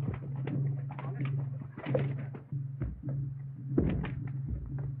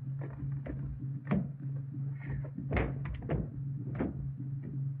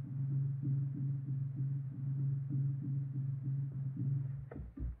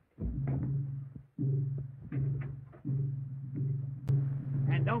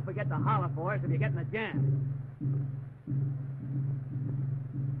 And don't forget to holler for us if you get in a jam.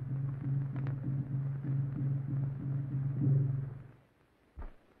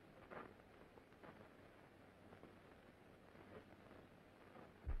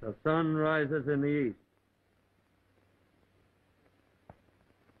 The sun rises in the east.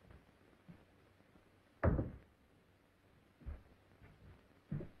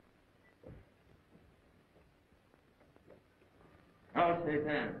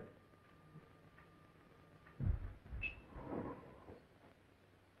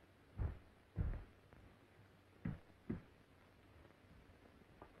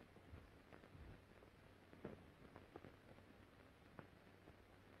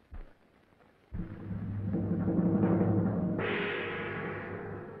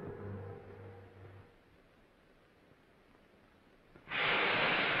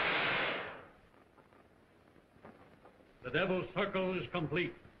 The Devil's Circle is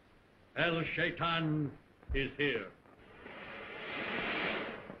complete. El Shaitan is here.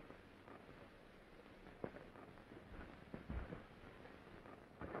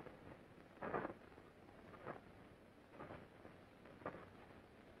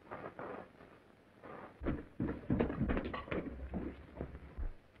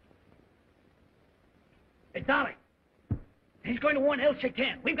 Hey, Dolly. He's going to warn El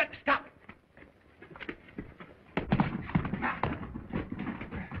Shaitan. We've got to stop it.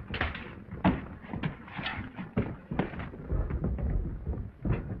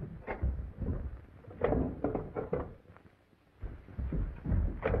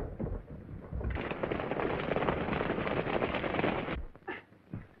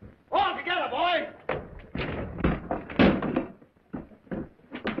 All together, boys!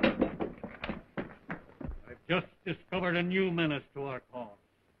 Just discovered a new menace to our cause.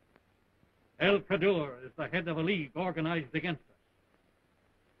 El Kaddour is the head of a league organized against us.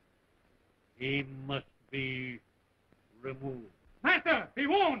 He must be removed. Master, be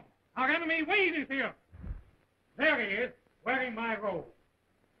warned! Our enemy Wayne is here. There he is, wearing my robe.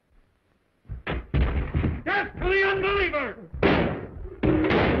 Death to the unbeliever!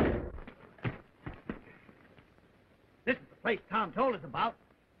 This is the place Tom told us about.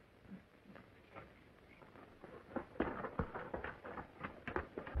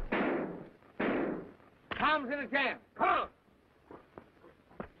 Tom's in a jam. Come on!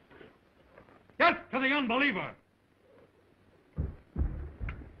 Death to the unbeliever!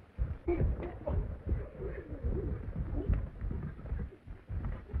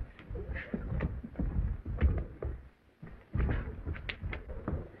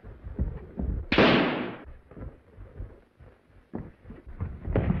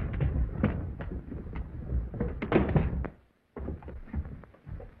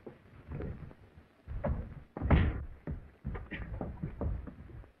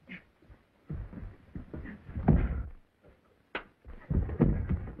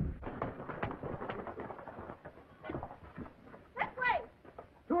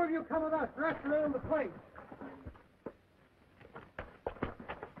 Two of you come with us. The rest around the place.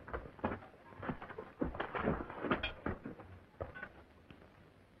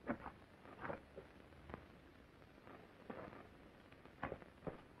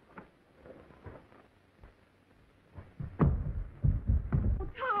 Oh,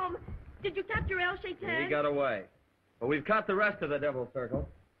 Tom, did you capture El Shaitan? He got away. But we've caught the rest of the Devil's Circle.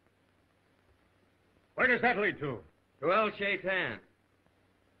 Where does that lead to? To El Shaitan.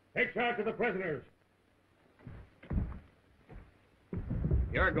 Take charge of the prisoners.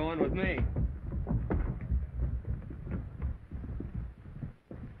 You're going with me.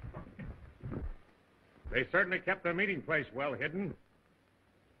 They certainly kept their meeting place well hidden.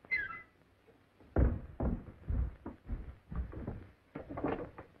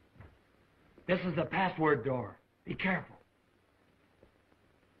 This is the password door. Be careful.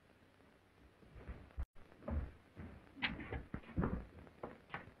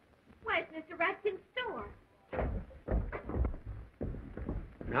 Why, it's Mr. Ratkin's store.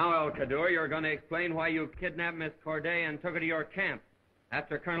 Now, El Kaddour, you're going to explain why you kidnapped Miss Corday and took her to your camp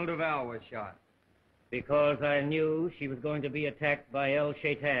after Colonel Duval was shot. Because I knew she was going to be attacked by El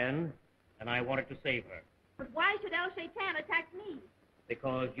Shaitan, and I wanted to save her. But why should El Shaitan attack me?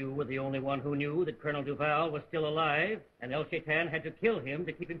 Because you were the only one who knew that Colonel Duval was still alive, and El Shaitan had to kill him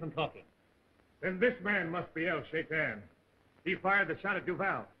to keep him from talking. Then this man must be El Shaitan. He fired the shot at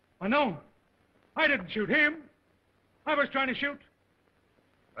Duval. Oh, no. I didn't shoot him. I was trying to shoot.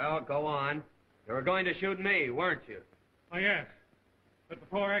 Well, go on. You were going to shoot me, weren't you? Oh, yes. But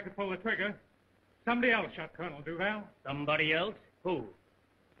before I could pull the trigger, somebody else shot Colonel Duval. Somebody else? Who?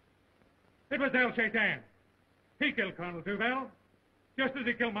 It was El Shaitan. He killed Colonel Duval, just as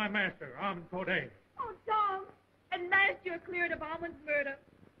he killed my master, Armand Corday. Oh, Tom, at last you're cleared of Armand's murder.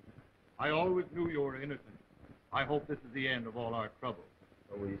 I always knew you were innocent. I hope this is the end of all our trouble.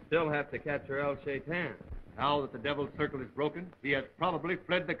 But we still have to capture El Shaitan. Now that the Devil's Circle is broken, he has probably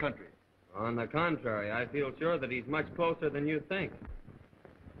fled the country. On the contrary, I feel sure that he's much closer than you think.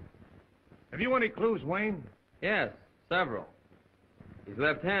 Have you any clues, Wayne? Yes, several. He's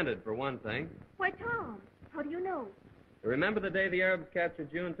left-handed, for one thing. Why, Tom, how do you know? You remember the day the Arabs captured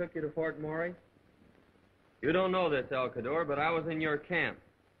you and took you to Fort Maury? You don't know this, El Kaddour, but I was in your camp,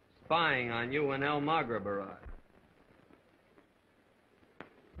 spying on you when El Maghrib arrived.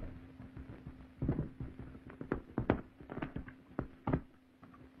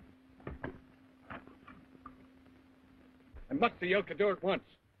 I must see El Kaddour at once.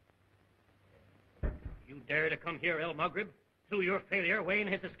 You dare to come here, El Maghrib? Through your failure, Wayne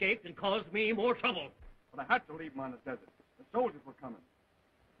has escaped and caused me more trouble. But I had to leave him on the desert. soldiers were coming.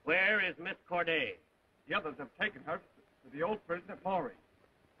 Where is Miss Corday? The others have taken her to the old prison at Maury.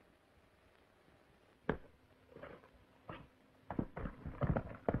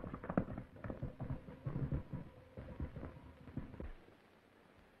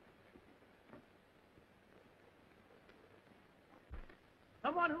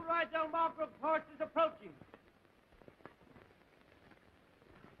 Someone who rides El Margrove's horse is approaching.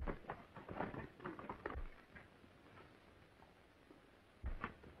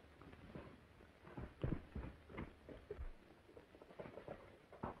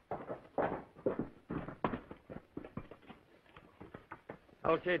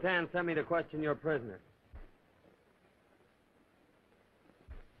 El Shaitan sent me to question your prisoner.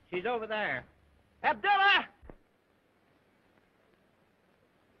 She's over there. Abdullah!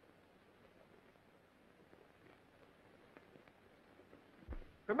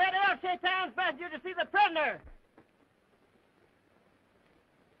 Permit El Shaitan's messenger to see the prisoner.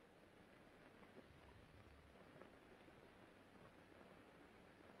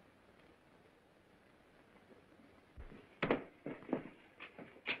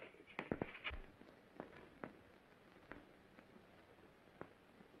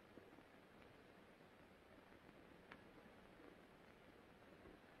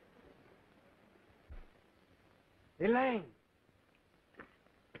 Elaine!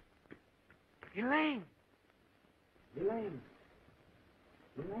 Elaine! Elaine!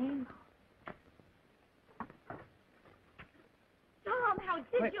 Elaine? Tom, how did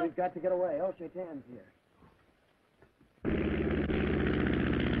Quick, you... we've got to get away. El Shaitan's here.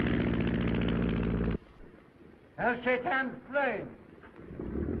 El Shaitan's slain.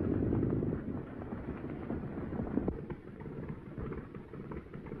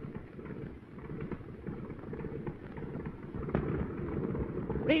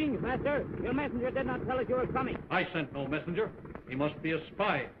 Greetings, Master. Your messenger did not tell us you were coming. I sent no messenger. He must be a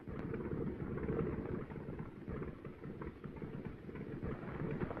spy.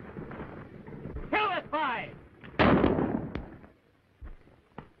 Kill the spy!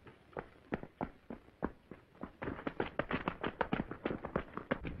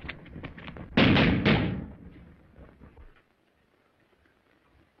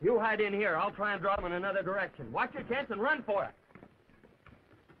 You hide in here. I'll try and draw him in another direction. Watch your chance and run for it.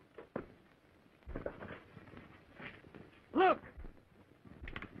 Look!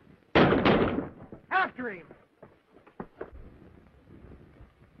 After him!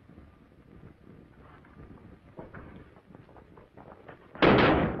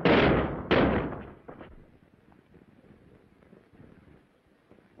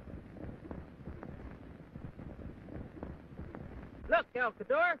 Look, El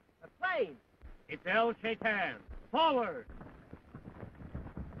Kador, a plane. It's El Shaitan. Forward!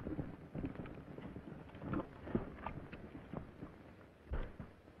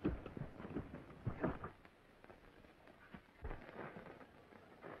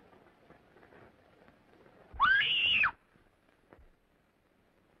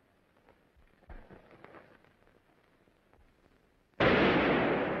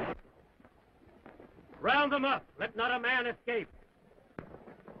 Round them up. Let not a man escape.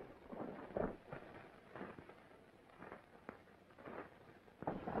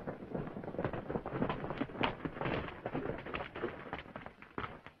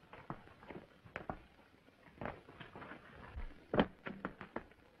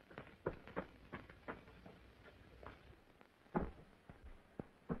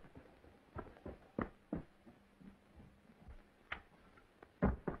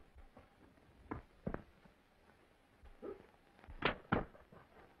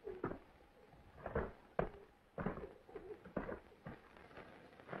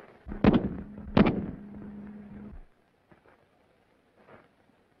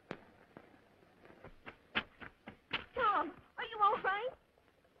 Tom, are you all right?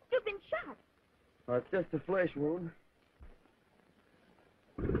 You've been shot. Oh, it's just a flesh wound.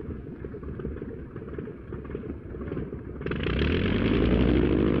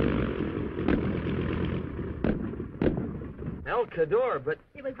 El Kador, but...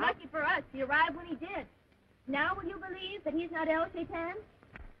 It was lucky for us he arrived when he did. Now will you believe that he's not El Shaitan?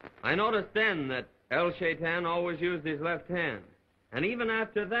 I noticed then that El Shaitan always used his left hand. And even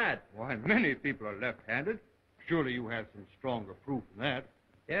after that... Why, many people are left-handed. Surely you have some stronger proof than that.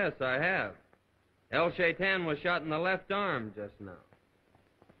 Yes, I have. El Shaitan was shot in the left arm just now.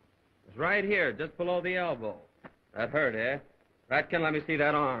 It's right here, just below the elbow. That hurt, eh? Ratkin, let me see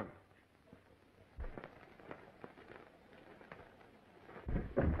that arm.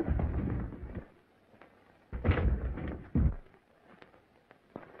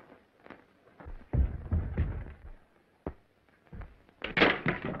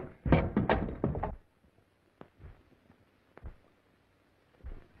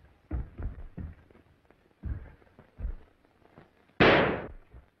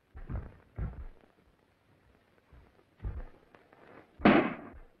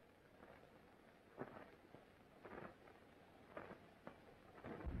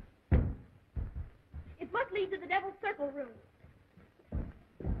 path leads to the Devil's Circle room.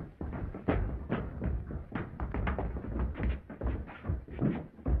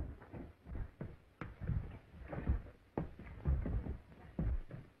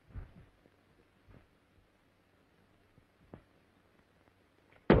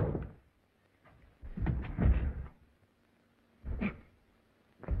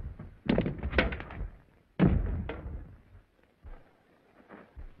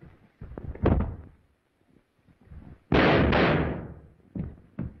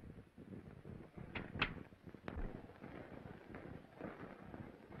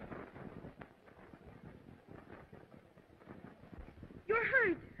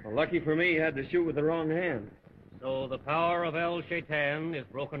 Well, lucky for me, he had to shoot with the wrong hand. So the power of El Shaitan is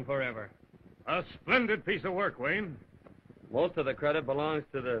broken forever. A splendid piece of work, Wayne. Most of the credit belongs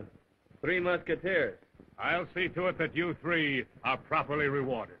to the Three Musketeers. I'll see to it that you three are properly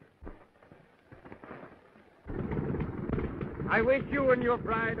rewarded. I wish you and your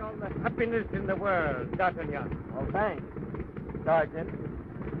bride all the happiness in the world, D'Artagnan. Oh, thanks, Sergeant.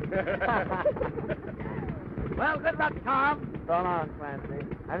 Well, good luck, Tom. So long, Clancy.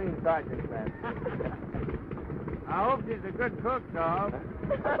 I mean, Sergeant Clancy. I hope she's a good cook, Tom.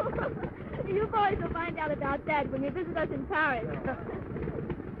 You boys will find out about that when you visit us in Paris.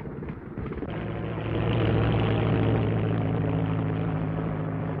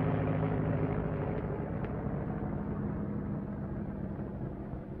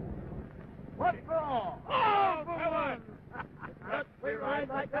 What for all? All for one! Yes, we ride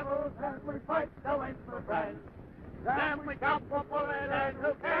like devils and we fight no end for friends. Then we jump a bullet and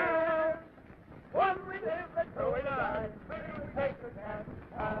who cares? One we live